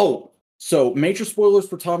get So, major spoilers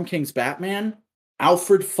for Tom King's Batman.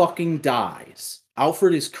 Alfred fucking dies.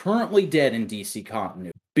 Alfred is currently dead in DC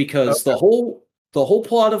continuity because Okay. the whole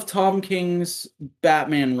plot of Tom King's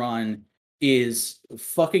Batman run is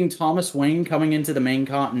fucking Thomas Wayne coming into the main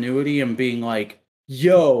continuity and being like,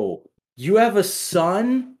 "Yo, you have a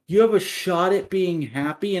son? You have a shot at being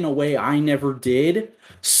happy in a way I never did?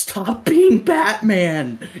 Stop being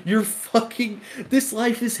Batman. You're fucking. This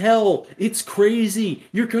life is hell. It's crazy.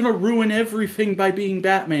 You're gonna ruin everything by being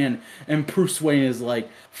Batman." And Bruce Wayne is like,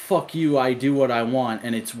 "Fuck you. I do what I want,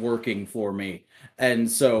 and it's working for me."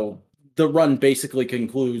 And so the run basically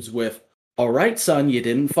concludes with, "All right, son, you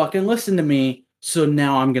didn't fucking listen to me. So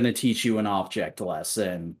now I'm gonna teach you an object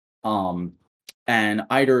lesson. And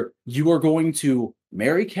either you are going to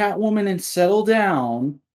marry Catwoman and settle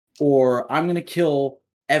down, or I'm going to kill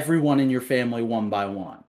everyone in your family one by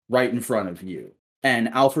one right in front of you." And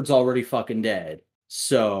Alfred's already fucking dead,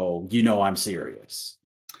 so you know I'm serious.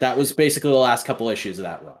 That was basically the last couple issues of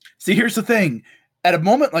that run. See, here's the thing. At a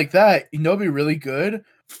moment like that, you know, it'd be really good.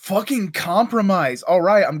 Fucking compromise. All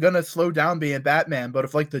right, I'm gonna slow down being Batman, but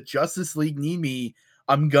if like the Justice League need me,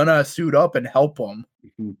 I'm gonna suit up and help them.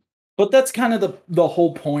 Mm-hmm. But that's kind of the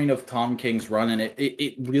whole point of Tom King's run, and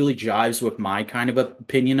it really jives with my kind of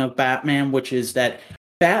opinion of Batman, which is that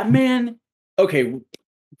Batman. Okay,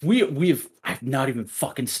 I've not even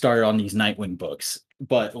fucking started on these Nightwing books,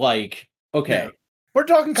 but like, okay, Yeah. We're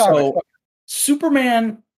talking comics. So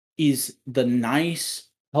Superman is the nice,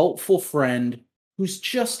 helpful friend who's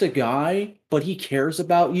just a guy, but he cares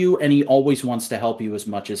about you and he always wants to help you as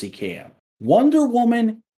much as he can. Wonder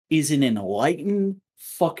Woman is an enlightened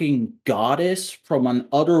fucking goddess from an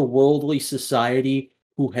otherworldly society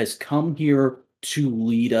who has come here to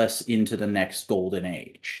lead us into the next golden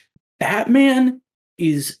age. Batman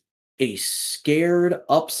is a scared,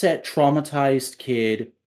 upset, traumatized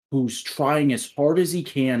kid who's trying as hard as he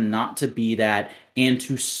can not to be that and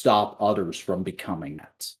to stop others from becoming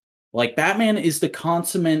that. Like, Batman is the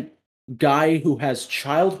consummate guy who has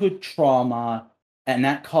childhood trauma, and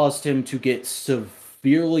that caused him to get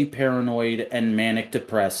severely paranoid and manic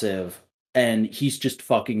depressive, and he's just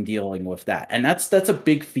fucking dealing with that. And that's a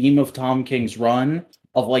big theme of Tom King's run,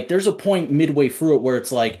 of like, there's a point midway through it where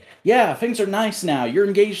it's like, yeah, things are nice now. You're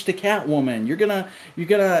engaged to Catwoman. You're gonna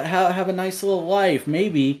have a nice little life,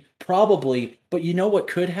 maybe, probably. But you know what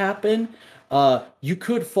could happen? You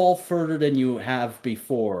could fall further than you have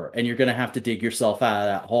before, and you're gonna have to dig yourself out of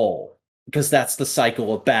that hole, because that's the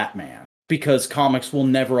cycle of Batman. Because comics will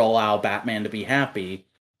never allow Batman to be happy,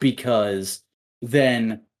 because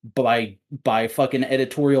then by fucking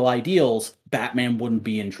editorial ideals, Batman wouldn't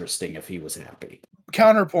be interesting if he was happy.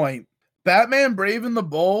 Counterpoint. Batman Brave and the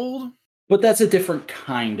Bold. But that's a different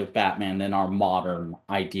kind of Batman than our modern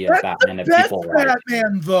idea of Batman that people like.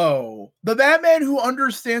 Batman, though. The Batman who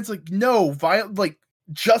understands, like, no, like,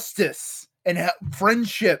 justice and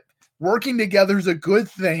friendship, working together is a good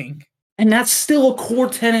thing. And that's still a core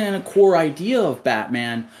tenet and a core idea of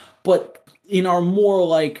Batman, but in our more,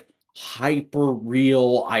 like,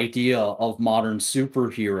 hyper-real idea of modern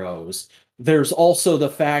superheroes, there's also the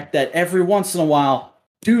fact that every once in a while,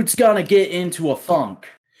 dude's gonna get into a funk.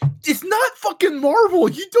 It's not fucking Marvel.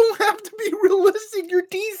 You don't have to be realistic. You're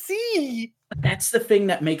DC. That's the thing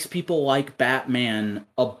that makes people like Batman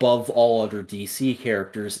above all other DC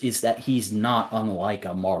characters, is that he's not unlike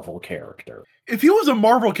a Marvel character. If he was a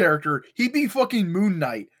Marvel character, he'd be fucking Moon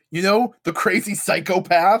Knight. You know, the crazy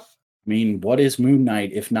psychopath. I mean, what is Moon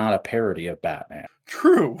Knight if not a parody of Batman?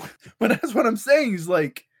 True, but that's what I'm saying. Is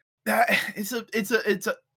like that.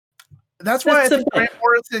 That's why I think Grant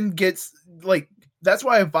Morrison gets like. That's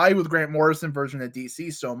why I vibe with Grant Morrison version of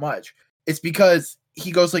DC so much. It's because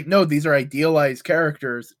he goes like, no, these are idealized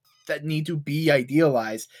characters that need to be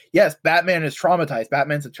idealized. Yes, Batman is traumatized.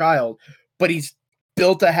 Batman's a child, but he's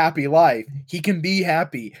built a happy life. He can be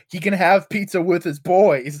happy. He can have pizza with his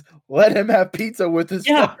boys. Let him have pizza with his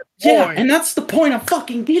boys. And that's the point I'm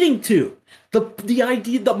fucking getting to. The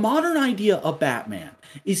idea, the modern idea of Batman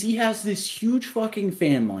is he has this huge fucking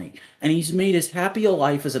family, and he's made as happy a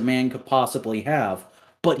life as a man could possibly have,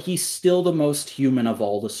 but he's still the most human of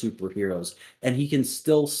all the superheroes, and he can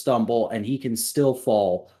still stumble, and he can still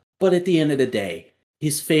fall, but at the end of the day,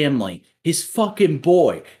 his family, his fucking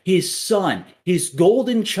boy, his son, his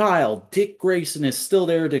golden child, Dick Grayson, is still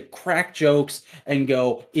there to crack jokes and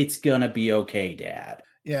go, "It's gonna be okay, Dad."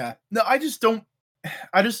 Yeah. No, I just don't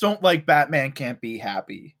like Batman can't be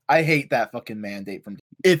happy. I hate that fucking mandate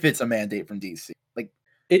if it's a mandate from DC. Like,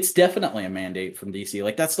 it's definitely a mandate from DC.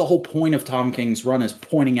 Like, that's the whole point of Tom King's run, is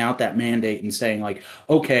pointing out that mandate and saying, like,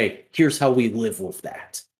 okay, here's how we live with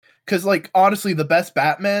that. because like honestly, the best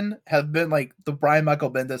Batman have been like the Brian Michael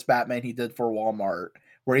Bendis Batman he did for Walmart,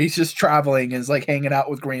 where he's just traveling and is like hanging out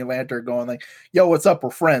with Green Lantern, going like, "Yo, what's up?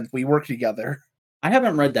 We're friends. We work together." I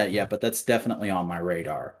haven't read that yet, but that's definitely on my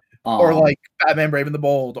radar. Or like Batman Brave and the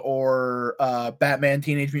Bold, or Batman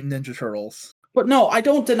Teenage Mutant Ninja Turtles. But no, I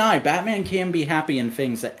don't deny Batman can be happy in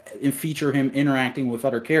things that feature him interacting with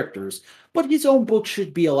other characters, but his own book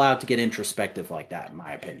should be allowed to get introspective like that, in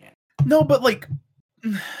my opinion. No, but like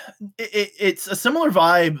it's a similar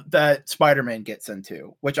vibe that Spider-Man gets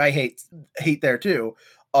into, which I hate there too.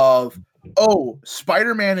 Of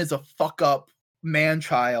Spider-Man is a fuck up man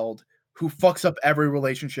child who fucks up every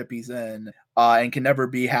relationship he's in, and can never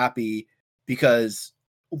be happy because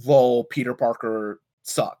lol, Peter Parker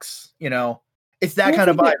sucks. You know, it's that kind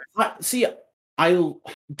of vibe.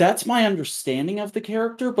 That's my understanding of the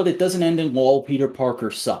character, but it doesn't end in lol, Peter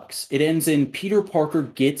Parker sucks. It ends in Peter Parker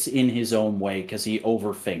gets in his own way because he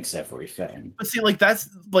overthinks everything. But see, that's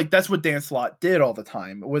what Dan Slott did all the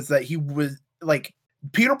time, was that he was like,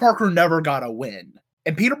 Peter Parker never got a win.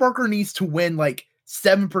 And Peter Parker needs to win like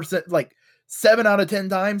 7%, like 7 out of 10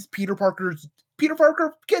 times. Peter Parker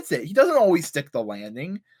gets it. He doesn't always stick the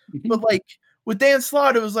landing. Mm-hmm. But like with Dan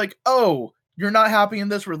Slott, it was like, oh, you're not happy in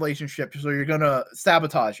this relationship, so you're gonna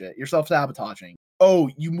sabotage it. You're self-sabotaging. Oh,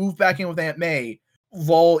 you move back in with Aunt May.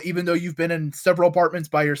 Lol, even though you've been in several apartments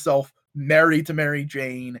by yourself, married to Mary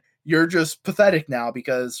Jane, you're just pathetic now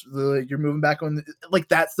because you're moving back on. Like,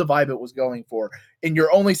 that's the vibe it was going for. And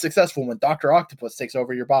you're only successful when Dr. Octopus takes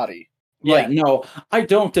over your body. Yeah, no, I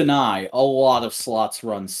don't deny a lot of Slott's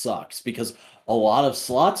run sucks, because a lot of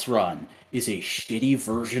Slott's run is a shitty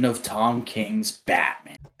version of Tom King's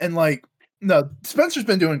Batman. And like, no, Spencer's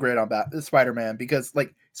been doing great on Spider-Man, because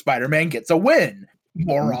like Spider-Man gets a win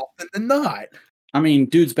more often than not. I mean,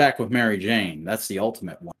 dude's back with Mary Jane. That's the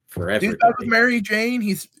ultimate one for everybody. Dude's back with Mary Jane.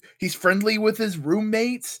 He's friendly with his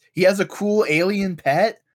roommates. He has a cool alien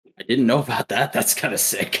pet. I didn't know about that. That's kind of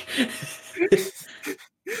sick.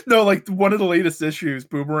 No, like one of the latest issues,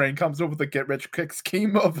 Boomerang comes up with a get-rich-quick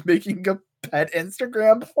scheme of making a pet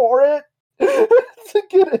Instagram for it to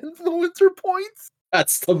get influencer points.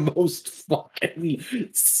 That's the most fucking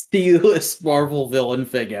steelest Marvel villain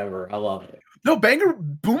thing ever. I love it. No,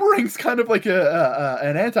 Boomerang's kind of like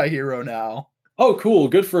an anti-hero now. Oh, cool.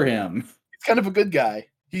 Good for him. He's kind of a good guy.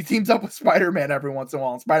 He teams up with Spider-Man every once in a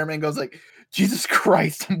while, and Spider-Man goes like, Jesus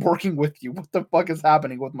Christ, I'm working with you. What the fuck is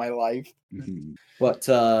happening with my life? Mm-hmm. But,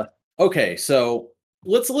 okay, so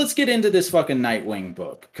let's get into this fucking Nightwing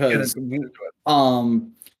book. Because,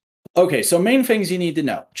 okay, so main things you need to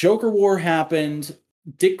know. Joker War happened.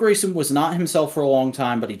 Dick Grayson was not himself for a long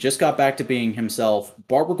time, but he just got back to being himself.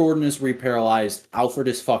 Barbara Gordon is reparalyzed. Alfred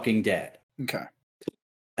is fucking dead. Okay.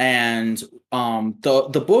 And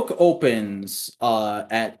the book opens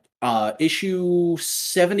at issue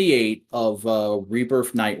 78 of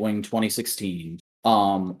Rebirth Nightwing 2016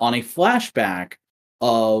 on a flashback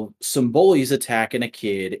of some bullies attacking a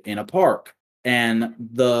kid in a park. And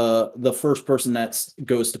the first person that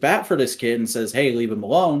goes to bat for this kid and says, hey, leave him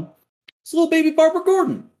alone, it's little baby Barbara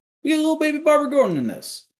Gordon. We get a little baby Barbara Gordon in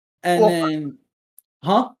this. And then...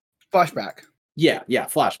 Flashback. Yeah,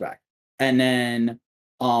 flashback. And then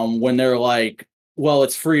when they're like, well,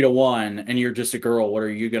 it's 3-1 and you're just a girl, what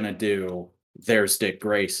are you going to do? There's Dick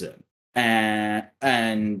Grayson.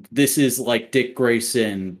 And this is like Dick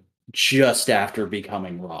Grayson just after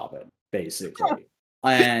becoming Robin, basically.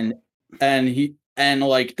 and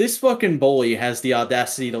like this fucking bully has the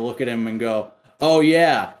audacity to look at him and go, oh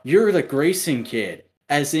yeah, you're the Grayson kid,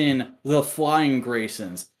 as in the flying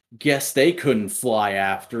Graysons. Guess they couldn't fly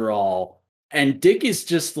after all. And Dick is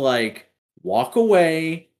just like, walk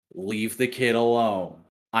away, leave the kid alone.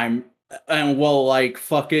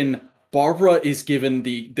 Fucking Barbara is giving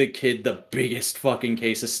the kid the biggest fucking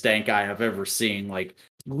case of stank eye I've ever seen. Like,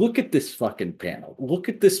 look at this fucking panel. Look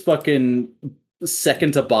at this fucking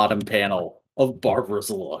second to bottom panel of Barbara's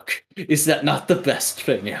look. Is that not the best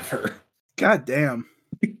thing ever? God damn.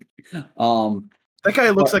 That guy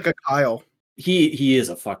looks like a Kyle. He is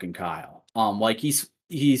a fucking Kyle.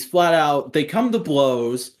 He's flat out, they come to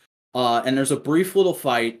blows, and there's a brief little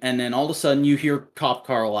fight, and then all of a sudden you hear cop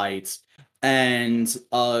car lights, and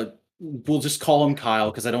we'll just call him Kyle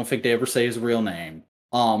because I don't think they ever say his real name.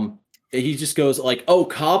 He just goes like, oh,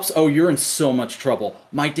 cops, oh, you're in so much trouble.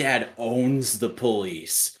 My dad owns the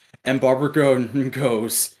police. And Barbara Gordon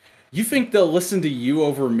goes, you think they'll listen to you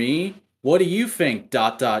over me? What do you think? ...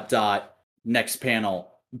 Next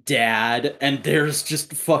panel, Dad. And there's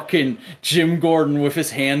just fucking Jim Gordon with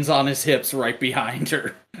his hands on his hips right behind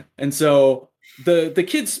her. And so the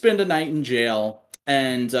kids spend a night in jail,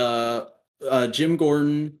 and Jim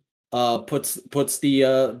Gordon puts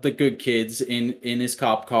the good kids in his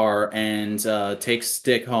cop car and takes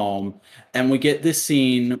Dick home. And we get this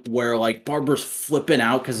scene where like Barbara's flipping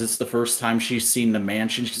out because it's the first time she's seen the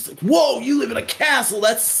mansion. She's like, "Whoa, you live in a castle?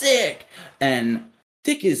 That's sick!" And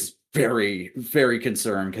Dick is very, very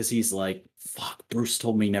concerned because he's like, "Fuck, Bruce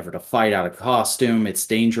told me never to fight out of costume. It's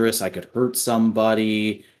dangerous. I could hurt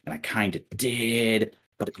somebody, and I kind of did,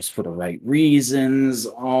 but it was for the right reasons.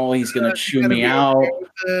 Oh, he's gonna chew me out."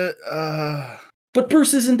 But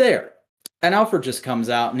Bruce isn't there. And Alfred just comes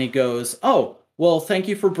out and he goes, "Oh, well, thank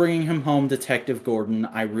you for bringing him home, Detective Gordon.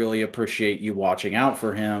 I really appreciate you watching out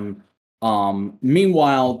for him."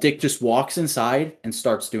 Meanwhile, Dick just walks inside and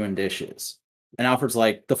starts doing dishes. And Alfred's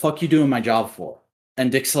like, "The fuck you doing my job for?"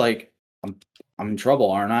 And Dick's like, I'm in trouble,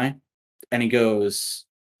 aren't I?" And he goes,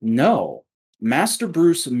 "No. Master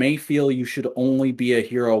Bruce may feel you should only be a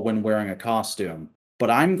hero when wearing a costume, but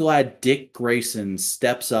I'm glad Dick Grayson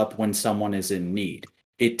steps up when someone is in need.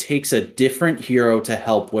 It takes a different hero to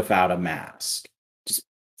help without a mask." Just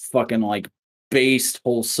fucking like based,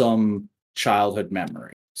 wholesome childhood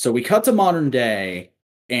memory. So we cut to modern day,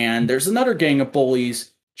 and there's another gang of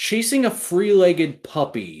bullies chasing a free-legged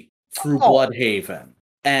puppy through Bloodhaven.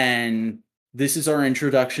 And this is our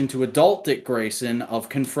introduction to adult Dick Grayson of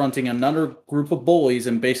confronting another group of bullies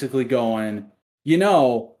and basically going,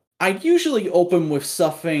 "I usually open with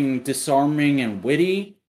something disarming and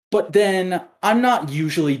witty, but then I'm not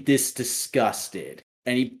usually this disgusted."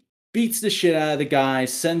 And he beats the shit out of the guy,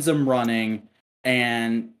 sends him running,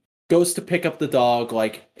 and goes to pick up the dog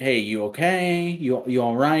like, "Hey, you okay? You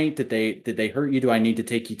all right? Did they hurt you? Do I need to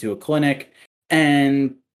take you to a clinic?"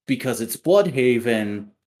 And because it's Bloodhaven,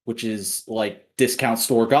 which is like discount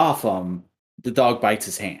store Gotham, the dog bites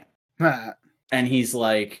his hand. And he's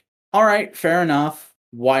like, "All right, fair enough.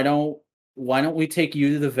 Why don't we take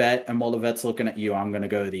you to the vet, and while the vet's looking at you, I'm gonna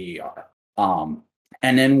go to the ER."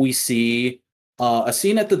 And then we see a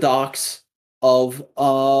scene at the docks of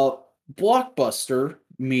Blockbuster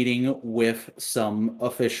meeting with some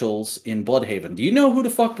officials in Bloodhaven. Do you know who the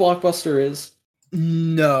fuck Blockbuster is?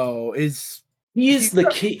 No, he is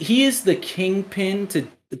the kingpin to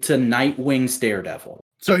Nightwing's Daredevil.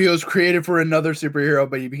 So he was created for another superhero,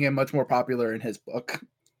 but he became much more popular in his book.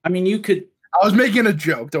 I mean, you could. I was making a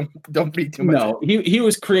joke. Don't be too much. No, he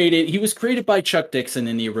was created. He was created by Chuck Dixon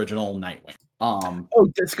in the original Nightwing.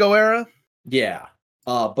 Disco era. Yeah.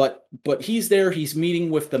 But he's there. He's meeting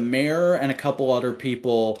with the mayor and a couple other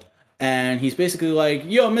people, and he's basically like,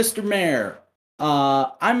 "Yo, Mr. Mayor,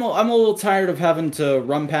 I'm a little tired of having to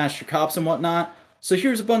run past your cops and whatnot. So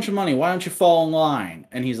here's a bunch of money. Why don't you fall in line?"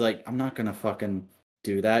 And he's like, "I'm not gonna fucking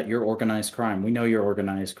do that. You're organized crime. We know you're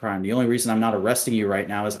organized crime. The only reason I'm not arresting you right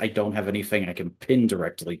now is I don't have anything I can pin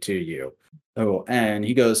directly to you." Oh, and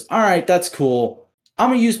he goes, "All right, that's cool. I'm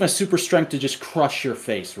gonna use my super strength to just crush your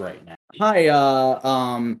face right now. Hi,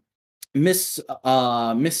 Miss,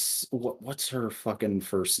 what's her fucking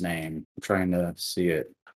first name? I'm trying to see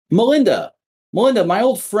it. Melinda, my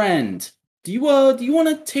old friend. Do you want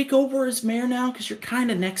to take over as mayor now? Because you're kind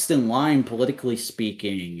of next in line, politically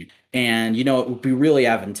speaking, and it would be really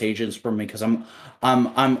advantageous for me because I'm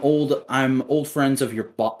old friends of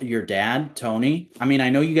your dad, Tony. I mean, I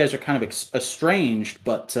know you guys are kind of estranged,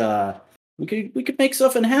 but we could make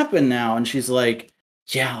something happen now." And she's like,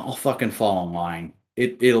 "Yeah, I'll fucking fall in line.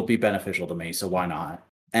 It'll be beneficial to me, so why not?"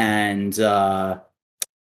 And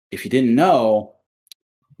if you didn't know,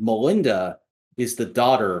 Melinda is the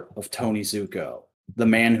daughter of Tony Zuko, the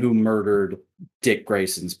man who murdered Dick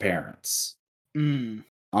Grayson's parents. And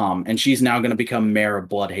she's now going to become mayor of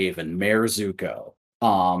Bloodhaven, Mayor Zuko.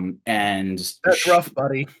 And that's rough,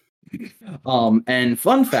 buddy. And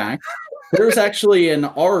fun fact, there's actually an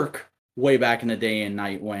arc way back in the day in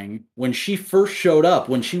Nightwing when she first showed up.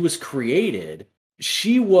 When she was created,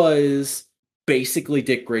 she was basically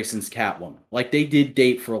Dick Grayson's Catwoman. Like, they did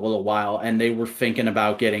date for a little while, and they were thinking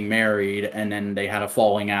about getting married, and then they had a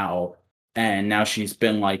falling out, and now she's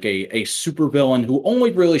been like a supervillain who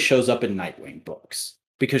only really shows up in Nightwing books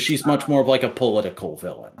because she's much more of like a political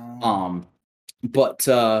villain. But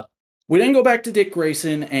we then go back to Dick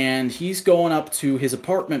Grayson, and he's going up to his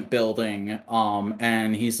apartment building,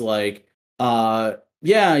 and he's like,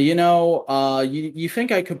 "Yeah, you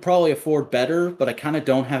think I could probably afford better, but I kind of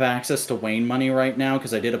don't have access to Wayne money right now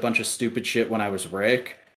because I did a bunch of stupid shit when I was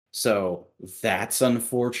Rick. So that's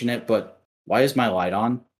unfortunate, but why is my light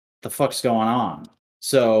on? The fuck's going on?"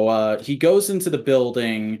 So he goes into the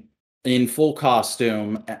building in full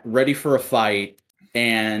costume, ready for a fight,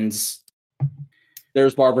 and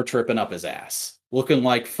there's Barbara tripping up his ass, looking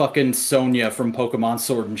like fucking Sonya from Pokemon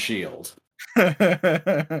Sword and Shield.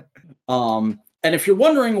 And if you're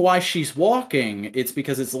wondering why she's walking, it's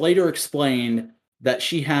because it's later explained that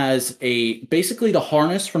she has basically the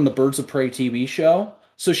harness from the Birds of Prey TV show.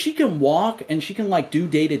 So she can walk and she can like do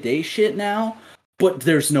day-to-day shit now, but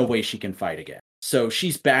there's no way she can fight again. So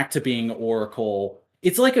she's back to being Oracle.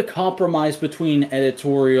 It's like a compromise between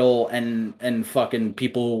editorial and fucking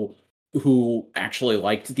people who actually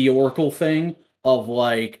liked the Oracle thing of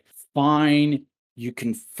like, fine, you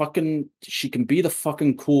can fucking she can be the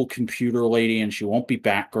fucking cool computer lady and she won't be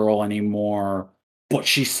Batgirl anymore, but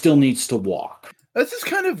she still needs to walk. That's just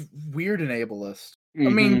kind of weird and ableist. Mm-hmm. I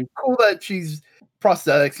mean, cool that she's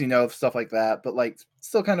prosthetics, you know, stuff like that, but like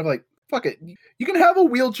still kind of like, fuck it. You can have a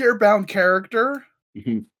wheelchair bound character.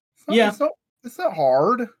 Mm-hmm. It's not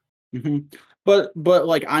hard. Mm-hmm. But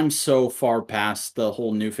like I'm so far past the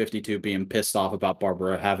whole New 52 being pissed off about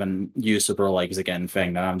Barbara having use of her legs again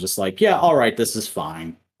thing that I'm just like, yeah, all right, this is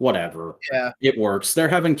fine. Whatever. Yeah. It works. They're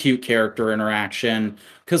having cute character interaction.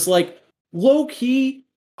 Cause like low key,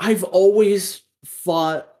 I've always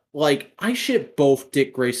thought like I ship both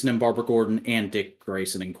Dick Grayson and Barbara Gordon and Dick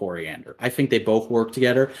Grayson and Coriander. I think they both work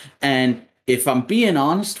together. And if I'm being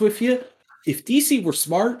honest with you, if DC were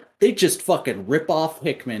smart, they'd just fucking rip off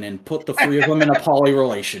Hickman and put the three of them in a poly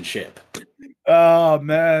relationship. Oh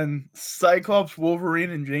man, Cyclops, Wolverine,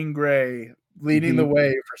 and Jean Grey leading the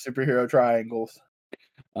way for superhero triangles.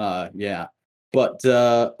 Yeah. But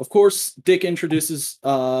of course, Dick introduces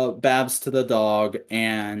Babs to the dog,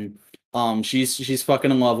 and she's fucking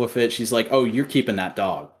in love with it. She's like, "Oh, you're keeping that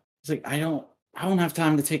dog." He's like, I don't have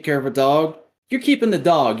time to take care of a dog. You're keeping the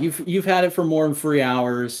dog. You've had it for more than 3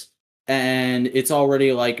 hours. And it's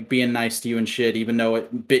already like being nice to you and shit, even though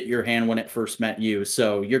it bit your hand when it first met you.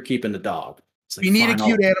 So you're keeping the dog. Like, you need a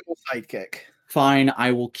cute animal sidekick. Fine,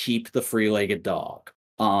 I will keep the free-legged dog.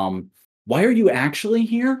 Why are you actually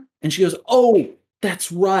here? And she goes, oh,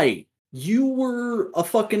 that's right. You were a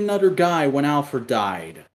fucking nutter guy when Alfred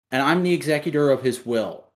died, and I'm the executor of his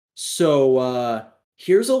will. So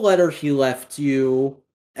here's a letter he left you,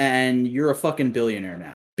 and you're a fucking billionaire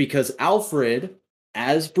now. Because Alfred,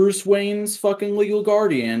 as Bruce Wayne's fucking legal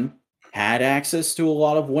guardian, had access to a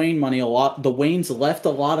lot of Wayne money. The Waynes left a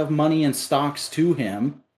lot of money in stocks to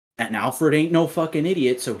him, and Alfred ain't no fucking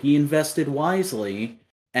idiot, so he invested wisely,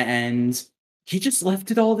 and he just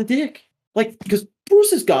left it all to Dick. Like, because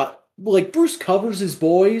Bruce covers his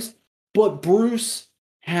boys, but Bruce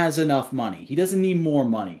has enough money. He doesn't need more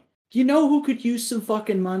money. You know who could use some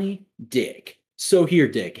fucking money? Dick. So here,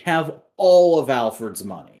 Dick, have all of Alfred's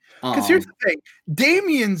money. Because here's the thing,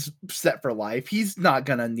 Damian's set for life. He's not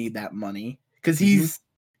gonna need that money because he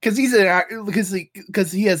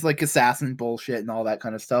has like assassin bullshit and all that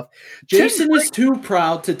kind of stuff. Jason is too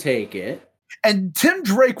proud to take it, and Tim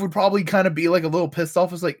Drake would probably kind of be like a little pissed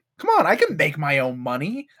off. It's like, come on, I can make my own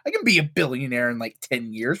money. I can be a billionaire in like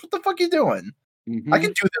 10 years. What the fuck are you doing? I can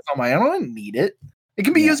do this on my own. I don't need it. It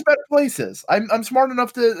can be used better places. I'm smart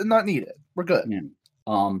enough to not need it. We're good. Yeah.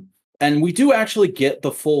 And we do actually get the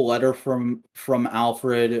full letter from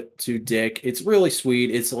Alfred to Dick. It's really sweet.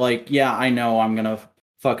 It's like, yeah, I know I'm gonna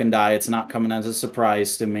fucking die. It's not coming as a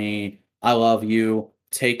surprise to me. I love you.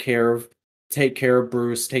 Take care of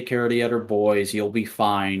Bruce. Take care of the other boys. You'll be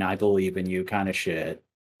fine. I believe in you, kind of shit.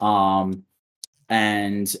 And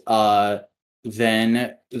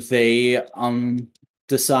then they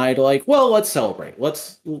decide like, well, let's celebrate.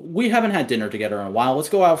 We haven't had dinner together in a while. Let's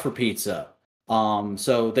go out for pizza.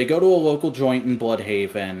 So they go to a local joint in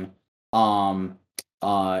Bloodhaven,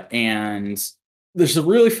 and there's a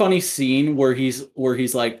really funny scene where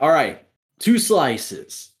he's like, all right, 2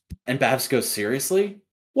 slices. And Babs goes, seriously?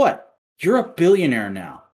 What? You're a billionaire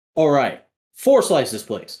now. All right, 4 slices,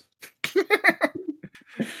 please.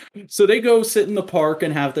 So they go sit in the park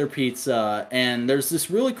and have their pizza, and there's this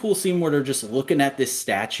really cool scene where they're just looking at this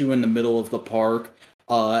statue in the middle of the park.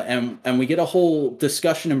 And we get a whole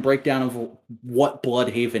discussion and breakdown of what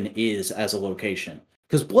Bloodhaven is as a location.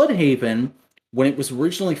 Because Bloodhaven, when it was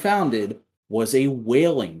originally founded, was a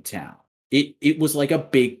whaling town. It was like a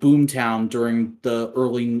big boom town during the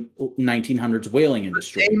early 1900s whaling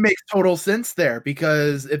industry. It makes total sense there,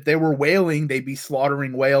 because if they were whaling, they'd be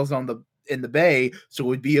slaughtering whales in the bay, so it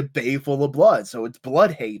would be a bay full of blood. So it's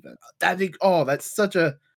Bloodhaven.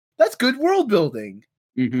 That's good world building.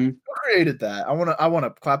 Mm-hmm. Who created that? I want to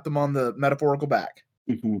clap them on the metaphorical back.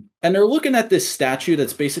 Mm-hmm. And they're looking at this statue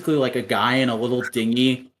that's basically like a guy in a little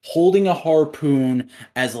dinghy holding a harpoon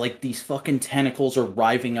as like these fucking tentacles are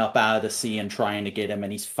writhing up out of the sea and trying to get him,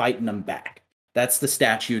 and he's fighting them back. That's the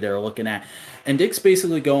statue they're looking at. And Dick's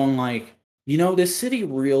basically going like, you know, this city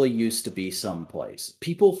really used to be someplace.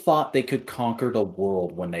 People thought they could conquer the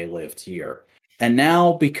world when they lived here. And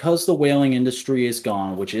now, because the whaling industry is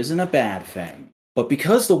gone, which isn't a bad thing, but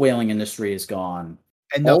because the whaling industry is gone,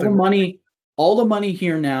 And all the nothing. money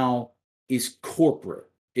here now is corporate.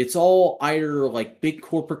 It's all either like big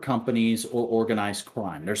corporate companies or organized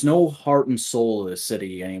crime. There's no heart and soul of the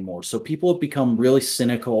city anymore. So people have become really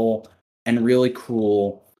cynical and really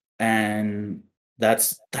cruel. And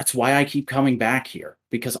that's why I keep coming back here,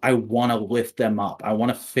 because I want to lift them up. I want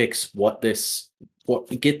to fix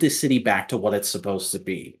get this city back to what it's supposed to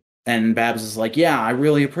be. And Babs is like, yeah, I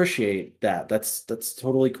really appreciate that. That's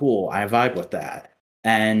totally cool. I vibe with that.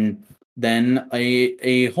 And then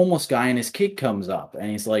a homeless guy and his kid comes up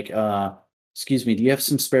and he's like, excuse me, do you have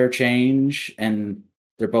some spare change? And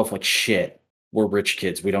they're both like, shit, we're rich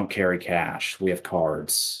kids. We don't carry cash. We have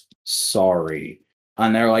cards. Sorry.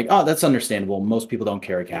 And they're like, oh, that's understandable. Most people don't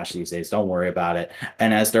carry cash these days. Don't worry about it.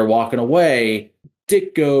 And as they're walking away,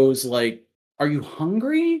 Dick goes like, are you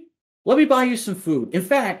hungry? Let me buy you some food. In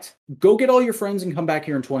fact, go get all your friends and come back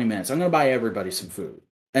here in 20 minutes. I'm going to buy everybody some food.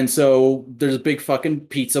 And so there's a big fucking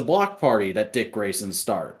pizza block party that Dick Grayson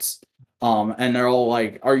starts. And they're all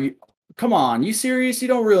like, come on, you serious? You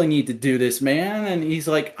don't really need to do this, man. And he's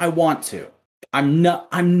like, I want to. I'm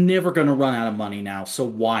never going to run out of money now. So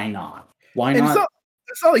why not? Why not?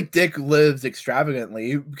 It's not like Dick lives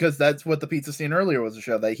extravagantly, because that's what the pizza scene earlier was to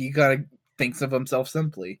show, that he kind of thinks of himself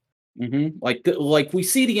simply. Mm-hmm. Like we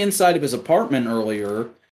see the inside of his apartment earlier,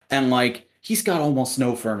 and like he's got almost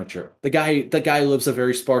no furniture. The guy lives a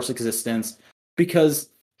very sparse existence because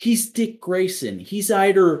he's Dick Grayson. He's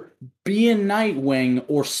either being Nightwing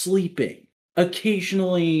or sleeping.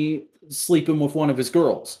 Occasionally sleeping with one of his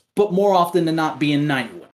girls, but more often than not being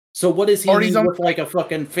Nightwing. So what does he need with like a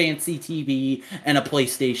fucking fancy TV and a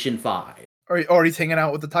PlayStation 5? Or he's hanging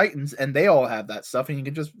out with the Titans, and they all have that stuff, and you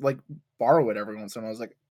can just like borrow it every once in a while. I was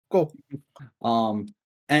like, cool.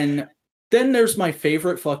 And then there's my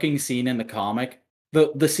favorite fucking scene in the comic.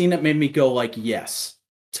 The scene that made me go like, yes,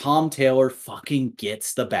 Tom Taylor fucking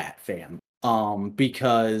gets the Bat Fam.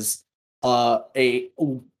 Because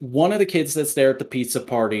one of the kids that's there at the pizza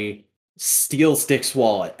party steals Dick's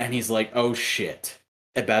wallet, and he's like, oh shit.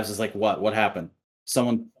 And Babs is like, what happened?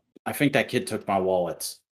 I think that kid took my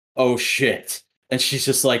wallets. Oh shit. And she's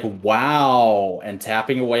just like, wow, and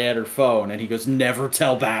tapping away at her phone. And he goes, never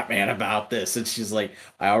tell Batman about this. And she's like,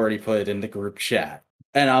 I already put it in the group chat.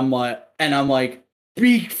 And I'm like,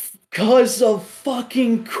 because of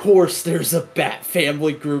fucking course there's a Bat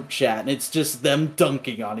Family group chat, and it's just them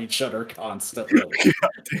dunking on each other constantly.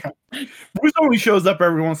 Bruce only shows up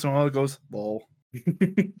every once in a while and goes, lol.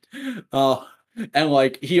 And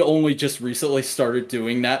like he only just recently started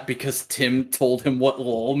doing that because Tim told him what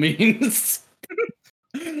lol means.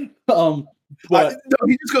 But no,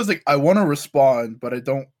 he just goes like, I want to respond, but I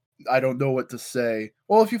don't know what to say.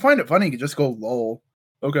 Well, if you find it funny, you can just go lol.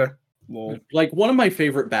 Okay. Lol. Like one of my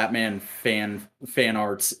favorite Batman fan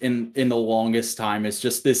arts in the longest time is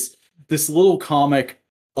just this little comic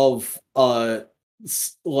of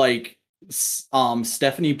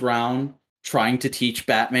Stephanie Brown trying to teach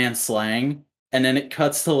Batman slang, and then it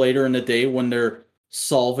cuts to later in the day when they're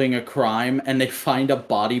solving a crime and they find a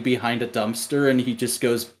body behind a dumpster, and he just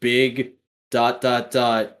goes big ...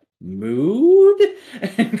 mood,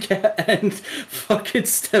 and fucking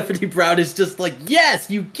Stephanie Brown is just like, yes,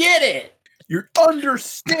 you get it, you're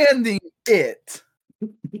understanding it.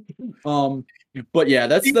 But yeah,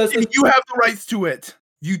 that's you have the rights to it.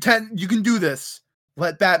 You can do this.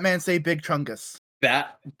 Let Batman say Big Chungus.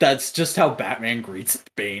 That's just how Batman greets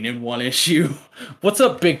Bane in one issue. What's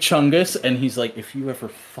up, Big Chungus? And he's like, if you ever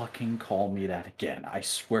fucking call me that again, I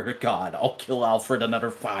swear to God, I'll kill Alfred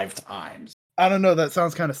another 5 times. I don't know. That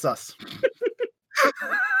sounds kind of sus.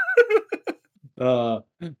 And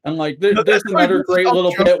like there's another great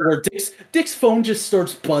little bit where Dick's phone just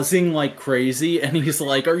starts buzzing like crazy, and he's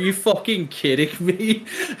like, "Are you fucking kidding me?"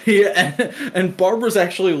 And Barbara's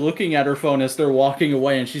actually looking at her phone as they're walking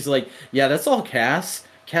away, and she's like, "Yeah, that's all Cass.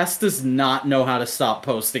 Cass does not know how to stop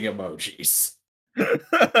posting emojis."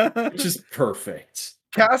 Which is perfect.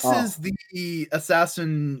 Cass is the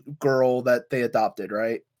assassin girl that they adopted,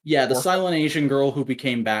 right? Yeah, the silent Asian girl who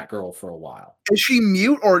became Batgirl for a while. Is she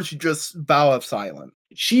mute, or is she just vow of silent?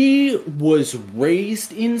 She was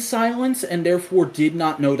raised in silence and therefore did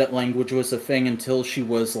not know that language was a thing until she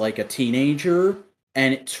was like a teenager.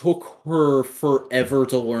 And it took her forever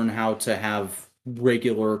to learn how to have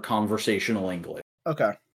regular conversational English.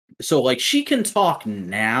 Okay. So like she can talk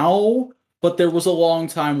now, but there was a long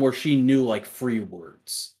time where she knew like free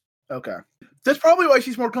words. Okay. That's probably why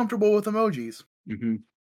she's more comfortable with emojis. Mm-hmm.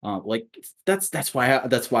 Like that's why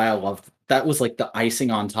I loved that was like the icing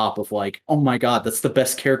on top of like, oh my god, that's the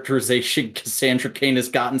best characterization Cassandra Cain has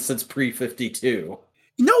gotten since pre-52.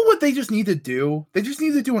 You know what they just need to do? They just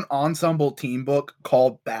need to do an ensemble team book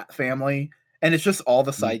called Bat Family, and it's just all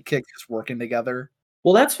the sidekicks just working together.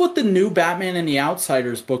 Well, that's what the new Batman and the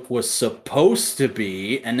Outsiders book was supposed to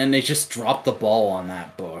be, and then they just dropped the ball on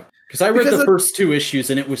that book. Because I read the first 2 issues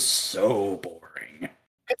and it was so boring.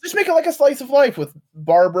 Just make it like a slice of life with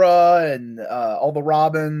Barbara and all the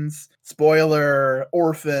Robins, spoiler,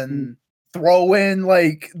 Orphan, throw in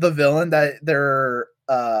like the villain that they're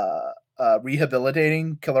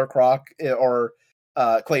rehabilitating, Killer Croc or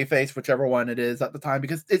Clayface, whichever one it is at the time,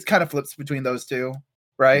 because it kind of flips between those two,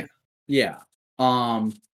 right? Yeah.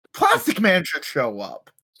 Plastic Man should show up.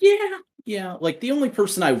 Yeah. Like the only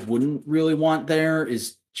person I wouldn't really want there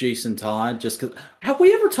is Jason Todd, just because. Have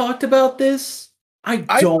we ever talked about this? I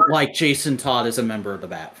don't like Jason Todd as a member of the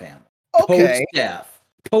Bat family. Okay. Post-death,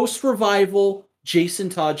 post-revival, Jason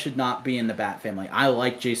Todd should not be in the Bat family. I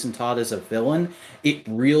like Jason Todd as a villain. It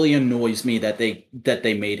really annoys me that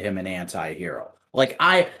they made him an anti-hero. Like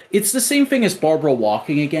it's the same thing as Barbara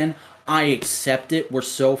walking again. I accept it. We're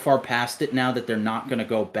so far past it now that they're not going to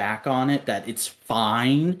go back on it, that it's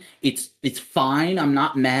fine. It's fine. I'm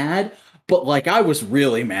not mad. But, like, I was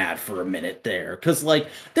really mad for a minute there. Because, like,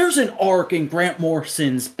 there's an arc in Grant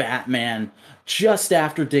Morrison's Batman just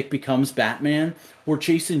after Dick becomes Batman where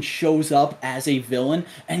Jason shows up as a villain.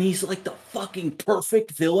 And he's, like, the fucking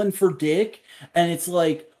perfect villain for Dick. And it's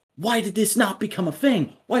like, why did this not become a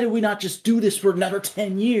thing? Why did we not just do this for another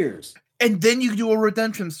 10 years? And then you do a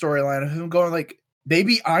redemption storyline of him going like,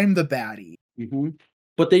 maybe I'm the baddie. Mm-hmm.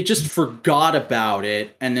 But they just forgot about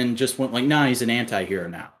it and then just went like, nah, he's an anti-hero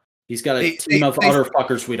now. He's got a team of utter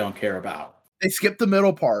fuckers we don't care about. They skipped the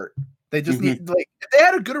middle part. They just need, like, if they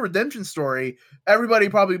had a good redemption story, everybody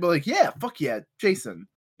probably be like, yeah, fuck yeah, Jason.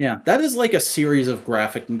 Yeah, that is like a series of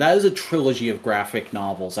that is a trilogy of graphic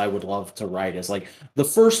novels I would love to write. Is like, the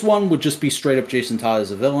first one would just be straight up Jason Todd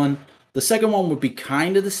as a villain. The second one would be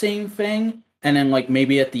kind of the same thing. And then, like,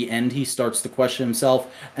 maybe at the end he starts to question himself.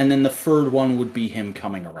 And then the third one would be him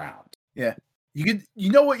coming around. Yeah. You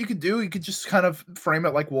know what you could do? You could just kind of frame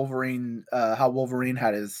it like Wolverine, how Wolverine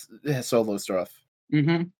had his solo stuff.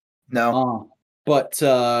 Mm-hmm. No. But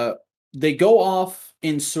they go off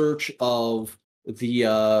in search of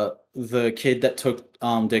the kid that took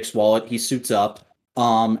Dick's wallet. He suits up.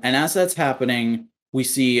 And as that's happening, we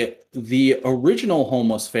see the original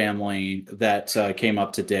homeless family that came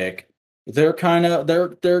up to Dick. They're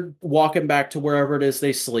they're walking back to wherever it is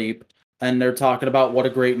they sleep, and they're talking about what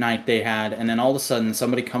a great night they had. And then all of a sudden,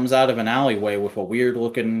 somebody comes out of an alleyway with a weird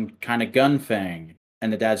looking kind of gun thing,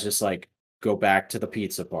 and the dad's just like, "Go back to the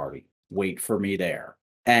pizza party. Wait for me there."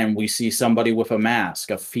 And we see somebody with a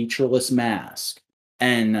mask, a featureless mask,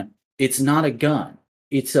 and it's not a gun.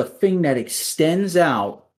 It's a thing that extends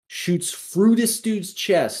out, shoots through this dude's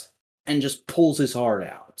chest, and just pulls his heart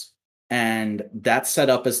out. And that's set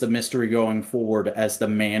up as the mystery going forward as the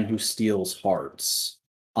man who steals hearts.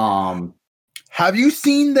 Have you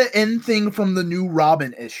seen the end thing from the new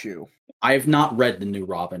Robin issue? I have not read the new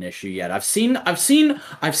Robin issue yet. I've seen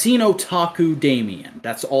Otaku Damien.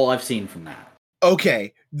 That's all I've seen from that.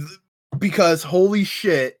 Okay, because holy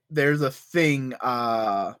shit, there's a thing.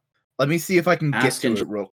 Let me see if I can get to it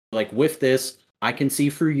real. Like, with this, I can see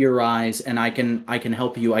through your eyes, and I can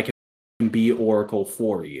help you. I can be Oracle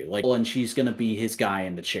for you. Like, and she's gonna be his guy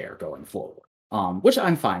in the chair going forward. Which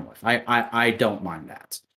I'm fine with. I don't mind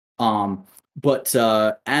that. But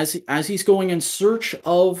as he's going in search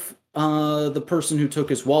of the person who took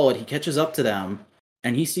his wallet, he catches up to them,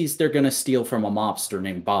 and he sees they're gonna steal from a mobster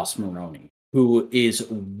named Boss Maroni, who is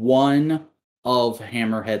one of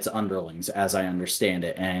Hammerhead's underlings, as I understand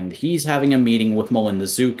it. And he's having a meeting with Melinda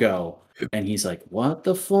Zuko, and he's like, what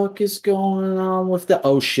the fuck is going on with that?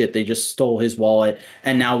 Oh shit, they just stole his wallet,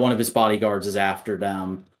 and now one of his bodyguards is after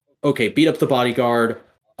them. Okay, beat up the bodyguard,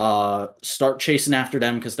 start chasing after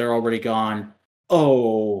them because they're already gone.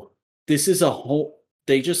 Oh, this is a whole...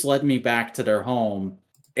 They just led me back to their home,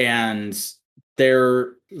 and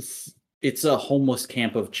it's a homeless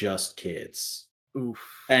camp of just kids. Oof.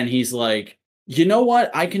 And he's like, you know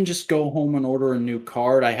what? I can just go home and order a new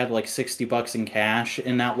card. I had like $60 in cash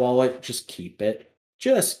in that wallet. Just keep it.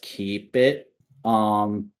 Just keep it.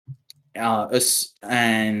 And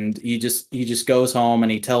he just goes home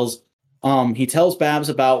and he tells Babs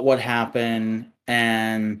about what happened,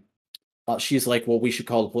 and she's like, well, we should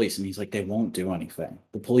call the police. And he's like, they won't do anything.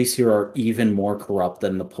 The police here are even more corrupt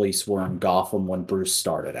than the police were in Gotham when Bruce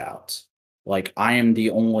started out. Like, I am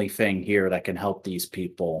the only thing here that can help these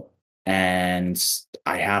people. and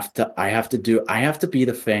I have to be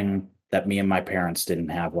the thing that me and my parents didn't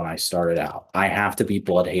have when I started out. I have to be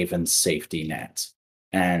Bloodhaven's safety net.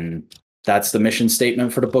 And that's the mission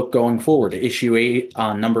statement for the book going forward. Issue 8,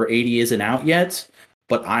 number 80 isn't out yet,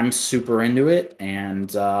 but I'm super into it,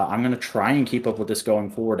 and I'm going to try and keep up with this going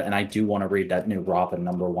forward, and I do want to read that new Robin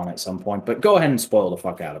number 1 at some point, but go ahead and spoil the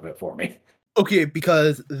fuck out of it for me. Okay,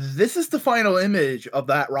 because this is the final image of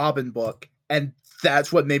that Robin book, and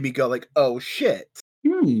that's what made me go like, oh shit.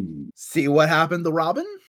 See what happened to Robin?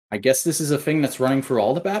 I guess this is a thing that's running through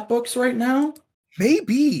all the Bat books right now?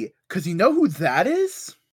 Maybe, because you know who that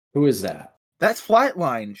is? Who is that? That's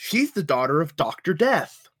Flatline. She's the daughter of Dr.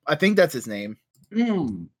 Death. I think that's his name.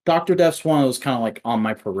 Dr. Death's one of those kind of like on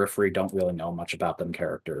my periphery, don't really know much about them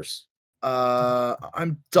characters.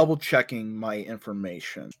 I'm double checking my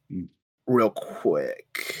information real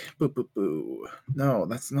quick. Boo. No,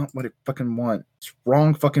 that's not what I fucking want. It's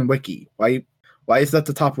wrong fucking wiki. Why is that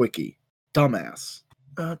the top wiki? Dumbass.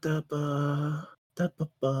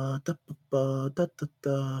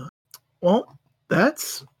 Well,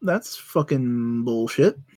 that's fucking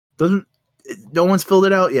bullshit. No one's filled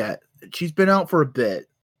it out yet. She's been out for a bit.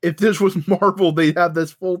 If this was Marvel, they'd have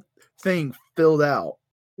this full thing filled out.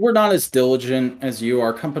 We're not as diligent as you.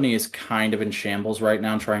 Our company is kind of in shambles right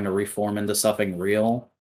now, trying to reform into something real.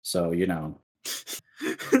 So, you know.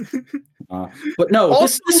 But no,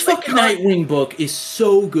 this fucking Nightwing book is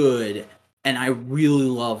so good, and I really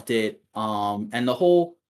loved it. And the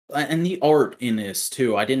whole and the art in this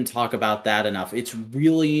too. I didn't talk about that enough. It's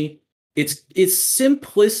really it's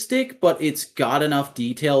simplistic, but it's got enough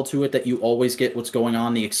detail to it that you always get what's going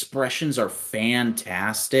on. The expressions are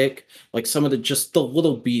fantastic. Like some of the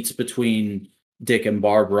little beats between Dick and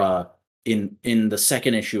Barbara in the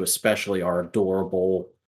second issue especially are adorable.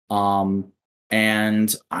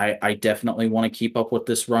 And I definitely want to keep up with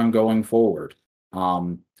this run going forward.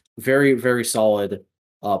 Very, very solid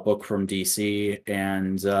book from DC,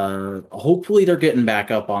 and hopefully they're getting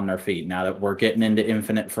back up on their feet now that we're getting into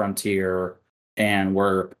Infinite Frontier and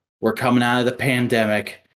we're coming out of the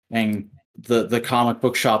pandemic, and the comic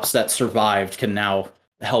book shops that survived can now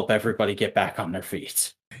help everybody get back on their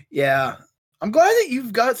feet. Yeah, I'm glad that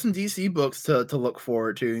you've got some DC books to look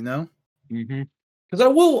forward to, you know? Mm-hmm. Because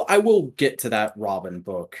I will get to that Robin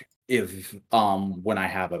book if when I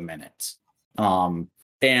have a minute.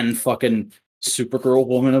 And fucking Supergirl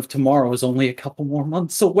Woman of Tomorrow is only a couple more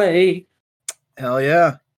months away. Hell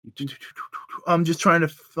yeah. I'm just trying to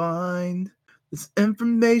find this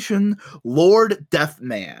information. Lord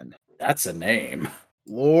Deathman. That's a name.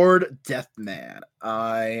 Lord Deathman.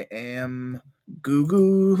 I am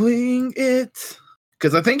Googling it.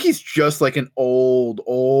 Because I think he's just like an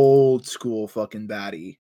old school fucking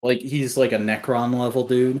baddie. Like he's like a Necron level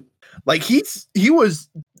dude. Like he was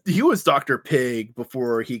Dr. Pig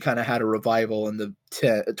before he kind of had a revival in the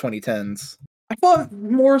 2010s. I thought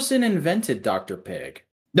Morrison invented Dr. Pig.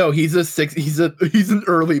 No, he's an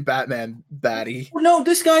early Batman baddie. No,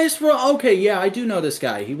 this guy is from okay, yeah, I do know this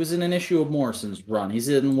guy. He was in an issue of Morrison's run. He's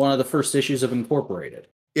in one of the first issues of Incorporated.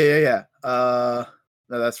 Yeah.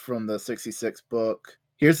 No, that's from the 66 book.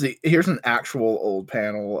 Here's an actual old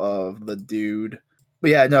panel of the dude. But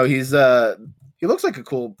yeah, no, he looks like a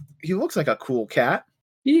cool cat.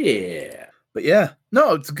 Yeah. But yeah,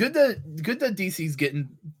 no, it's good that DC's getting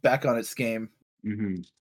back on its game. Mm-hmm.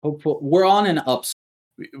 Hopefully, we're on an ups.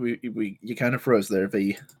 You kind of froze there,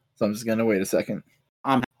 V. So I'm just gonna wait a second.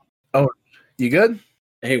 Oh, you good?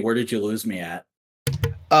 Hey, where did you lose me at?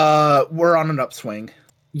 We're on an upswing.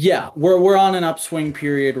 Yeah, we're on an upswing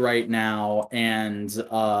period right now, and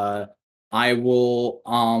I will.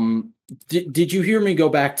 Did you hear me go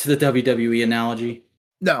back to the WWE analogy?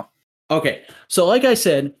 No. Okay, so like I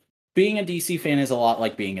said, being a DC fan is a lot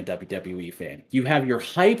like being a WWE fan. You have your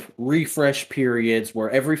hype refresh periods where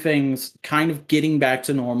everything's kind of getting back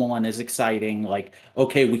to normal and is exciting. Like,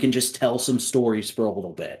 okay, we can just tell some stories for a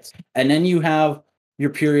little bit. And then you have your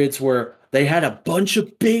periods where they had a bunch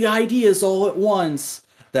of big ideas all at once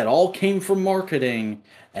that all came from marketing,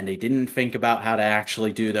 and they didn't think about how to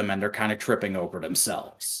actually do them, and they're kind of tripping over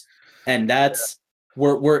themselves. And that's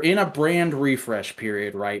we're in a brand refresh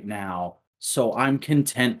period right now, so I'm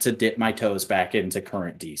content to dip my toes back into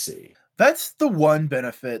current DC. That's the one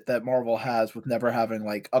benefit that Marvel has with never having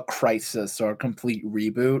like a crisis or a complete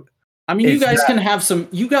reboot. I mean, you guys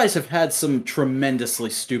have had some tremendously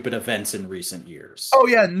stupid events in recent years. Oh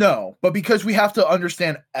yeah, no, but because we have to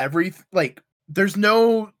understand everything, like there's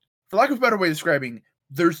no, for lack of a better way of describing,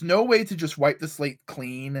 there's no way to just wipe the slate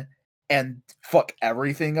clean and fuck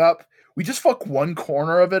everything up. We just fuck one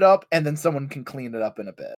corner of it up, and then someone can clean it up in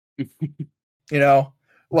a bit. You know,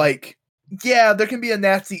 like Yeah, there can be a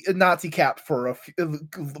Nazi cap for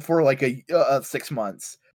for like a 6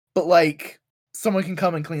 months, but like someone can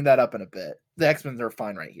come and clean that up in a bit. The X-Men are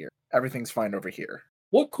fine right here. Everything's fine over here.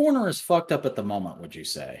 What corner is fucked up at the moment, would you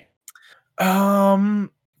say?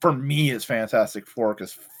 For me, it's Fantastic Four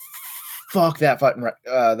because fuck that fucking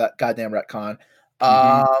that goddamn retcon.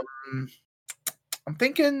 I'm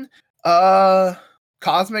thinking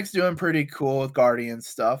Cosmic's doing pretty cool with Guardian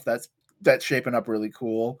stuff. That's shaping up really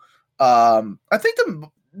cool. I think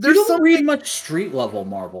there's you don't read much street level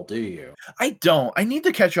Marvel, do you? I don't. I need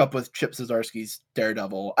to catch up with Chip Zdarsky's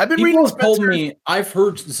Daredevil. I've been People reading. have told me I've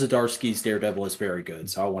heard Zdarsky's Daredevil is very good,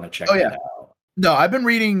 so I want to check it out. No, I've been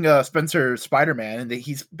reading Spencer Spider-Man, and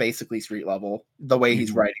he's basically street level. The way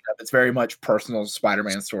he's writing up, it's very much personal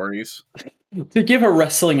Spider-Man stories. To give a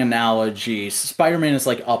wrestling analogy, Spider-Man is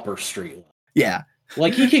like upper street level. Yeah.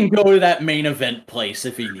 Like he can go to that main event place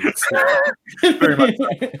if he needs to. Very much.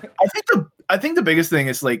 I think the biggest thing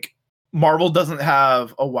is like Marvel doesn't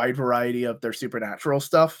have a wide variety of their supernatural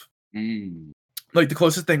stuff. Like the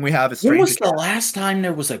closest thing we have is When was the last time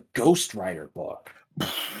there was a Ghost Rider book?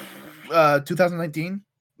 2019,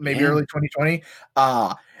 maybe early 2020.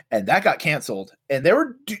 And that got canceled. And they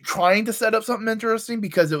were trying to set up something interesting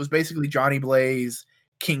because it was basically Johnny Blaze,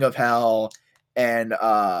 King of Hell, and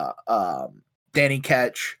Danny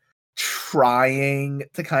Ketch trying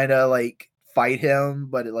to kind of like fight him,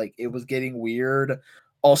 but it was getting weird.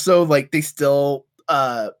 Also, like they still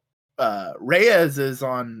Reyes is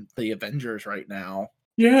on the Avengers right now.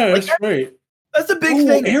 Yeah, that's right. That's a big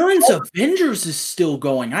thing. Aaron's Avengers is still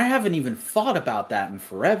going. I haven't even thought about that in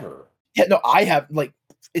forever. Yeah, no, I have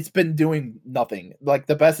it's been doing nothing. Like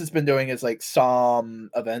the best it's been doing is like some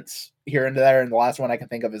events here and there, and the last one I can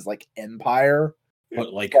think of is like Empire.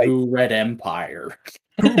 But like who read Empire?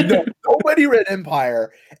 No, nobody read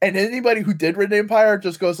Empire, and anybody who did read Empire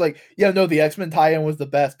just goes like, "Yeah, no, the X-Men tie-in was the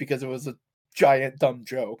best because it was a giant dumb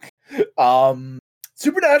joke."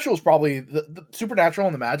 Supernatural is probably the Supernatural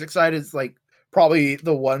on the magic side is like probably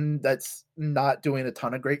the one that's not doing a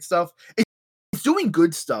ton of great stuff. It's doing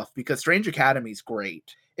good stuff because Strange Academy is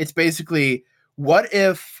great. It's basically what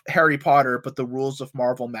if Harry Potter, but the rules of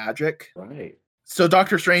Marvel magic. Right. So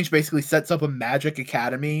Doctor Strange basically sets up a magic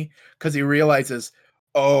academy because he realizes,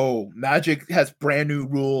 oh, magic has brand new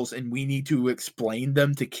rules and we need to explain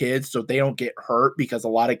them to kids so they don't get hurt because a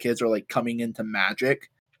lot of kids are like coming into magic.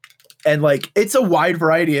 And like it's a wide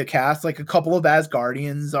variety of cast. Like a couple of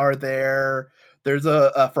Asgardians are there. There's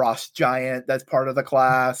a frost giant that's part of the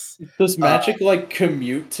class. Does magic like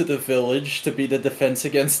commute to the village to be the defense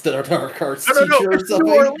against the dark arts teacher or it's something?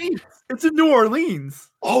 New Orleans. It's in New Orleans.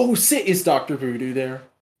 Oh, is Dr. Voodoo there?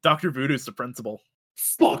 Dr. Voodoo's the principal.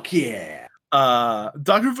 Fuck yeah.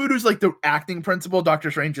 Dr. Voodoo's like the acting principal. Dr.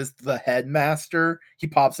 Strange is the headmaster. He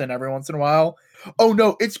pops in every once in a while. Oh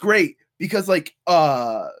no, it's great because like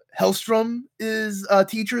Hellstrom is a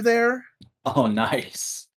teacher there. Oh,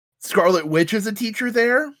 nice. Scarlet Witch is a teacher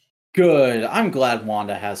there. Good. I'm glad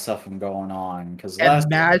Wanda has something going on because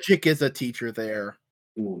Magic is a teacher there.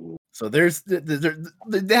 Ooh. So they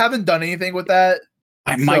haven't done anything with that.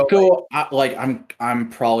 I might go I'm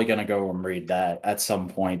probably gonna go and read that at some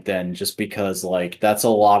point then, just because like that's a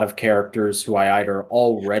lot of characters who I either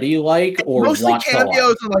already like or mostly want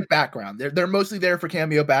cameos and like background. They're mostly there for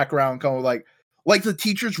cameo background, kind of like the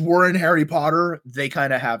teachers were in Harry Potter. They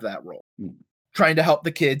kind of have that role, trying to help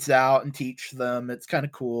the kids out and teach them. It's kind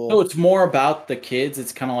of cool. So it's more about the kids.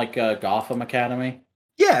 It's kind of like Gotham Academy.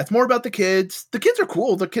 Yeah, it's more about the kids. The kids are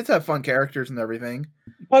cool. The kids have fun characters and everything.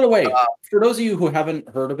 By the way, for those of you who haven't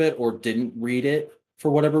heard of it or didn't read it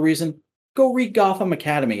for whatever reason, go read Gotham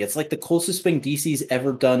Academy. It's like the closest thing DC's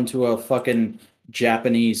ever done to a fucking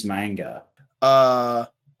Japanese manga.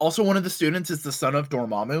 Also, one of the students is the son of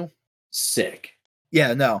Dormammu. Sick.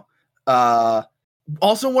 Yeah, no.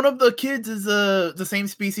 Also, one of the kids is the same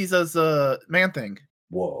species as Man-Thing.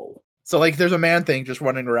 Whoa. So, like, there's a Man-Thing just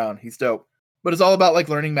running around. He's dope. But it's all about, like,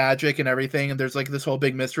 learning magic and everything. And there's, like, this whole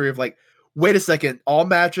big mystery of, like, wait a second. All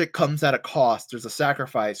magic comes at a cost. There's a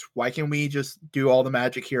sacrifice. Why can't we just do all the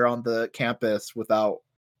magic here on the campus without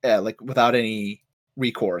any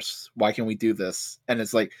recourse? Why can't we do this? And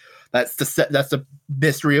it's, like, that's the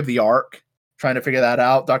mystery of the arc. Trying to figure that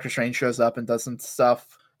out. Doctor Strange shows up and does some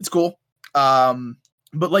stuff. It's cool. But,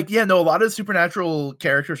 like, yeah, no, a lot of supernatural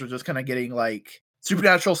characters are just kind of getting, like...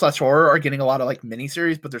 Supernatural / horror are getting a lot of like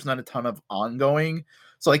miniseries, but there's not a ton of ongoing.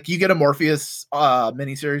 So like you get a Morpheus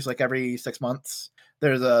miniseries like every 6 months.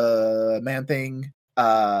 There's a Man-Thing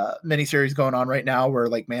miniseries going on right now where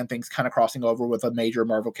like Man-Thing's kind of crossing over with a major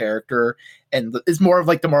Marvel character, and it's more of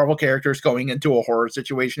like the Marvel characters going into a horror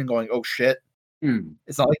situation and going, oh shit,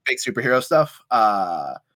 It's not like big superhero stuff.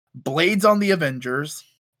 Blades on the Avengers.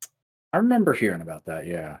 I remember hearing about that.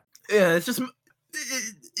 Yeah. Yeah, it's just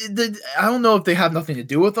I don't know if they have nothing to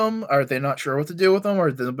do with them, or they're not sure what to do with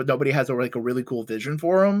them, but nobody has a really cool vision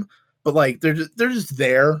for them. But like they're just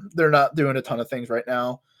there. They're not doing a ton of things right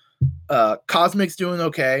now. Cosmic's doing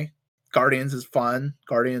okay. Guardians is fun.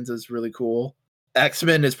 Guardians is really cool.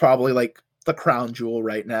 X-Men is probably like the crown jewel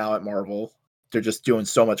right now at Marvel. They're just doing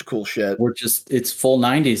so much cool shit. It's full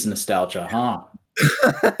 90s nostalgia, huh?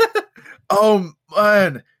 Oh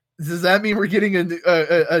man, does that mean we're getting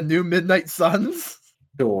a new Midnight Suns?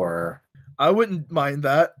 Sure. I wouldn't mind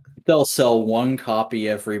that. They'll sell one copy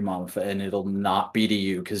every month, and it'll not be to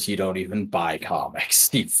you because you don't even buy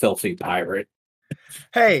comics, you filthy pirate.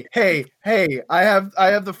 Hey! I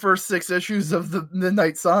have the first 6 issues of the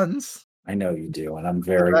Midnight Suns. I know you do, and I'm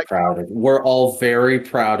very proud of you. We're all very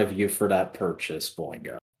proud of you for that purchase,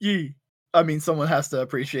 Boingo. Yee. I mean, someone has to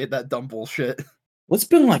appreciate that dumb bullshit. It's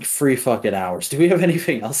been like 3 fucking hours. Do we have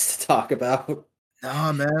anything else to talk about?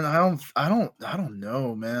 Nah, man, I don't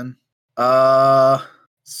know, man.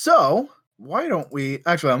 So why don't we?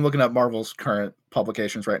 Actually, I'm looking at Marvel's current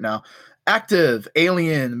publications right now. Active,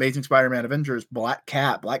 Alien, Amazing Spider-Man, Avengers, Black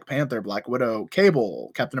Cat, Black Panther, Black Widow,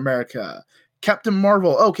 Cable, Captain America, Captain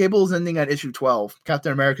Marvel. Oh, Cable is ending at issue 12.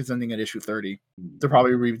 Captain America is ending at issue 30. They're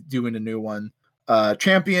probably redoing a new one.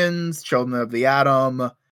 Champions, Children of the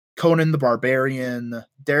Atom, Conan the Barbarian,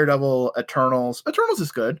 Daredevil, Eternals. Eternals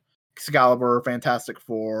is good. Excalibur, Fantastic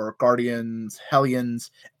Four, Guardians,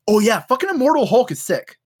 Hellions. Oh yeah, fucking Immortal Hulk is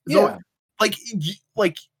sick. Yeah. So,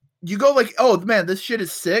 like you go like, oh man, this shit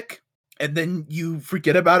is sick, and then you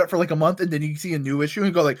forget about it for like a month, and then you see a new issue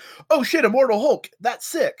and go like, oh shit, Immortal Hulk, that's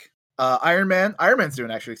sick. Iron Man's doing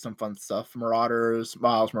actually some fun stuff. Marauders,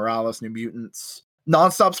 Miles Morales, New Mutants,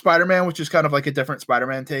 Nonstop Spider-Man, which is kind of like a different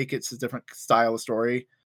Spider-Man take. It's a different style of story.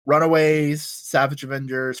 Runaways, Savage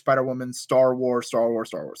Avengers, Spider-Woman, Star Wars.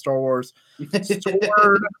 Sword.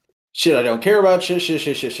 Shit, I don't care about. Shit,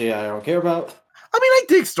 I don't care about. I mean, I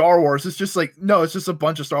dig Star Wars. It's just like, no, it's just a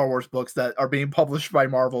bunch of Star Wars books that are being published by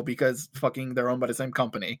Marvel because fucking they're owned by the same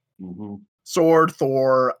company. Mm-hmm. Sword,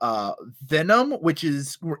 Thor, Venom, which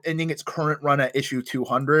is ending its current run at issue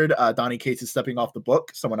 200. Donny Cates is stepping off the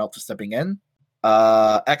book. Someone else is stepping in.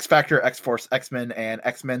 X Factor, X Force, X-Men, and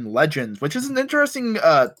X-Men Legends, which is an interesting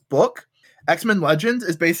book. X-Men Legends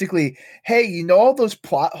is basically, hey, you know all those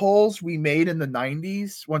plot holes we made in the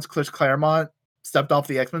 90s once Chris Claremont stepped off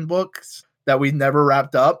the X-Men books that we never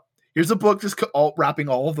wrapped up? Here's a book just wrapping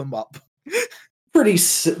all of them up.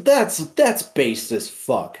 That's based as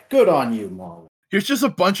fuck. Good on you, Marvel. Here's just a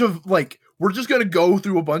bunch of like, we're just gonna go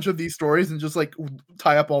through a bunch of these stories and just like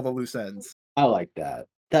tie up all the loose ends. I like that.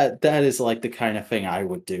 That is like the kind of thing I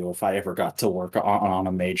would do if I ever got to work on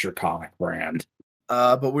a major comic brand.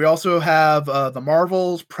 But we also have the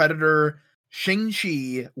Marvels, Predator,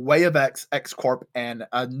 Shang-Chi, Way of X, X-Corp, and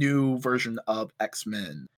a new version of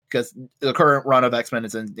X-Men. Because the current run of X-Men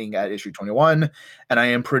is ending at issue 21, and I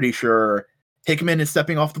am pretty sure Hickman is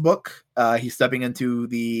stepping off the book. He's stepping into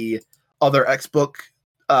the other X book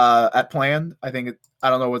at Planned. I don't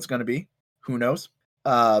know what it's going to be. Who knows?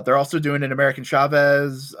 They're also doing an American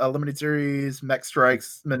Chavez limited series, Mech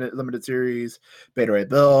Strikes limited series, Beta Ray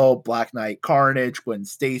Bill, Black Knight Carnage, Gwen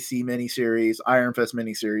Stacy miniseries, Iron Fist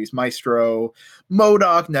miniseries, Maestro,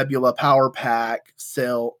 MODOK, Nebula Power Pack,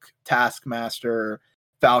 Silk, Taskmaster,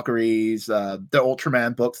 Valkyries, the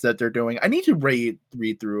Ultraman books that they're doing. I need to read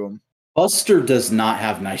through them. Buster does not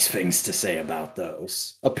have nice things to say about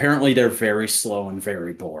those. Apparently, they're very slow and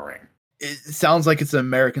very boring. It sounds like it's an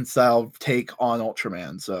American style take on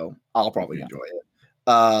Ultraman, so I'll probably enjoy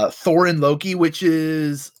it. Thor and Loki, which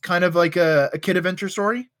is kind of like a kid adventure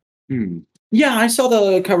story. Yeah, I saw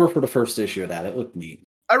the cover for the first issue of that. It looked neat.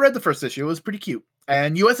 I read the first issue. It was pretty cute.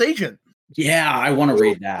 And U.S. Agent. Yeah, I want to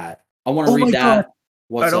read that. I want to read that.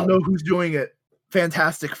 I don't know who's doing it.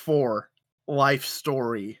 Fantastic Four life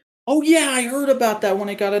story. Oh, yeah, I heard about that when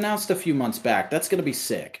it got announced a few months back. That's going to be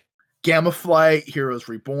sick. Gamma Flight, Heroes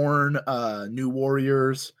Reborn, New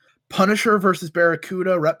Warriors, Punisher versus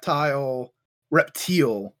Barracuda, Reptile.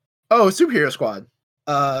 Oh, Superhero Squad.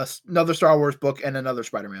 Another Star Wars book and another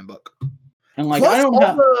Spider-Man book. And like, plus I don't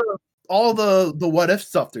have all the what if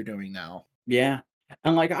stuff they're doing now. Yeah.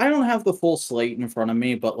 And like, I don't have the full slate in front of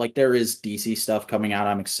me, but like there is DC stuff coming out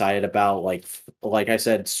I'm excited about. Like I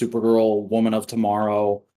said, Supergirl, Woman of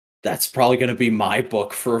Tomorrow. That's probably going to be my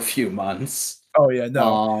book for a few months. Oh yeah,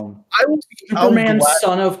 no. Superman,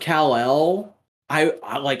 Son of Kal-El.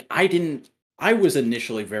 I I was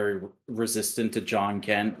initially very resistant to John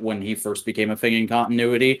Kent when he first became a thing in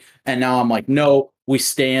continuity, and now I'm like, no, we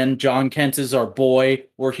stand. John Kent is our boy.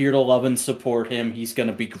 We're here to love and support him. He's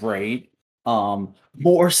gonna be great.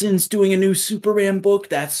 Morrison's doing a new Superman book.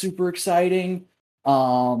 That's super exciting.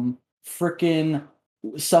 Freaking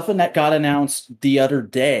something that got announced the other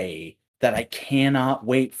day that I cannot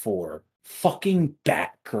wait for. Fucking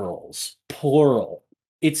Batgirls, plural.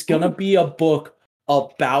 It's gonna be a book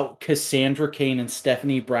about Cassandra Cain and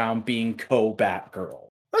Stephanie Brown being co-Batgirl.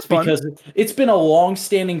 That's fun. Because it's been a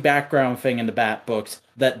long-standing background thing in the Bat books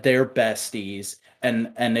that they're besties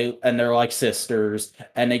and they're like sisters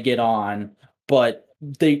and they get on, but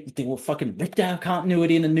they were fucking ripped out of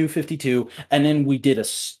continuity in the New 52, and then we did a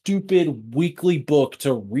stupid weekly book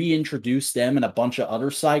to reintroduce them and a bunch of other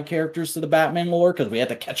side characters to the Batman lore because we had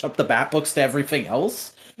to catch up the Bat books to everything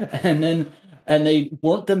else, and they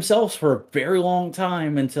weren't themselves for a very long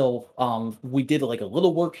time until we did like a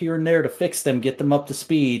little work here and there to fix them, get them up to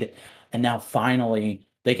speed, and now finally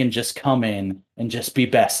they can just come in and just be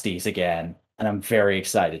besties again, and I'm very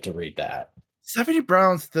excited to read that. Stephanie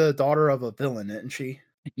Brown's the daughter of a villain, isn't she?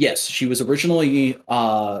 Yes, she was originally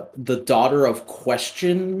the daughter of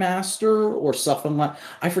Question Master or something like,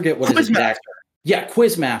 I forget what his exact. Yeah,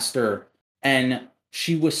 Quizmaster, and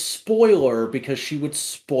she was Spoiler because she would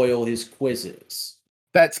spoil his quizzes.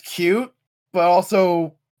 That's cute, but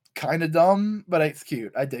also kind of dumb, but it's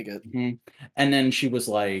cute. I dig it. Mm-hmm. And then she was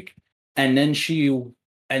like, and then she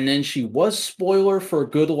was Spoiler for a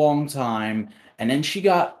good long time, and then she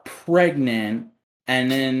got pregnant, and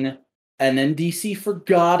then DC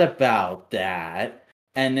forgot about that,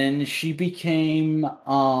 and then she became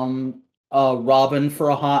Robin for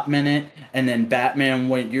a hot minute, and then Batman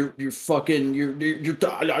went, you're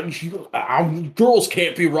girls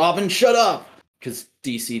can't be Robin, shut up, because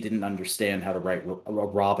DC didn't understand how to write a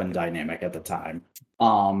Robin dynamic at the time.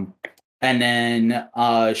 And then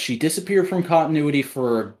she disappeared from continuity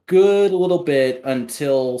for a good little bit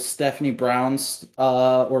until Stephanie Brown's,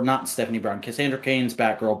 or not Stephanie Brown, Cassandra Cain's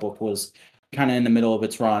Batgirl book was kind of in the middle of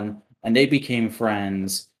its run, and they became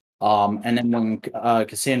friends. And then when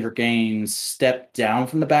Cassandra Cain stepped down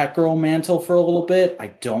from the Batgirl mantle for a little bit, I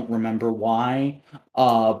don't remember why,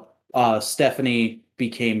 Stephanie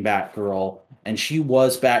became Batgirl, and she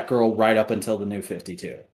was Batgirl right up until the New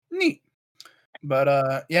 52. Neat.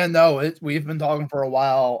 But yeah, no, we've been talking for a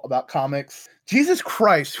while about comics. Jesus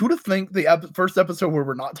Christ, who'd have think the first episode where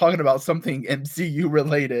we're not talking about something MCU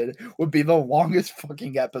related would be the longest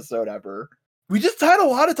fucking episode ever. We just had a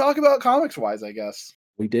lot to talk about comics-wise, I guess.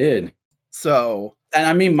 We did. So, and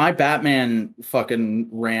I mean, my Batman fucking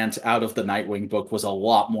rant out of the Nightwing book was a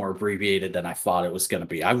lot more abbreviated than I thought it was going to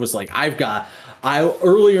be. I was like,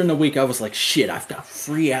 earlier in the week, I was like, shit, I've got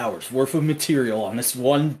 3 hours worth of material on this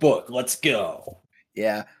one book. Let's go.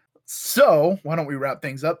 Yeah. So, why don't we wrap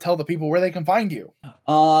things up? Tell the people where they can find you.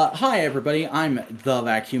 Hi, everybody. I'm The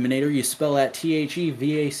Vacuuminator. You spell that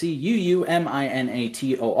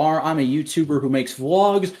TheVacuuminator. I'm a YouTuber who makes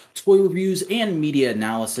vlogs, toy reviews, and media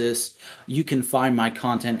analysis. You can find my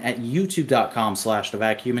content at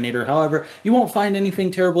youtube.com/TheVacuuminator. However, you won't find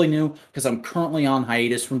anything terribly new because I'm currently on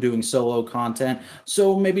hiatus from doing solo content.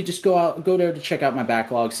 So maybe just go there to check out my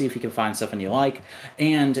backlog, see if you can find something you like.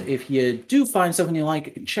 And if you do find something you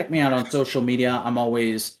like, check me out on social media. I'm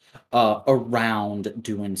always around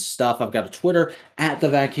doing stuff. I've got a Twitter at The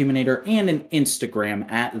Vacuuminator and an Instagram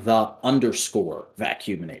at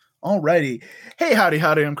 _Vacuuminator. Alrighty. Hey, howdy.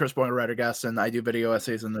 I'm Chris Boingo Rider and I do video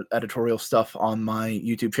essays and editorial stuff on my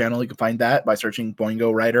YouTube channel. You can find that by searching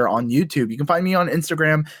Boingo Rider on YouTube. You can find me on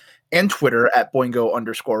Instagram and Twitter at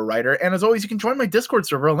Boingo_Rider. And as always, you can join my Discord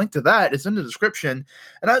server. A link to that is in the description.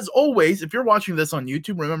 And as always, if you're watching this on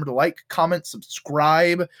YouTube, remember to like, comment,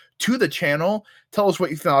 subscribe to the channel. Tell us what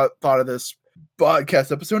you thought of this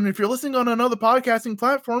podcast episode. And if you're listening on another podcasting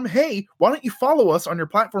platform, hey, why don't you follow us on your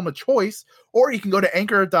platform of choice? Or you can go to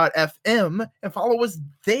anchor.fm and follow us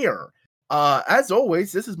there. As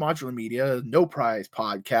always, this is Modular Media, No Prize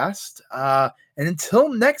Podcast. And until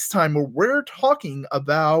next time, where we're talking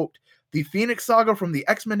about the Phoenix Saga from the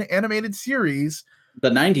X-Men animated series. The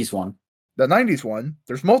 90s one. The 90s one.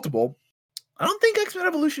 There's multiple. I don't think X-Men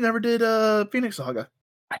Evolution ever did Phoenix Saga.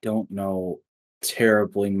 I don't know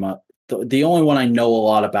terribly much. The only one I know a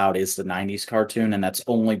lot about is the 90s cartoon, and that's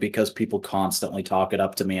only because people constantly talk it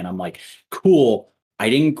up to me, and I'm like, cool. I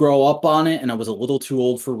didn't grow up on it, and I was a little too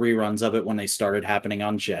old for reruns of it when they started happening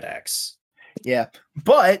on Jetix. Yeah,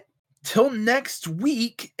 but till next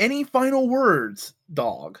week, any final words,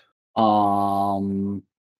 dog? Hey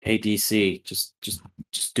DC, just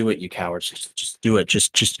Just do it, you cowards. Just do it.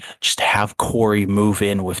 Just have Corey move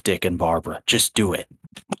in with Dick and Barbara. Just do it.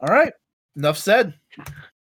 All right. Enough said.